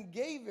and then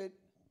gave it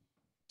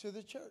to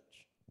the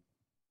church.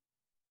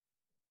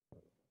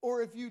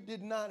 Or if you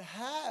did not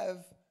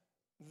have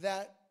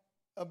that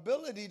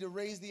ability to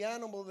raise the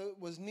animal that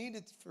was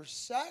needed for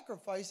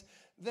sacrifice,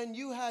 then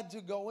you had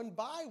to go and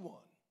buy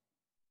one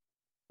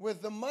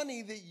with the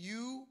money that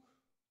you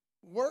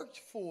worked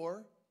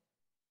for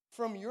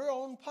from your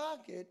own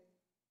pocket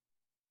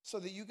so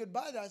that you could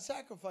buy that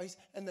sacrifice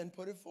and then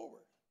put it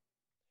forward.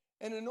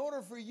 And in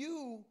order for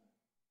you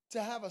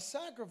to have a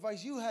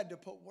sacrifice, you had to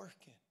put work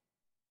in.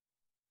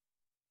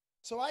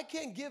 So I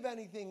can't give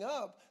anything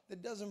up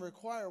that doesn't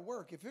require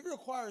work. If it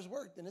requires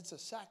work, then it's a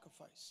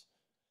sacrifice.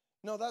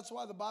 No, that's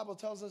why the Bible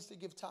tells us to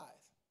give tithe.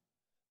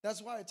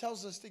 That's why it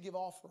tells us to give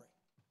offering.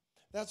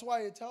 That's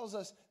why it tells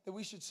us that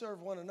we should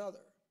serve one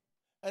another.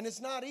 And it's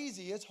not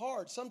easy. It's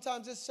hard.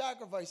 Sometimes it's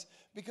sacrifice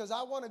because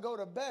I want to go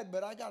to bed,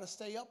 but I got to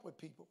stay up with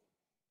people.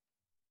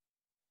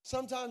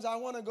 Sometimes I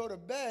want to go to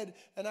bed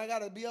and I got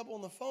to be up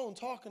on the phone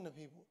talking to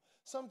people.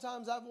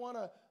 Sometimes I want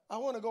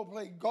to go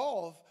play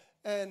golf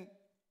and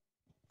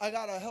I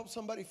got to help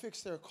somebody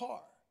fix their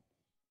car.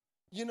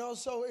 You know,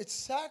 so it's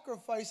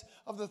sacrifice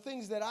of the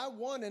things that I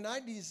want and I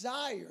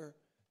desire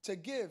to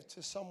give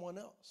to someone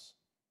else.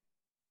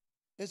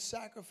 It's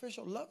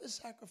sacrificial. Love is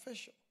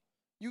sacrificial.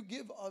 You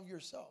give of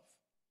yourself.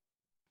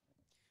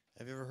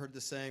 Have you ever heard the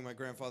saying? My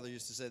grandfather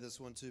used to say this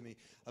one to me.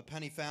 A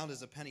penny found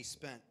is a penny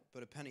spent,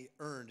 but a penny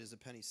earned is a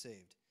penny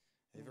saved.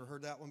 Have you ever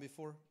heard that one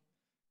before?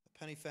 A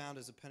penny found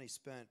is a penny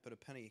spent, but a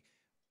penny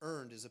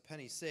earned is a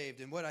penny saved.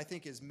 And what I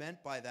think is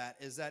meant by that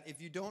is that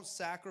if you don't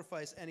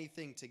sacrifice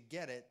anything to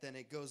get it, then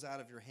it goes out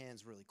of your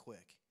hands really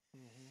quick.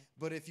 Mm-hmm.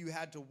 But if you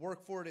had to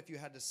work for it, if you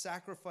had to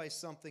sacrifice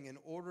something in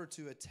order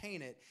to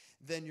attain it,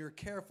 then you're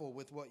careful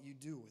with what you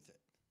do with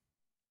it,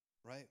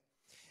 right?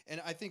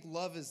 And I think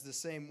love is the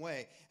same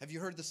way. Have you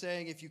heard the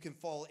saying, if you can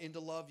fall into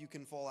love, you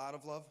can fall out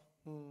of love?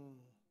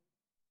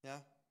 Yeah?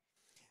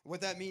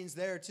 What that means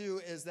there,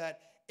 too, is that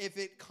if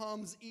it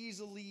comes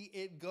easily,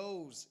 it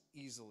goes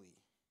easily.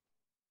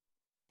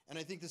 And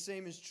I think the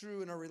same is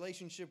true in our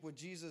relationship with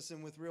Jesus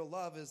and with real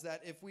love, is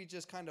that if we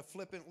just kind of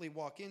flippantly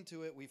walk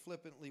into it, we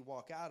flippantly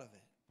walk out of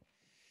it.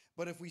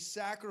 But if we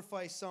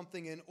sacrifice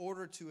something in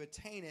order to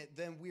attain it,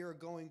 then we are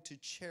going to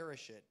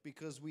cherish it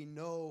because we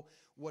know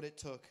what it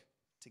took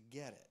to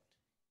get it.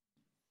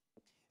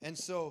 And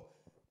so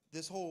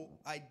this whole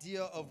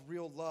idea of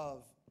real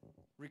love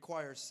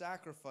requires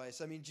sacrifice.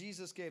 I mean,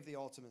 Jesus gave the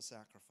ultimate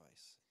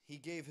sacrifice. He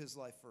gave his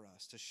life for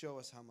us to show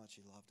us how much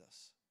he loved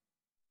us.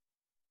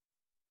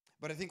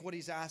 But I think what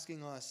he's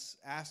asking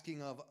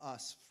of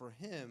us for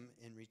him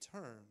in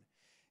return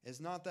is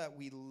not that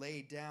we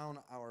lay down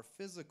our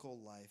physical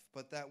life,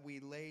 but that we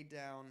lay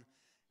down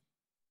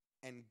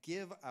and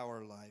give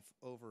our life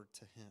over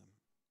to him.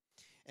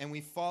 And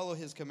we follow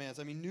his commands.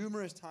 I mean,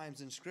 numerous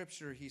times in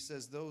Scripture, he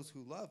says, those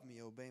who love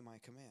me obey my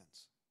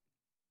commands.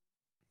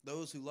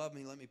 Those who love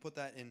me, let me put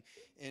that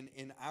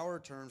in our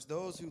terms,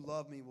 those who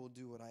love me will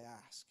do what I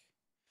ask.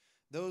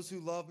 Those who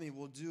love me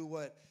will do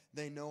what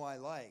they know I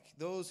like.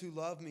 Those who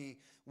love me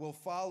will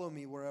follow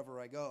me wherever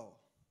I go.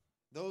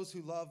 Those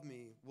who love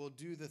me will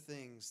do the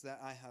things that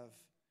I have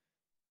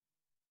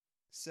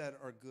said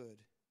are good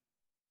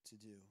to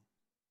do.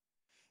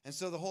 And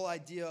so the whole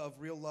idea of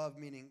real love,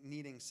 meaning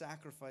needing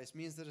sacrifice,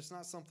 means that it's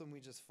not something we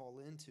just fall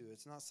into.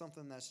 It's not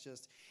something that's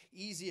just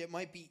easy. It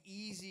might be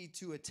easy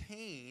to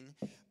attain,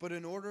 but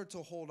in order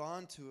to hold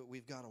on to it,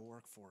 we've got to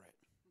work for it.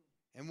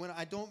 And when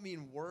I don't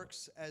mean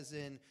works as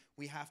in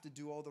we have to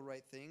do all the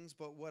right things,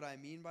 but what I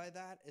mean by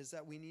that is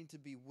that we need to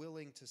be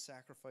willing to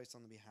sacrifice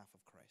on the behalf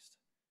of Christ.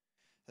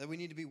 That we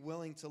need to be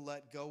willing to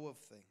let go of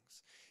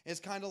things.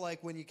 It's kind of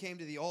like when you came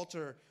to the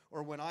altar,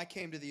 or when I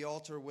came to the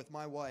altar with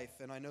my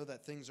wife, and I know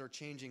that things are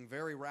changing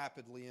very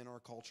rapidly in our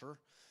culture,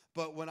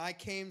 but when I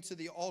came to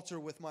the altar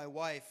with my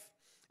wife,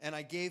 and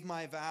I gave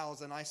my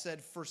vows, and I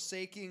said,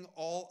 forsaking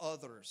all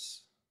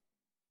others,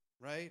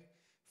 right?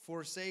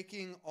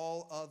 Forsaking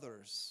all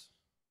others,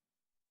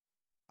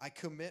 I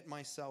commit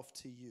myself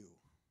to you.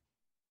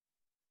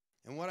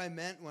 And what I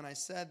meant when I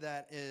said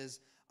that is,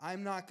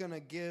 I'm not going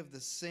to give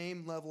the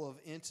same level of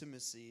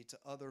intimacy to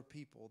other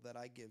people that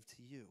I give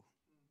to you.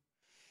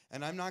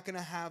 And I'm not going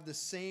to have the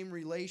same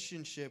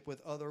relationship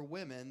with other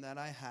women that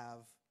I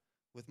have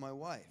with my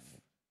wife.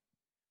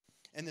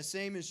 And the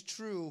same is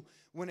true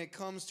when it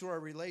comes to our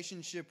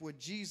relationship with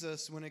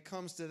Jesus. When it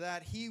comes to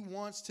that, he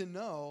wants to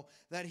know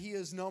that he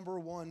is number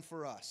one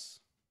for us.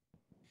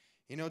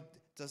 You know,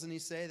 doesn't he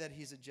say that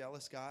he's a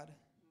jealous God?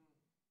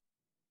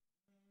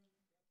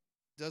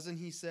 Doesn't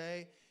he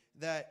say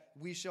that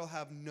we shall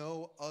have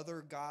no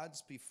other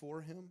gods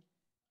before him?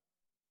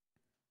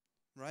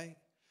 Right?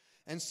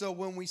 And so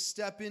when we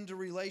step into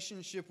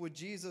relationship with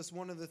Jesus,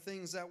 one of the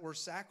things that we're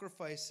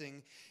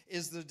sacrificing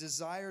is the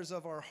desires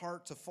of our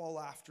heart to follow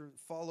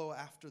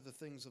after the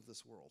things of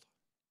this world.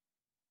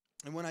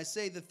 And when I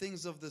say the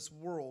things of this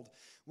world,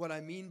 what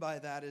I mean by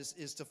that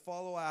is to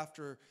follow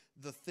after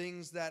the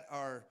things that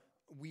are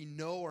we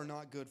know are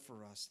not good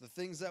for us, the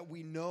things that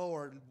we know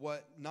are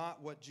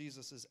not what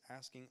Jesus is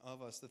asking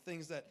of us, the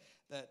things that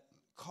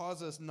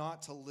cause us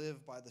not to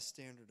live by the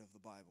standard of the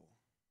Bible.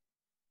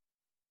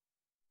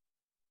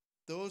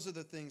 Those are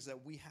the things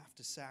that we have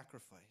to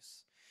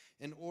sacrifice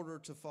in order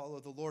to follow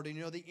the Lord. And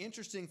the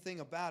interesting thing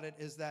about it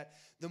is that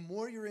the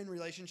more you're in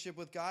relationship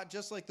with God,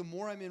 just like the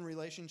more I'm in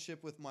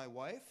relationship with my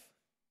wife,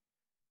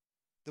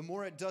 the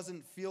more it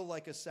doesn't feel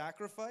like a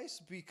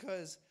sacrifice,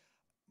 because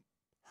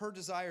her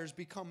desires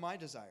become my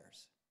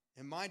desires,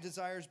 and my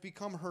desires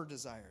become her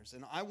desires.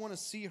 And I want to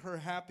see her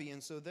happy,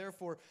 and so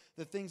therefore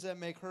the things that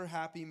make her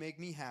happy make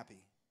me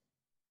happy.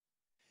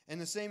 And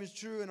the same is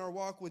true in our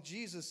walk with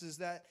Jesus, is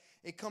that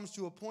it comes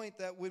to a point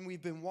that when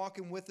we've been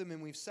walking with him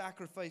and we've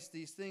sacrificed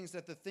these things,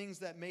 that the things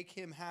that make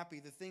him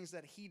happy, the things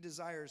that he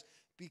desires,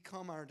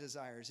 become our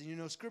desires.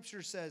 And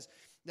Scripture says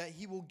that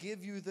he will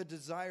give you the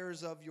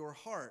desires of your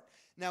heart.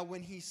 Now,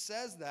 when he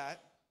says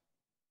that,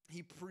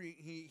 he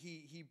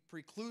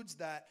precludes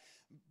that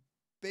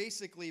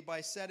basically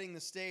by setting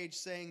the stage,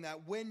 saying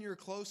that when you're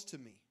close to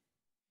me,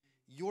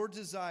 your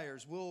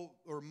desires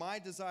my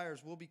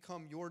desires will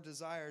become your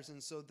desires.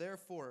 And so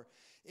therefore,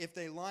 if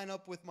they line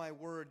up with my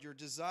word, your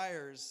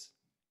desires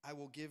I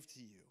will give to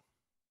you,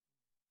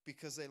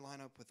 because they line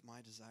up with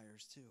my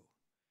desires too.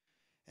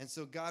 And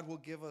so God will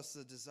give us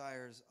the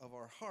desires of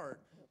our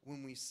heart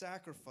when we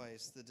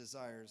sacrifice the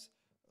desires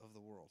of the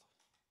world.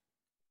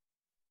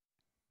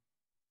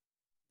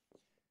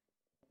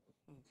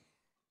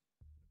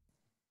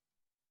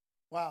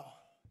 Wow.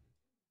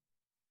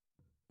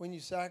 When you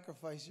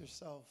sacrifice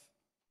yourself,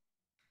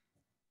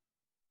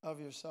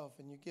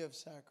 and you give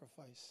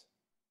sacrifice,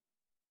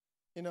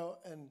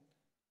 and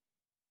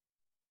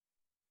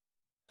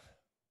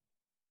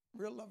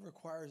real love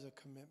requires a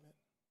commitment.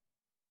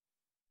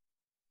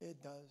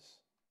 It does.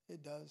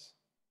 It does.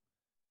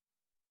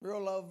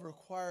 Real love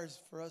requires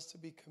for us to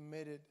be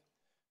committed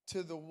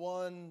to the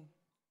one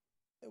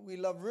that we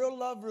love. Real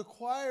love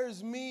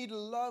requires me to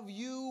love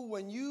you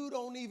when you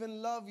don't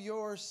even love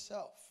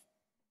yourself.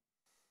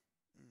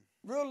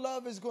 Real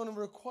love is going to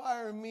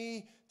require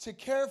me to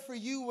care for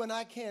you when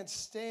I can't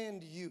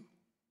stand you.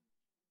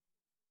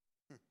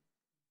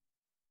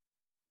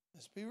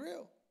 Let's be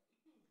real.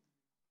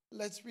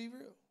 Let's be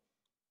real.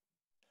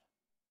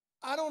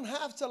 I don't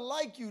have to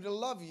like you to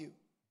love you,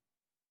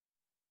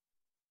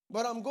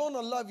 but I'm going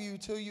to love you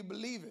till you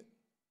believe it.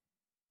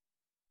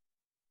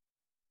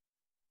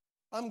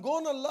 I'm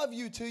going to love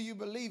you till you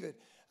believe it.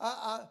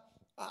 I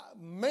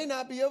may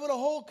not be able to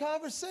hold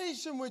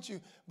conversation with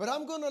you, but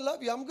I'm going to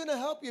love you. I'm going to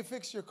help you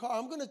fix your car.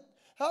 I'm going to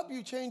help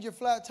you change your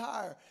flat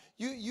tire.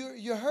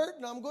 You're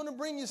hurting. I'm going to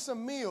bring you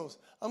some meals.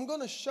 I'm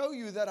going to show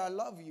you that I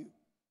love you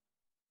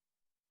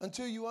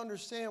until you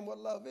understand what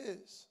love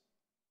is.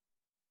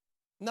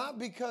 Not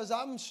because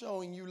I'm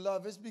showing you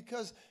love. It's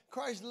because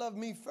Christ loved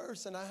me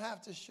first, and I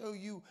have to show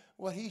you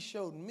what he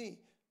showed me.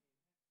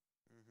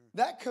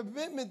 That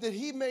commitment that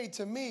he made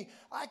to me,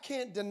 I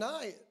can't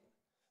deny it.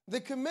 The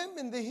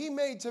commitment that he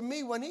made to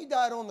me when he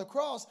died on the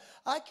cross,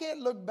 I can't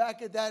look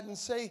back at that and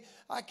say,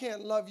 I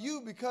can't love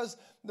you, because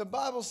the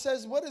Bible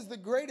says, what is the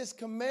greatest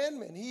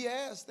commandment?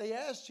 They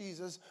asked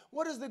Jesus,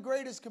 what is the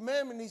greatest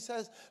commandment? He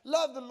says,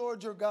 love the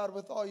Lord your God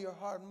with all your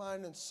heart,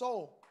 mind, and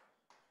soul.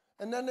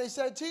 And then they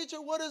said, teacher,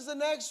 what is the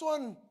next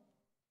one?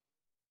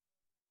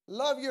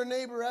 Love your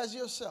neighbor as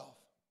yourself.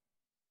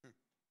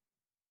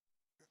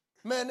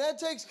 Man, that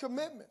takes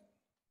commitment.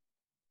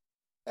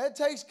 That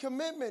takes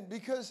commitment,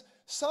 because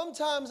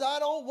sometimes I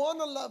don't want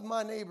to love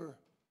my neighbor.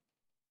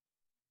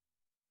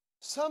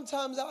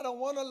 Sometimes I don't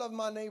want to love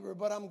my neighbor,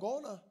 but I'm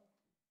gonna.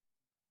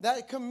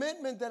 That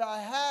commitment that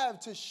I have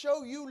to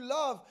show you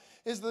love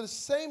is the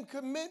same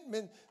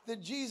commitment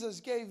that Jesus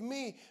gave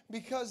me,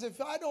 because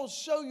if I don't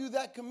show you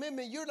that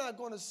commitment, you're not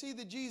going to see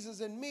the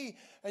Jesus in me,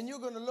 and you're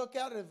going to look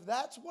at it. If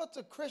that's what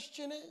a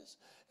Christian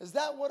is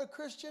that what a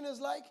Christian is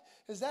like?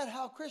 Is that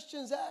how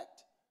Christians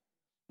act?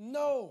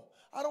 No,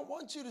 I don't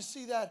want you to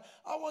see that.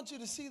 I want you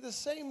to see the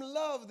same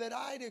love that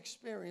I'd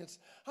experienced.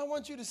 I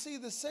want you to see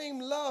the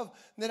same love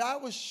that I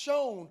was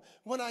shown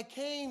when I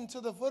came to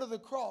the foot of the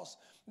cross.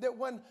 That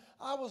when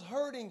I was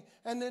hurting,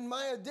 and then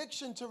my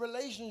addiction to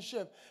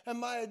relationship, and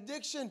my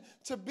addiction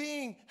to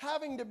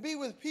having to be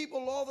with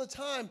people all the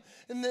time,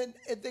 and then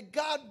that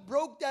God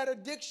broke that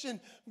addiction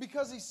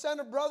because he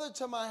sent a brother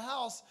to my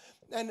house,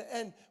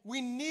 and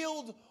we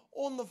kneeled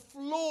on the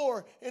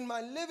floor in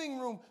my living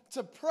room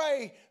to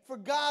pray for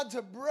God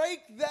to break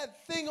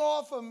that thing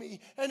off of me,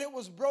 and it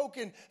was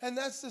broken. And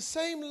that's the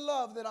same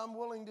love that I'm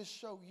willing to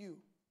show you,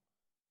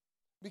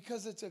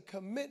 because it's a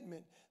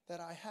commitment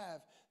that I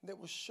have that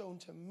was shown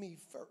to me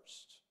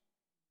first.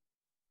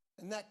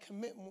 And that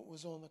commitment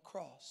was on the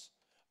cross.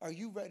 Are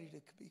you ready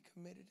to be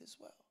committed as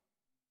well?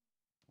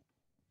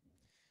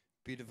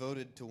 Be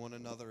devoted to one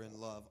another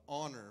in love.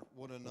 Honor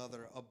one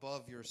another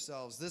above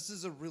yourselves. This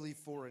is a really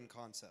foreign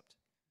concept.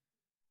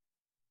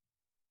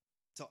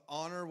 To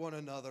honor one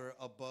another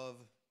above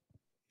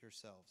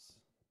yourselves.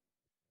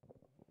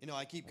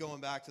 I keep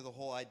going back to the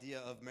whole idea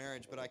of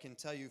marriage, but I can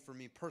tell you, for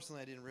me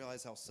personally, I didn't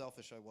realize how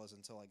selfish I was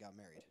until I got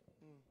married.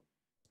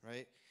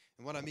 right?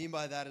 And what I mean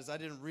by that is I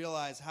didn't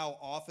realize how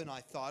often I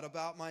thought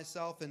about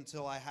myself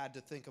until I had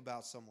to think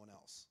about someone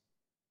else.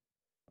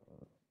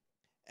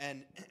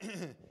 And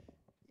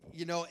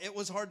it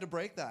was hard to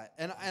break that.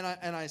 And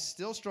I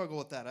still struggle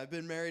with that. I've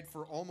been married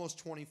for almost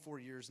 24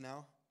 years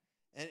now.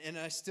 And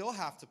I still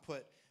have to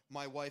put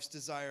my wife's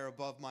desire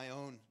above my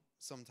own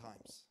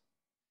sometimes.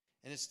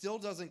 And it still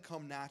doesn't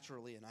come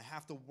naturally, and I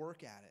have to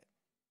work at it,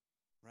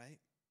 right?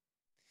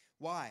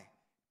 Why?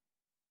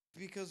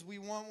 Because we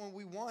want what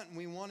we want, and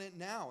we want it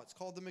now. It's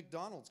called the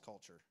McDonald's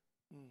culture,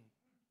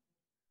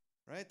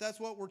 right? That's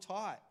what we're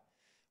taught.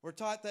 We're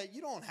taught that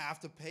you don't have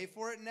to pay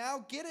for it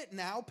now. Get it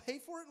now, pay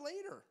for it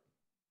later.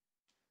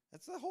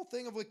 That's the whole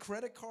thing of with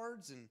credit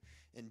cards and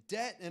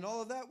debt and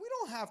all of that. We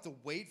don't have to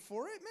wait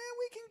for it, man.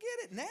 We can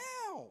get it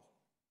now.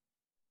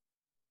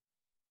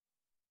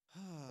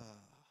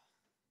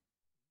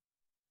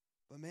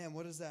 But man,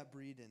 what does that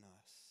breed in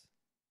us?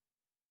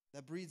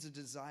 That breeds a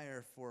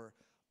desire for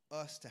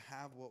us to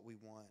have what we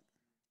want.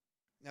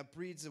 That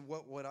breeds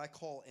what I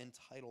call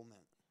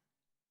entitlement.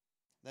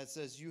 That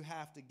says you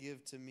have to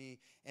give to me,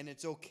 and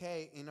it's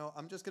okay.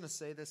 I'm just going to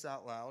say this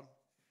out loud.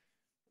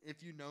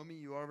 If you know me,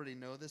 you already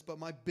know this, but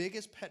my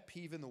biggest pet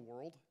peeve in the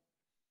world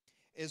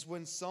is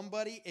when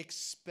somebody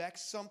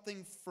expects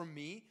something from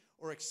me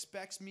or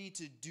expects me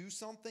to do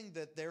something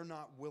that they're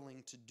not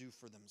willing to do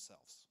for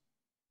themselves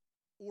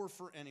or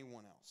for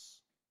anyone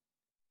else.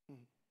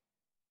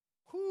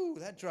 Whew,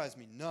 that drives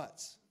me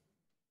nuts,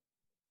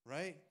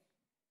 right?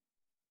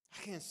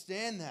 I can't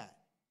stand that.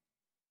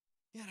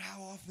 Yet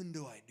how often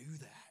do I do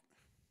that?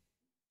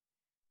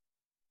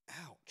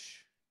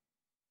 Ouch.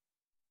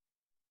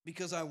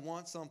 Because I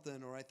want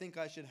something, or I think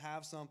I should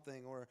have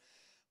something, or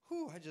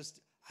I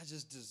just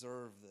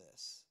deserve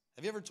this.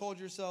 Have you ever told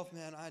yourself,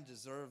 man, I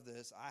deserve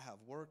this. I have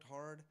worked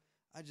hard.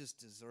 I just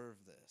deserve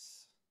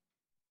this.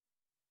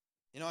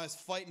 I was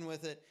fighting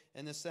with it,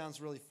 and this sounds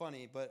really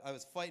funny, but I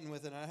was fighting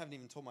with it, and I haven't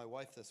even told my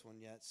wife this one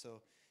yet,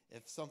 so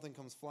if something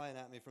comes flying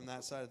at me from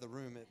that side of the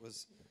room, it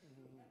was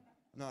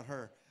not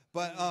her.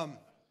 But,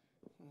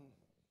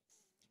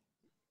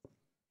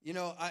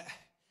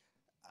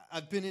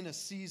 I've been in a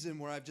season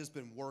where I've just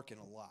been working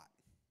a lot.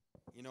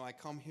 I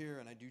come here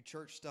and I do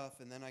church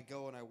stuff, and then I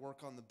go and I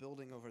work on the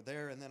building over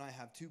there, and then I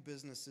have 2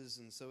 businesses,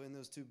 and so in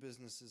those 2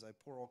 businesses, I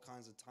pour all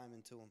kinds of time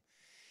into them.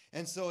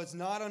 And so it's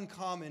not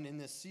uncommon in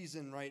this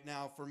season right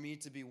now for me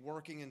to be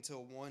working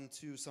until 1,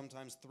 2,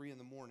 sometimes 3 in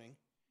the morning,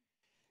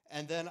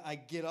 and then I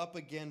get up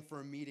again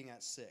for a meeting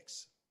at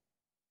 6,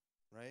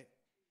 right?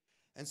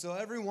 And so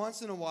every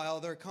once in a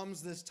while, there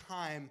comes this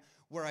time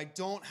where I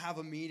don't have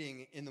a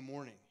meeting in the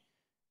morning.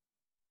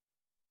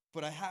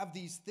 But I have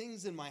these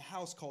things in my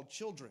house called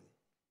children.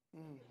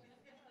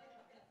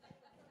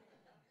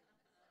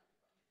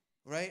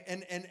 Right?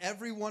 And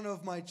every one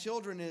of my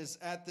children is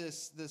at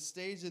this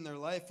stage in their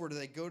life where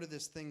they go to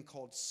this thing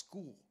called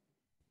school.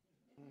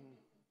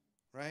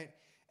 Right?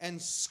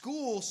 And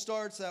school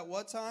starts at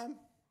what time?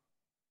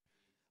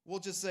 We'll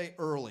just say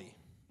early.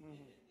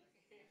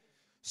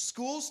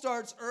 School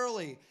starts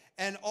early,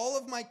 and all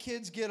of my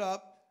kids get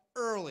up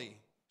early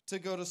to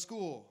go to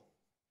school.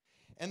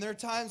 And there are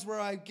times where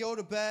I go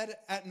to bed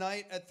at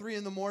night at 3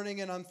 in the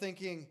morning, and I'm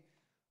thinking,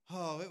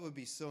 oh, it would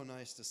be so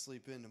nice to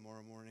sleep in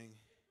tomorrow morning.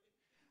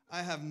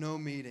 I have no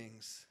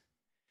meetings.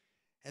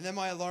 And then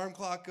my alarm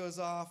clock goes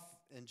off,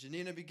 and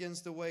Janina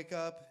begins to wake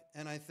up,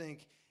 and I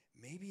think,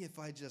 maybe if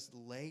I just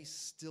lay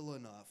still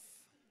enough,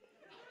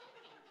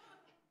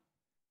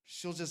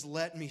 she'll just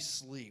let me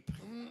sleep.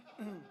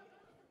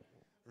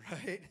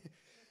 Right?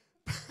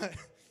 But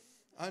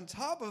on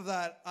top of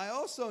that, I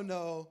also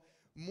know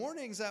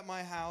mornings at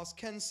my house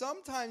can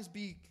sometimes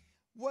be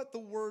what the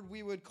word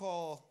we would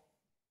call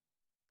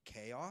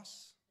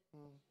chaos.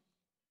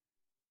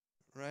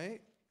 Right?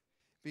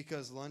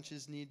 Because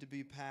lunches need to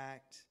be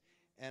packed,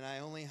 and I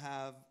only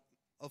have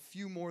a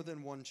few more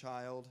than one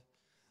child,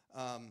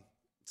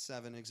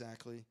 7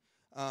 exactly.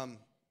 And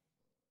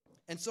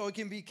so it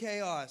can be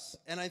chaos.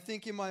 And I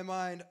think in my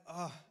mind,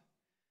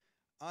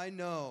 I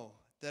know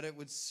that it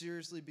would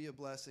seriously be a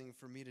blessing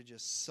for me to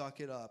just suck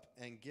it up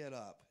and get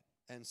up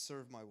and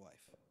serve my wife.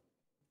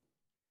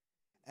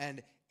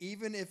 And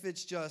even if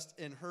it's just,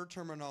 in her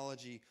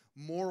terminology,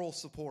 moral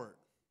support,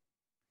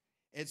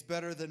 it's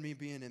better than me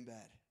being in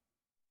bed.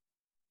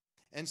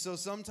 And so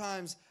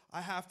sometimes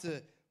I have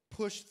to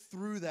push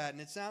through that,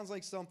 and it sounds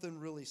like something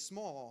really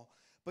small,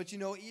 but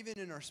even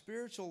in our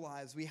spiritual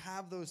lives, we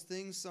have those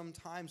things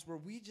sometimes where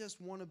we just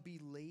want to be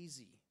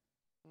lazy.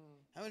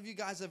 How many of you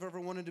guys have ever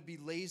wanted to be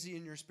lazy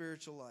in your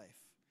spiritual life?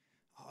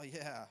 Oh,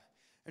 yeah.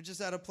 Or just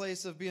at a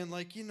place of being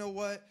like, you know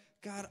what?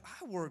 God,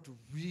 I worked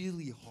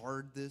really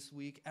hard this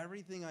week.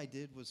 Everything I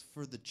did was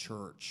for the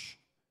church.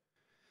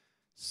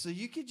 So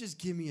you could just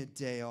give me a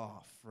day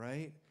off,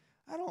 right?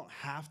 I don't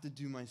have to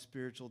do my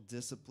spiritual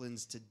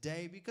disciplines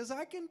today because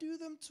I can do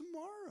them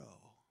tomorrow.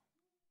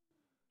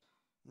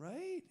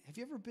 Right? Have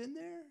you ever been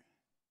there?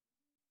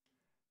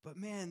 But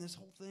man, this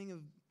whole thing of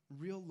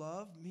real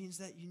love means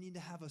that you need to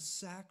have a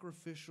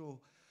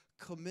sacrificial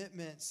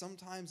commitment,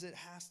 sometimes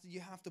you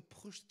have to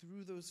push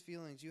through those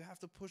feelings. You have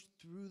to push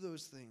through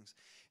those things.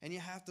 And you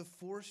have to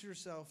force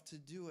yourself to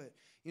do it.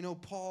 You know,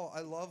 Paul,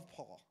 I love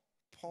Paul.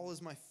 Paul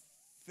is my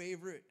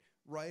favorite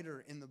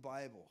writer in the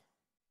Bible.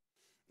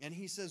 And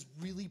he says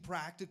really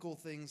practical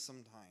things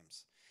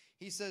sometimes.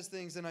 He says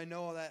things, and I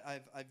know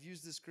that I've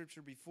used this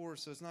scripture before,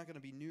 so it's not going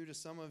to be new to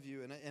some of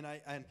you.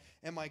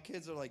 And my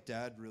kids are like,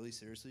 Dad, really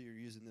seriously, you're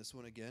using this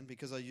one again?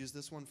 Because I use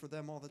this one for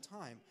them all the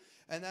time.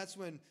 And that's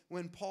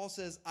when Paul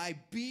says, I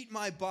beat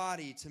my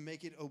body to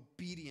make it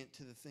obedient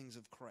to the things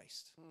of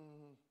Christ.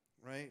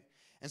 Right?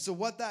 And so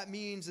what that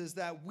means is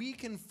that we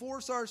can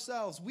force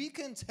ourselves. We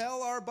can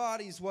tell our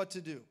bodies what to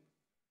do.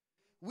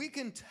 We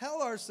can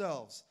tell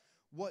ourselves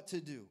what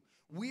to do.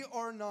 We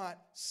are not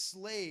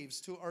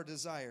slaves to our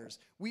desires.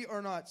 We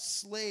are not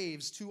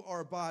slaves to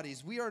our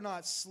bodies. We are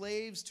not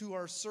slaves to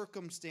our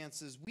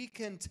circumstances. We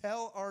can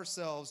tell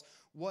ourselves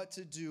what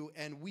to do,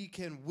 and we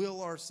can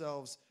will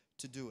ourselves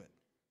to do it.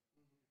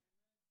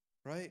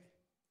 Right?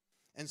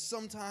 And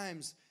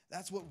sometimes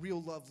that's what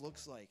real love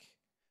looks like.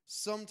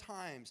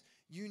 Sometimes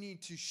you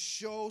need to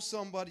show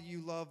somebody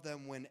you love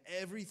them when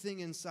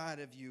everything inside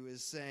of you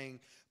is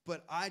saying,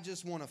 but I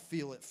just want to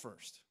feel it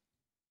first.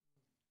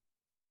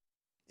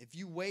 If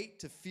you wait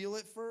to feel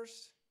it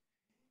first,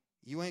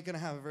 you ain't going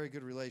to have a very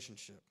good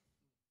relationship.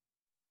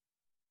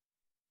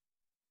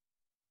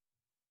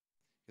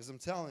 Because I'm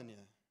telling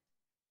you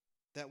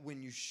that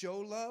when you show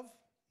love,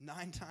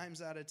 9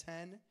 times out of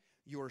 10,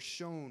 you're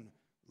shown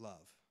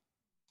love.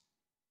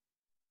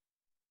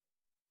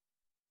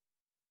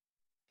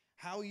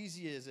 How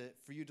easy is it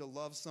for you to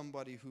love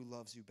somebody who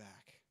loves you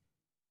back?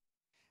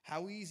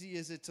 How easy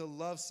is it to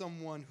love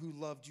someone who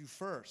loved you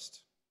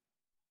first?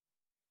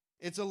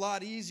 It's a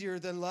lot easier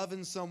than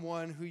loving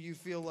someone who you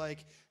feel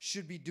like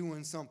should be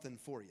doing something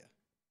for you.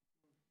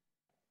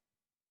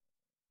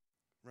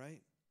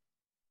 Right?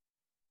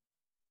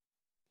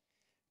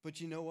 But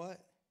you know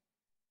what?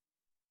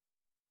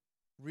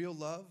 Real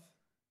love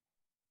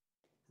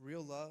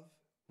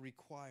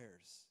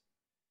requires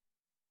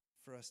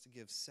for us to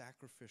give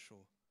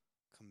sacrificial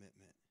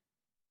commitment.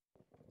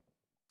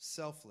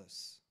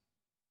 Selfless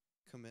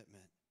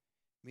commitment.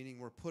 Meaning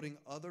we're putting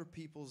other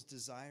people's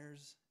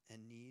desires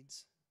and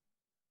needs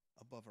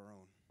above our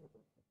own.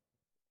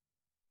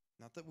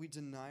 Not that we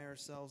deny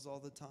ourselves all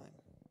the time.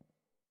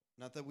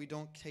 Not that we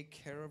don't take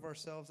care of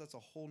ourselves. That's a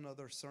whole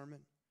nother sermon.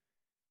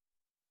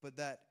 But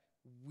that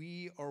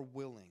we are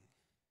willing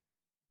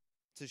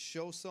to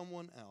show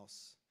someone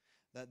else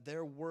that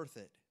they're worth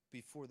it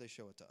before they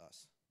show it to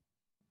us.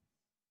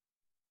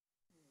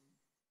 I'm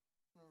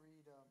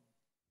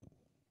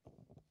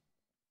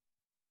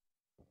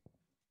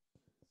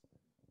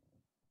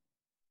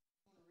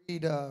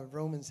going to read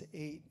Romans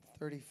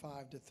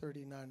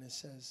 8:35-39. It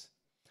says,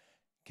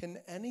 can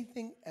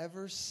anything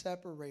ever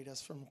separate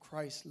us from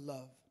Christ's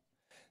love?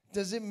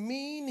 Does it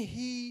mean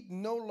he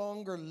no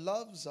longer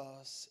loves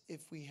us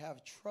if we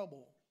have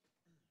trouble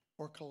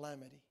or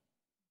calamity,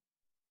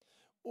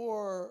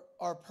 or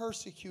are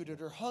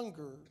persecuted or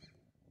hungered,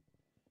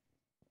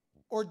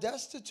 or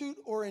destitute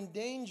or in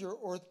danger,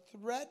 or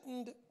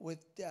threatened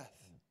with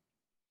death?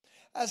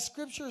 As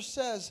Scripture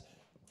says,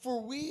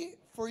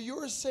 for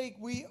your sake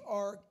we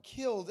are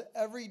killed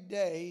every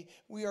day.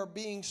 We are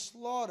being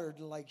slaughtered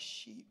like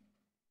sheep.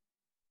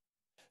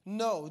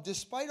 No,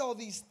 despite all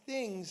these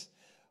things,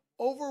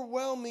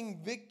 overwhelming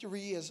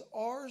victory is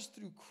ours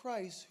through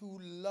Christ who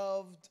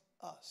loved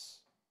us.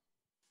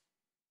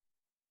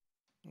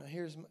 Now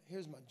here's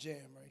my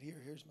jam right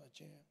here. Here's my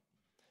jam.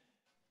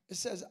 It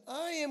says,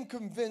 I am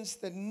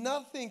convinced that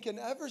nothing can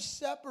ever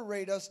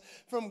separate us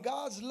from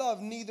God's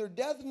love, neither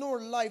death nor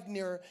life,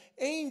 neither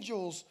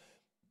angels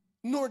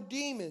nor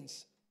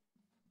demons.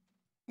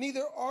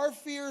 Neither our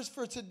fears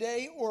for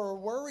today or our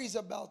worries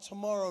about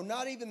tomorrow,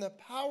 not even the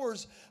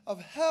powers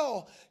of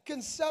hell,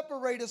 can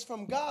separate us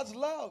from God's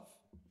love.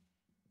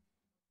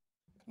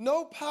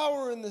 No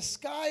power in the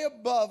sky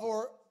above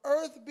or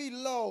earth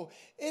below,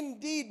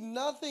 indeed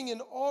nothing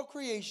in all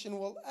creation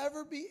will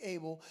ever be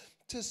able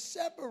to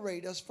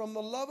separate us from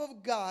the love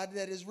of God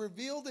that is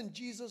revealed in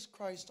Jesus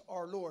Christ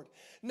our Lord.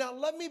 Now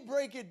let me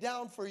break it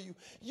down for you.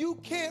 You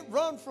can't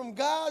run from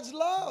God's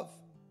love.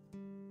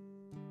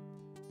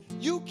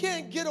 You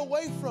can't get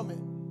away from it.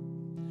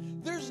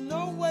 There's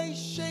no way,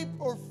 shape,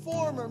 or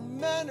form or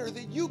manner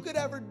that you could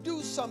ever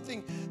do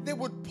something that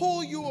would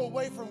pull you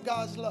away from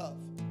God's love.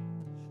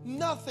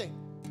 Nothing.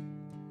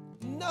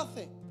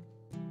 Nothing.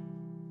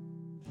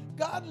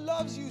 God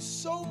loves you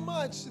so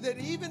much that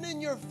even in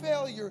your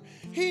failure,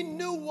 he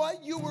knew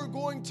what you were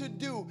going to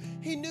do.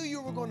 He knew you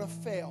were going to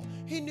fail.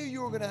 He knew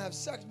you were going to have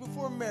sex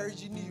before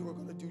marriage. He knew you were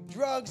going to do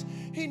drugs.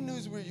 He knew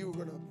where you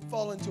were going to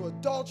fall into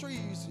adultery.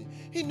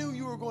 He knew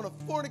you were going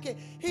to fornicate.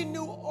 He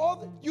knew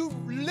you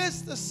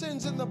list the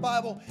sins in the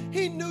Bible.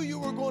 He knew you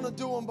were going to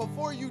do them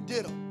before you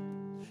did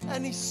them.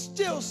 And he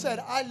still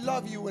said, I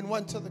love you, and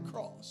went to the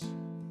cross.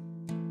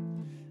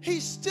 He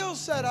still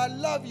said, I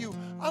love you.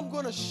 I'm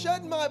going to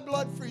shed my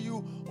blood for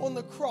you on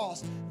the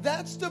cross.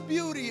 That's the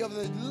beauty of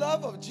the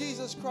love of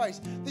Jesus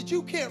Christ, that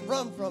you can't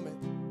run from it.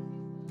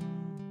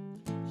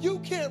 You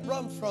can't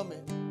run from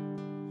it.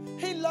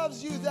 He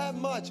loves you that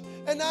much.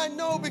 And I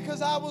know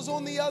because I was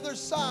on the other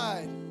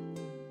side.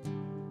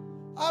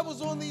 I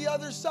was on the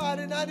other side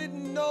and I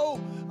didn't know.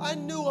 I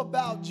knew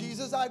about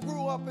Jesus. I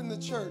grew up in the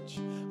church.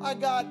 I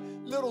got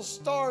little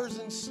stars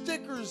and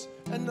stickers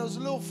and those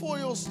little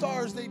foil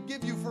stars they'd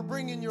give you for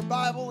bringing your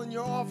Bible and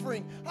your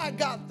offering. I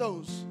got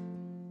those.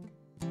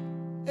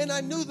 And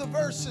I knew the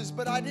verses,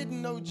 but I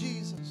didn't know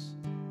Jesus.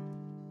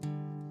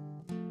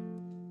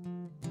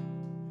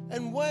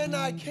 And when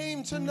I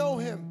came to know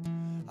him,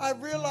 I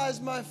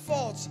realized my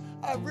faults.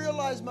 I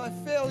realized my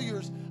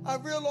failures. I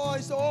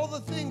realized all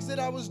the things that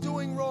I was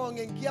doing wrong.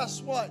 And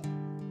guess what?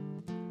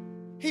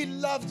 He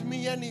loved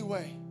me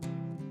anyway.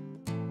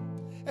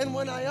 And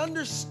when I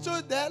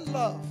understood that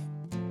love,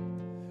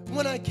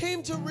 when I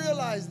came to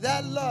realize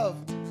that love,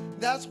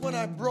 that's when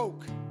I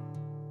broke.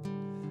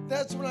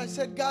 That's when I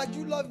said, God,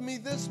 you love me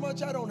this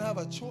much, I don't have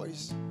a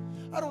choice.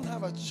 I don't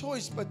have a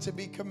choice but to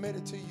be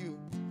committed to you.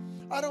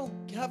 I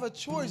don't have a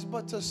choice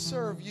but to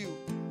serve you.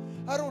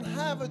 I don't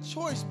have a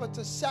choice but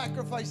to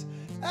sacrifice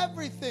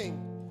everything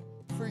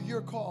for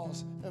your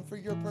cause and for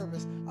your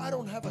purpose. I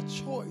don't have a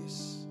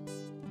choice.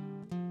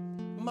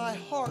 My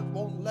heart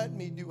won't let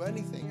me do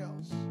anything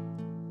else.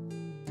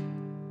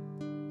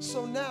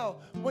 So now,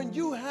 when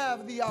you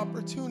have the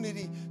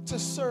opportunity to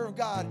serve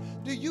God,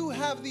 do you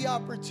have the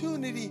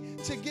opportunity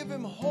to give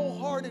him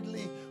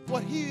wholeheartedly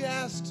what he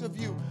asks of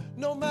you?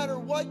 No matter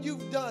what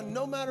you've done,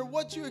 no matter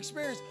what you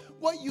experience,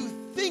 what you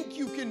think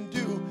you can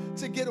do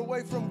to get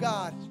away from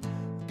God,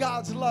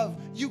 God's love,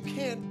 you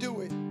can't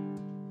do it.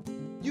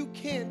 You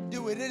can't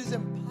do it. It is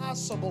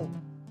impossible.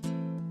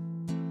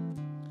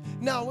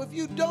 Now, if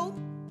you don't,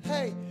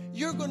 hey,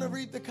 you're going to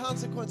reap the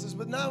consequences.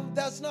 But now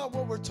that's not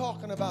what we're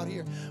talking about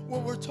here.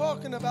 What we're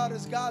talking about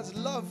is God's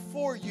love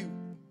for you.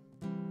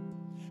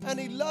 And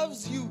he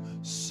loves you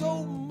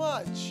so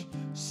much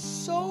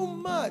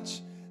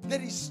that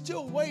he's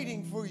still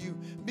waiting for you.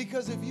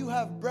 Because if you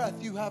have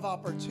breath, you have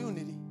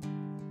opportunity.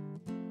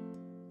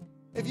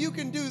 If you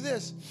can do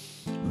this,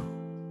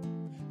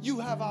 you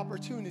have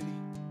opportunity.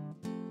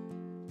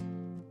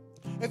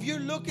 If you're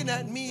looking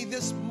at me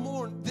this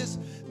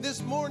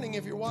morning,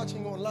 if you're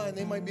watching online,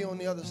 they might be on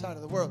the other side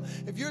of the world.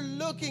 If you're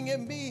looking at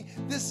me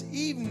this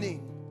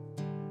evening,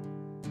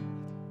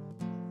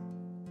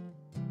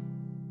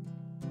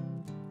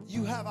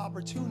 you have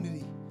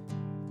opportunity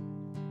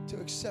to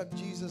accept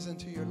Jesus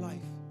into your life.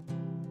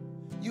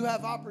 You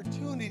have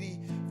opportunity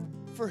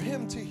for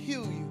him to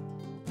heal you.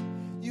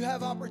 You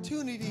have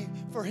opportunity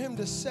for him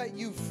to set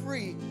you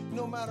free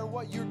no matter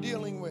what you're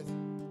dealing with.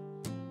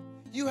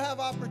 You have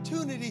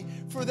opportunity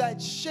for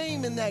that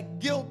shame and that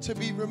guilt to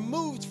be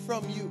removed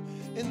from you.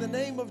 In the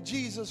name of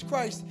Jesus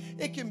Christ,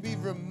 it can be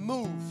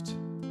removed.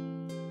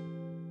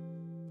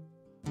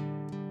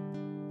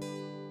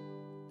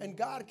 And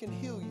God can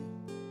heal you.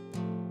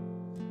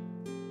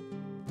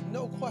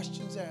 No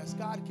questions asked.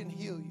 God can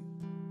heal you.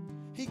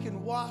 He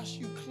can wash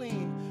you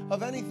clean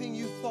of anything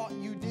you thought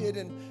you did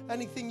and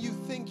anything you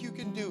think you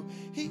can do.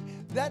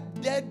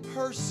 That dead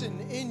person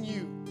in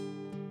you,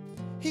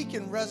 he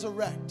can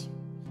resurrect.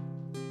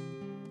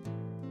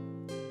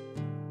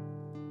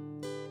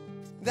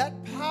 That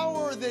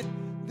power, the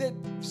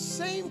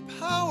same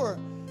power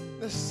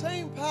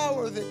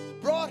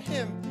that brought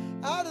him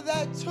out of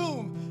that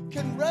tomb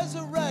can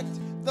resurrect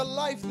the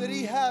life that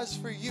he has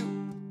for you.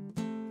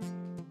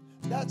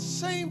 That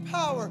same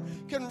power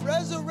can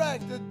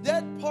resurrect the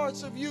dead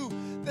parts of you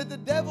that the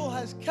devil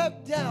has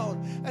kept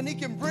down, and he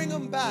can bring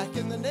them back.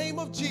 In the name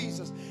of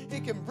Jesus, he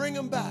can bring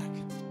them back.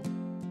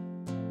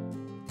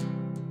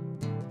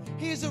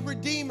 He's a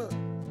redeemer.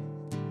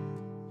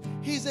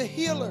 He's a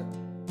healer.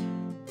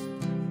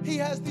 He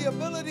has the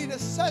ability to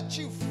set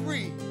you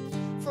free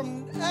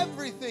from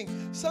everything.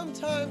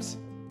 Sometimes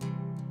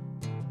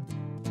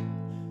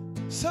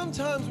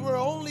we're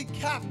only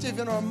captive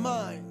in our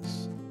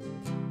minds.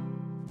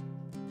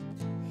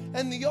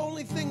 And the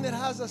only thing that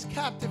has us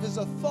captive is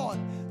a thought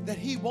that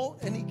he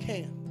won't and he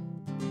can't.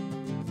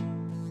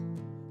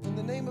 In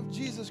the name of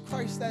Jesus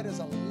Christ, that is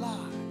a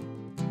lie.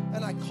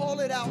 And I call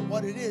it out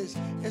what it is.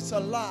 It's a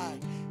lie.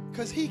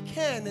 Because he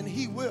can and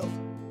he will.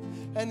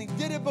 And he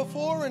did it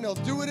before and he'll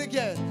do it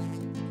again.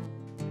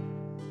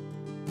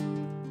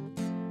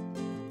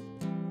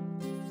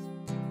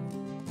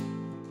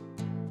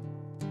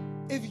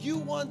 If you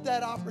want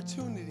that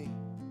opportunity,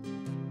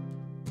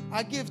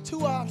 I give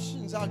two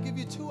options. I'll give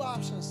you two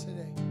options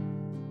today.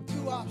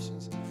 Two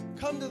options.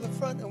 Come to the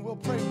front and we'll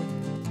pray with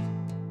you.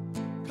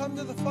 Come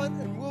to the front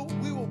and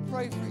we will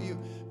pray for you.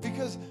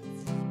 Because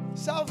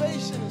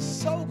salvation is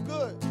so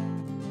good.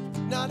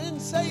 Now, I didn't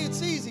say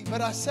it's easy,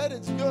 but I said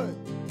it's good.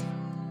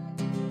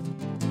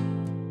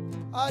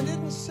 I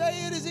didn't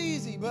say it is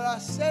easy, but I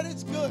said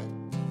it's good.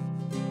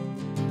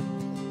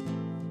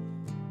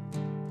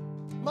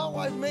 My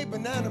wife made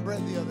banana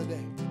bread the other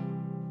day.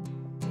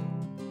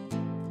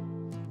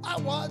 I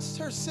watched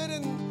her sit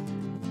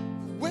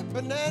and whip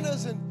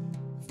bananas and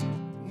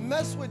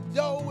mess with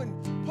dough and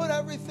put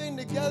everything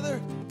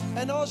together,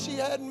 and all she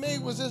had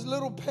made was this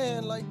little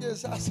pan like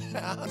this. I said,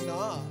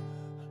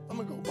 I'm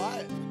going to go buy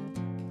it.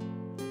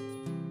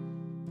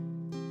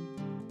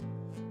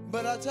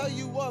 But I tell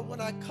you what,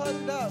 when I cut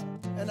it up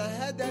and I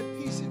had that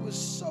piece, it was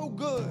so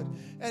good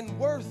and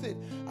worth it.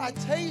 I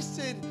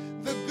tasted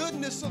the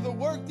goodness of the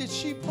work that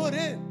she put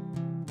in.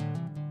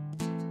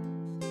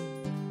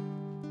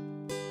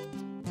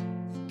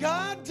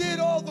 God did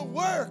all the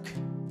work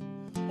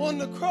on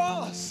the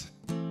cross.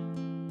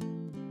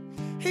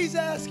 He's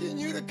asking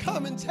you to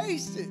come and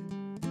taste it.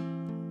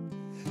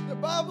 The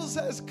Bible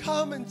says,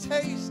 come and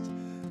taste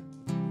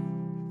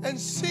and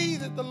see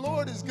that the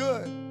Lord is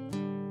good.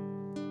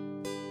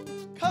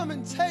 Come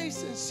and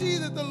taste and see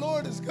that the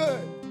Lord is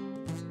good.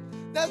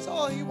 That's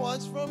all he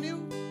wants from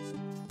you.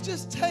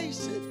 Just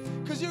taste it,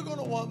 because you're going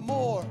to want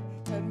more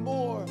and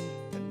more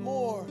and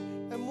more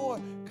and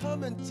more.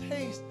 Come and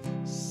taste,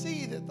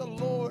 see that the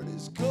Lord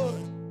is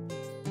good.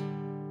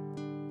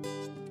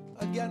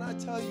 Again, I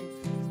tell you,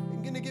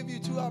 I'm going to give you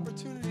 2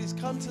 opportunities.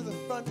 Come to the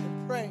front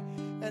and pray,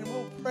 and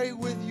we'll pray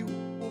with you.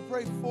 We'll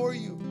pray for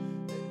you.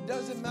 It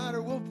doesn't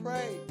matter. We'll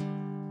pray.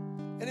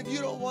 And if you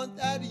don't want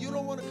that, you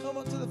don't want to come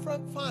up to the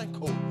front, fine,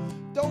 cool.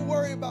 Don't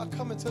worry about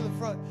coming to the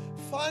front.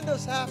 Find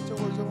us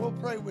afterwards and we'll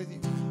pray with you.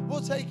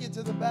 We'll take you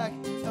to the back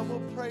and we'll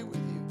pray with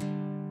you.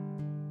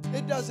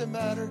 It doesn't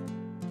matter.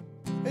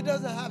 It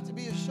doesn't have to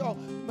be a show.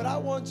 But I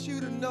want you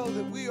to know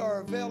that we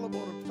are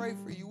available to pray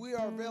for you. We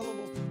are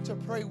available to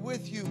pray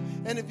with you.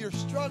 And if you're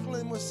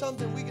struggling with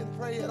something, we can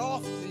pray it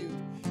off of you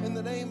in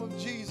the name of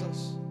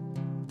Jesus.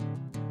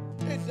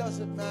 It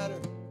doesn't matter.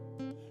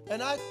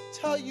 And I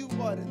tell you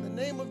what, in the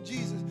name of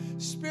Jesus,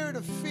 spirit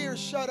of fear,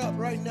 shut up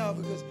right now,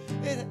 because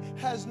it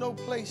has no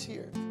place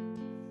here.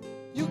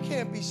 You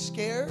can't be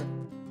scared.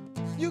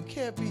 You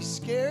can't be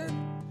scared.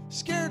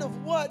 Scared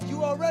of what?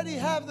 You already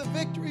have the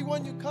victory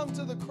when you come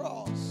to the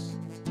cross.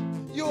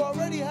 You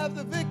already have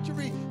the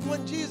victory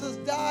when Jesus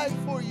died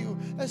for you.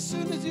 As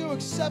soon as you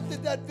accept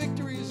it, that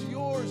victory is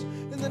yours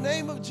in the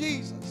name of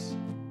Jesus.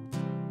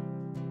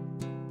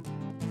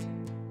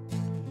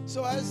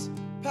 So as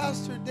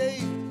Pastor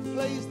Dave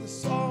plays the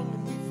song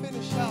and we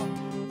finish out,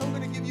 I'm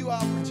going to give you an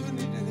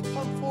opportunity to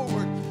come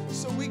forward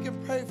so we can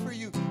pray for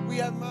you. We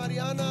have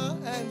Mariana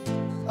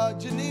and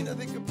Janina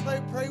that can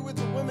pray with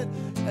the women,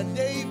 and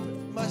Dave,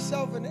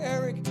 myself, and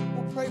Eric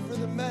will pray for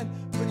the men.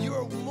 But you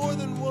are more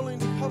than willing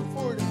to come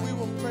forward and we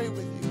will pray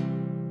with you.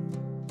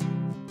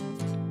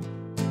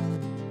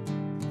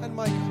 And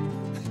Michael.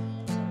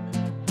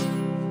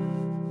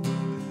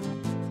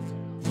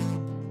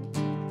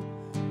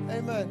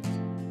 Amen.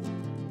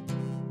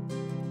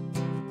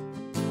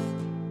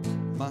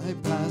 My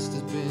past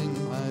had been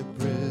my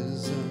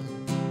prison.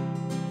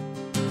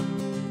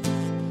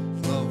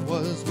 Love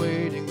was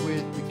waiting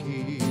with the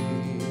key.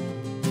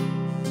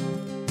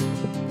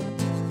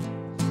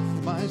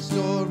 My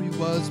story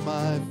was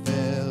my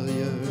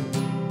failure.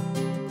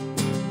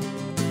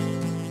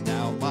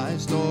 Now my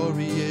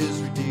story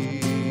is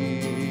redeemed.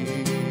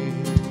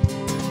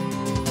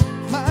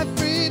 My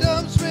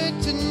freedom's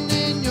written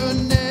in your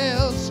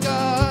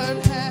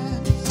nail-scarred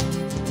hands.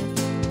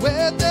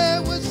 Where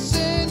there was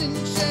sin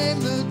and shame,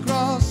 the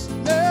cross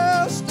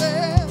now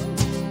stands.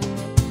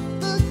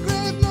 The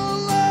grave no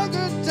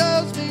longer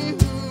tells me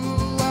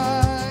who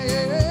I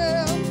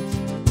am.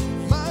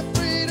 My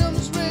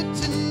freedom's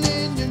written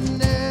in your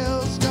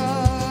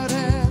nail-scarred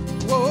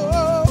hands.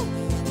 Whoa.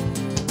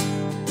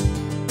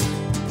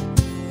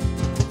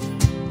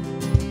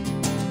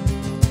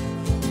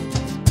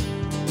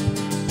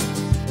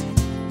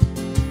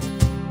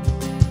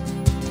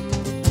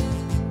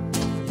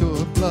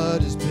 Your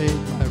blood has paid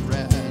my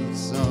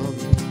ransom.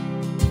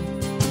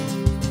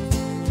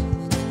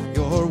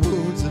 Your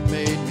wounds have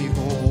made me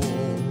whole.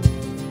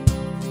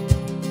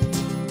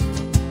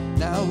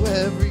 Now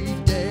every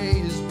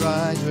day is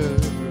brighter.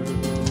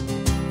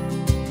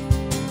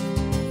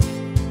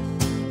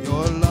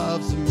 Your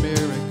love's a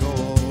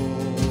miracle.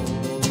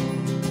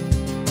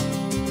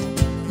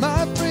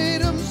 My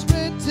freedom's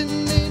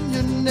written in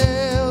your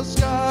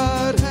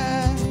nail-scarred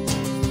hands.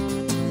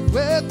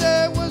 Where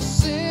there was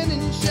sin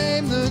and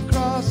shame, the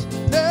cross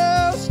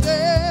now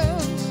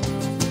stands.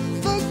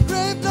 The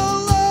grave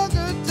no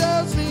longer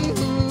tells me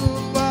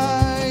who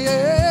I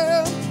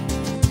am.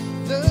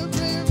 The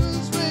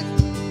river's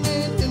written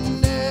in your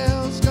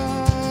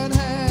nail-scarred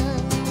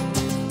hands.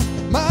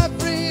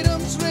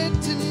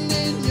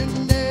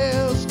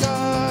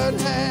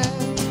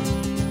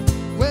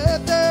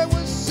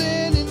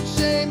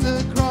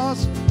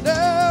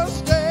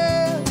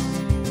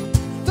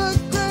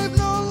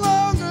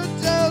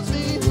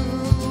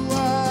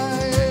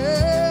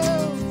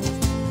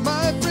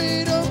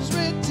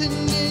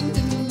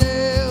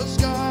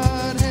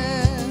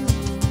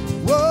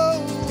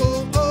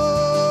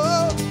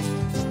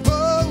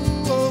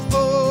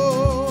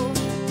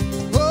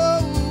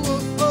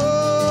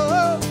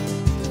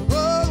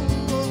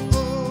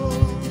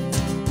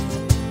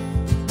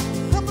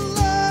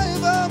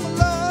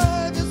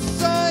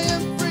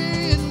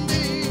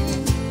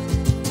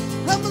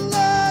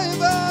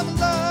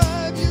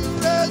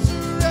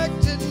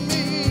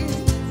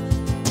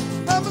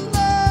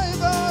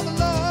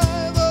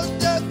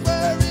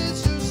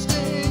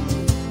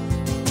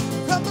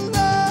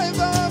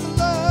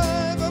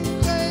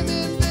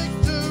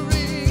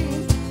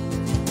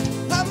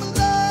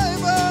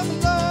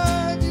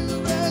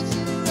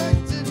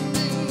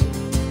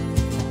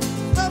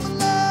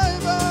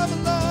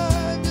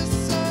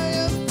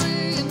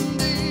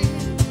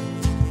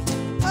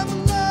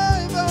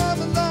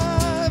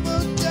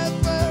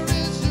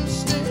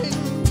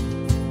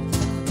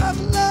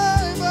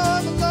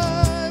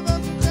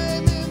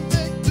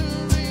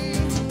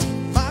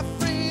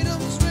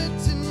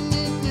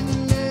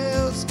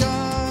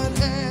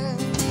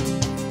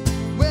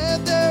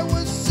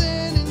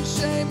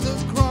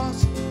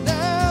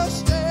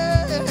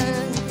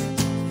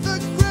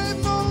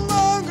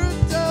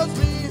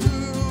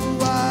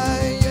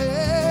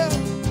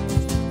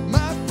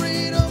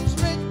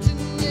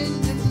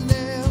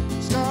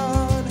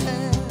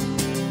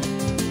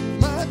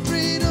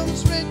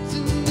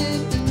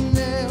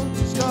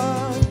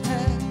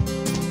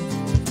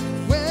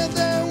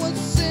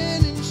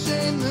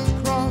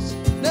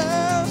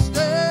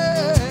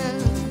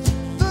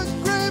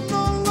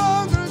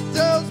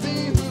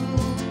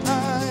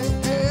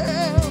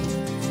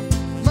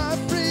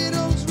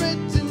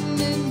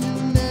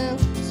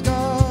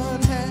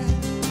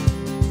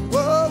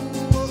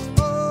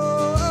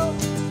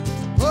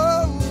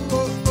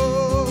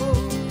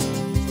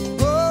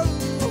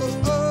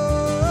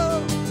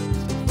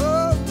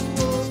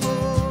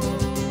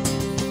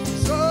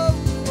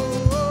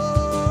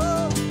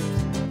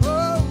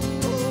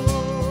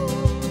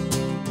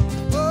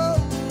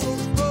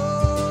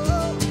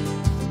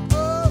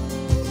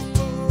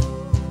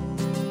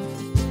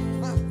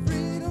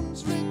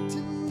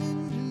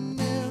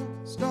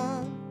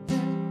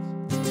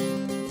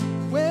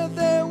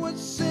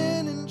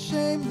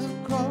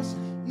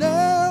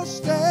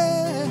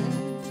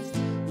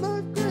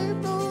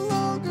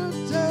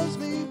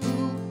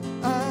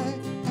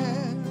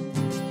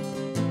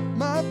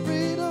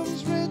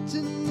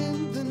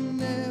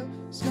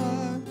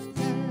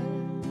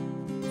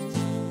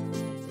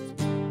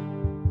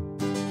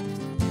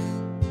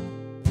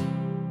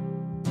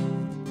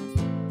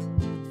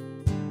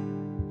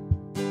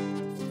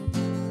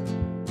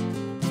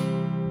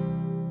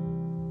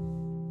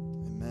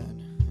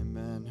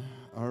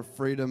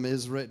 freedom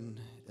is written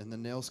in the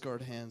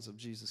nail-scarred hands of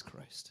Jesus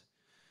Christ,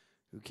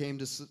 who came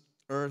to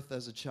earth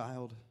as a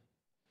child,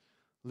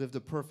 lived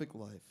a perfect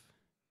life,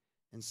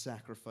 and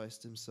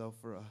sacrificed himself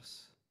for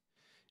us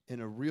in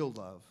a real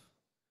love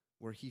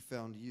where he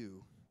found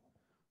you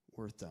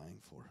worth dying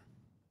for.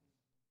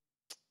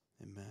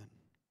 Amen.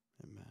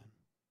 Amen.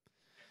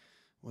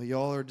 Well,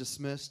 y'all are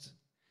dismissed.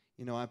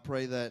 You know, I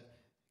pray that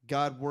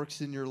God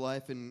works in your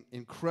life in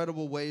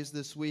incredible ways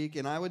this week,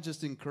 and I would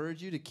just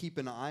encourage you to keep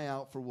an eye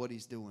out for what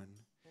he's doing.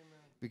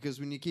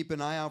 Because when you keep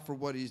an eye out for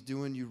what he's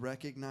doing, you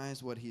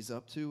recognize what he's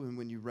up to. And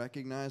when you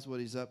recognize what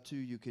he's up to,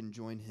 you can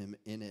join him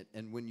in it.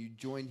 And when you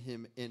join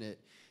him in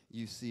it,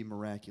 you see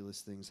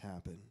miraculous things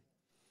happen.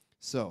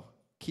 So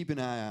keep an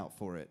eye out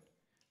for it,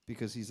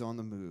 because he's on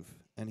the move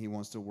and he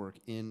wants to work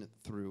in,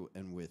 through,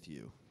 and with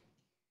you.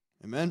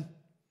 Amen?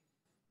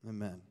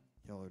 Amen.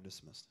 Y'all are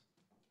dismissed.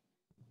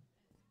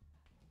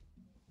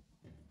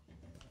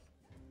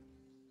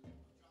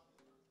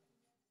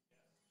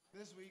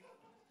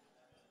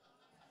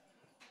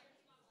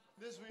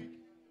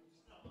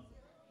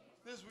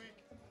 This week,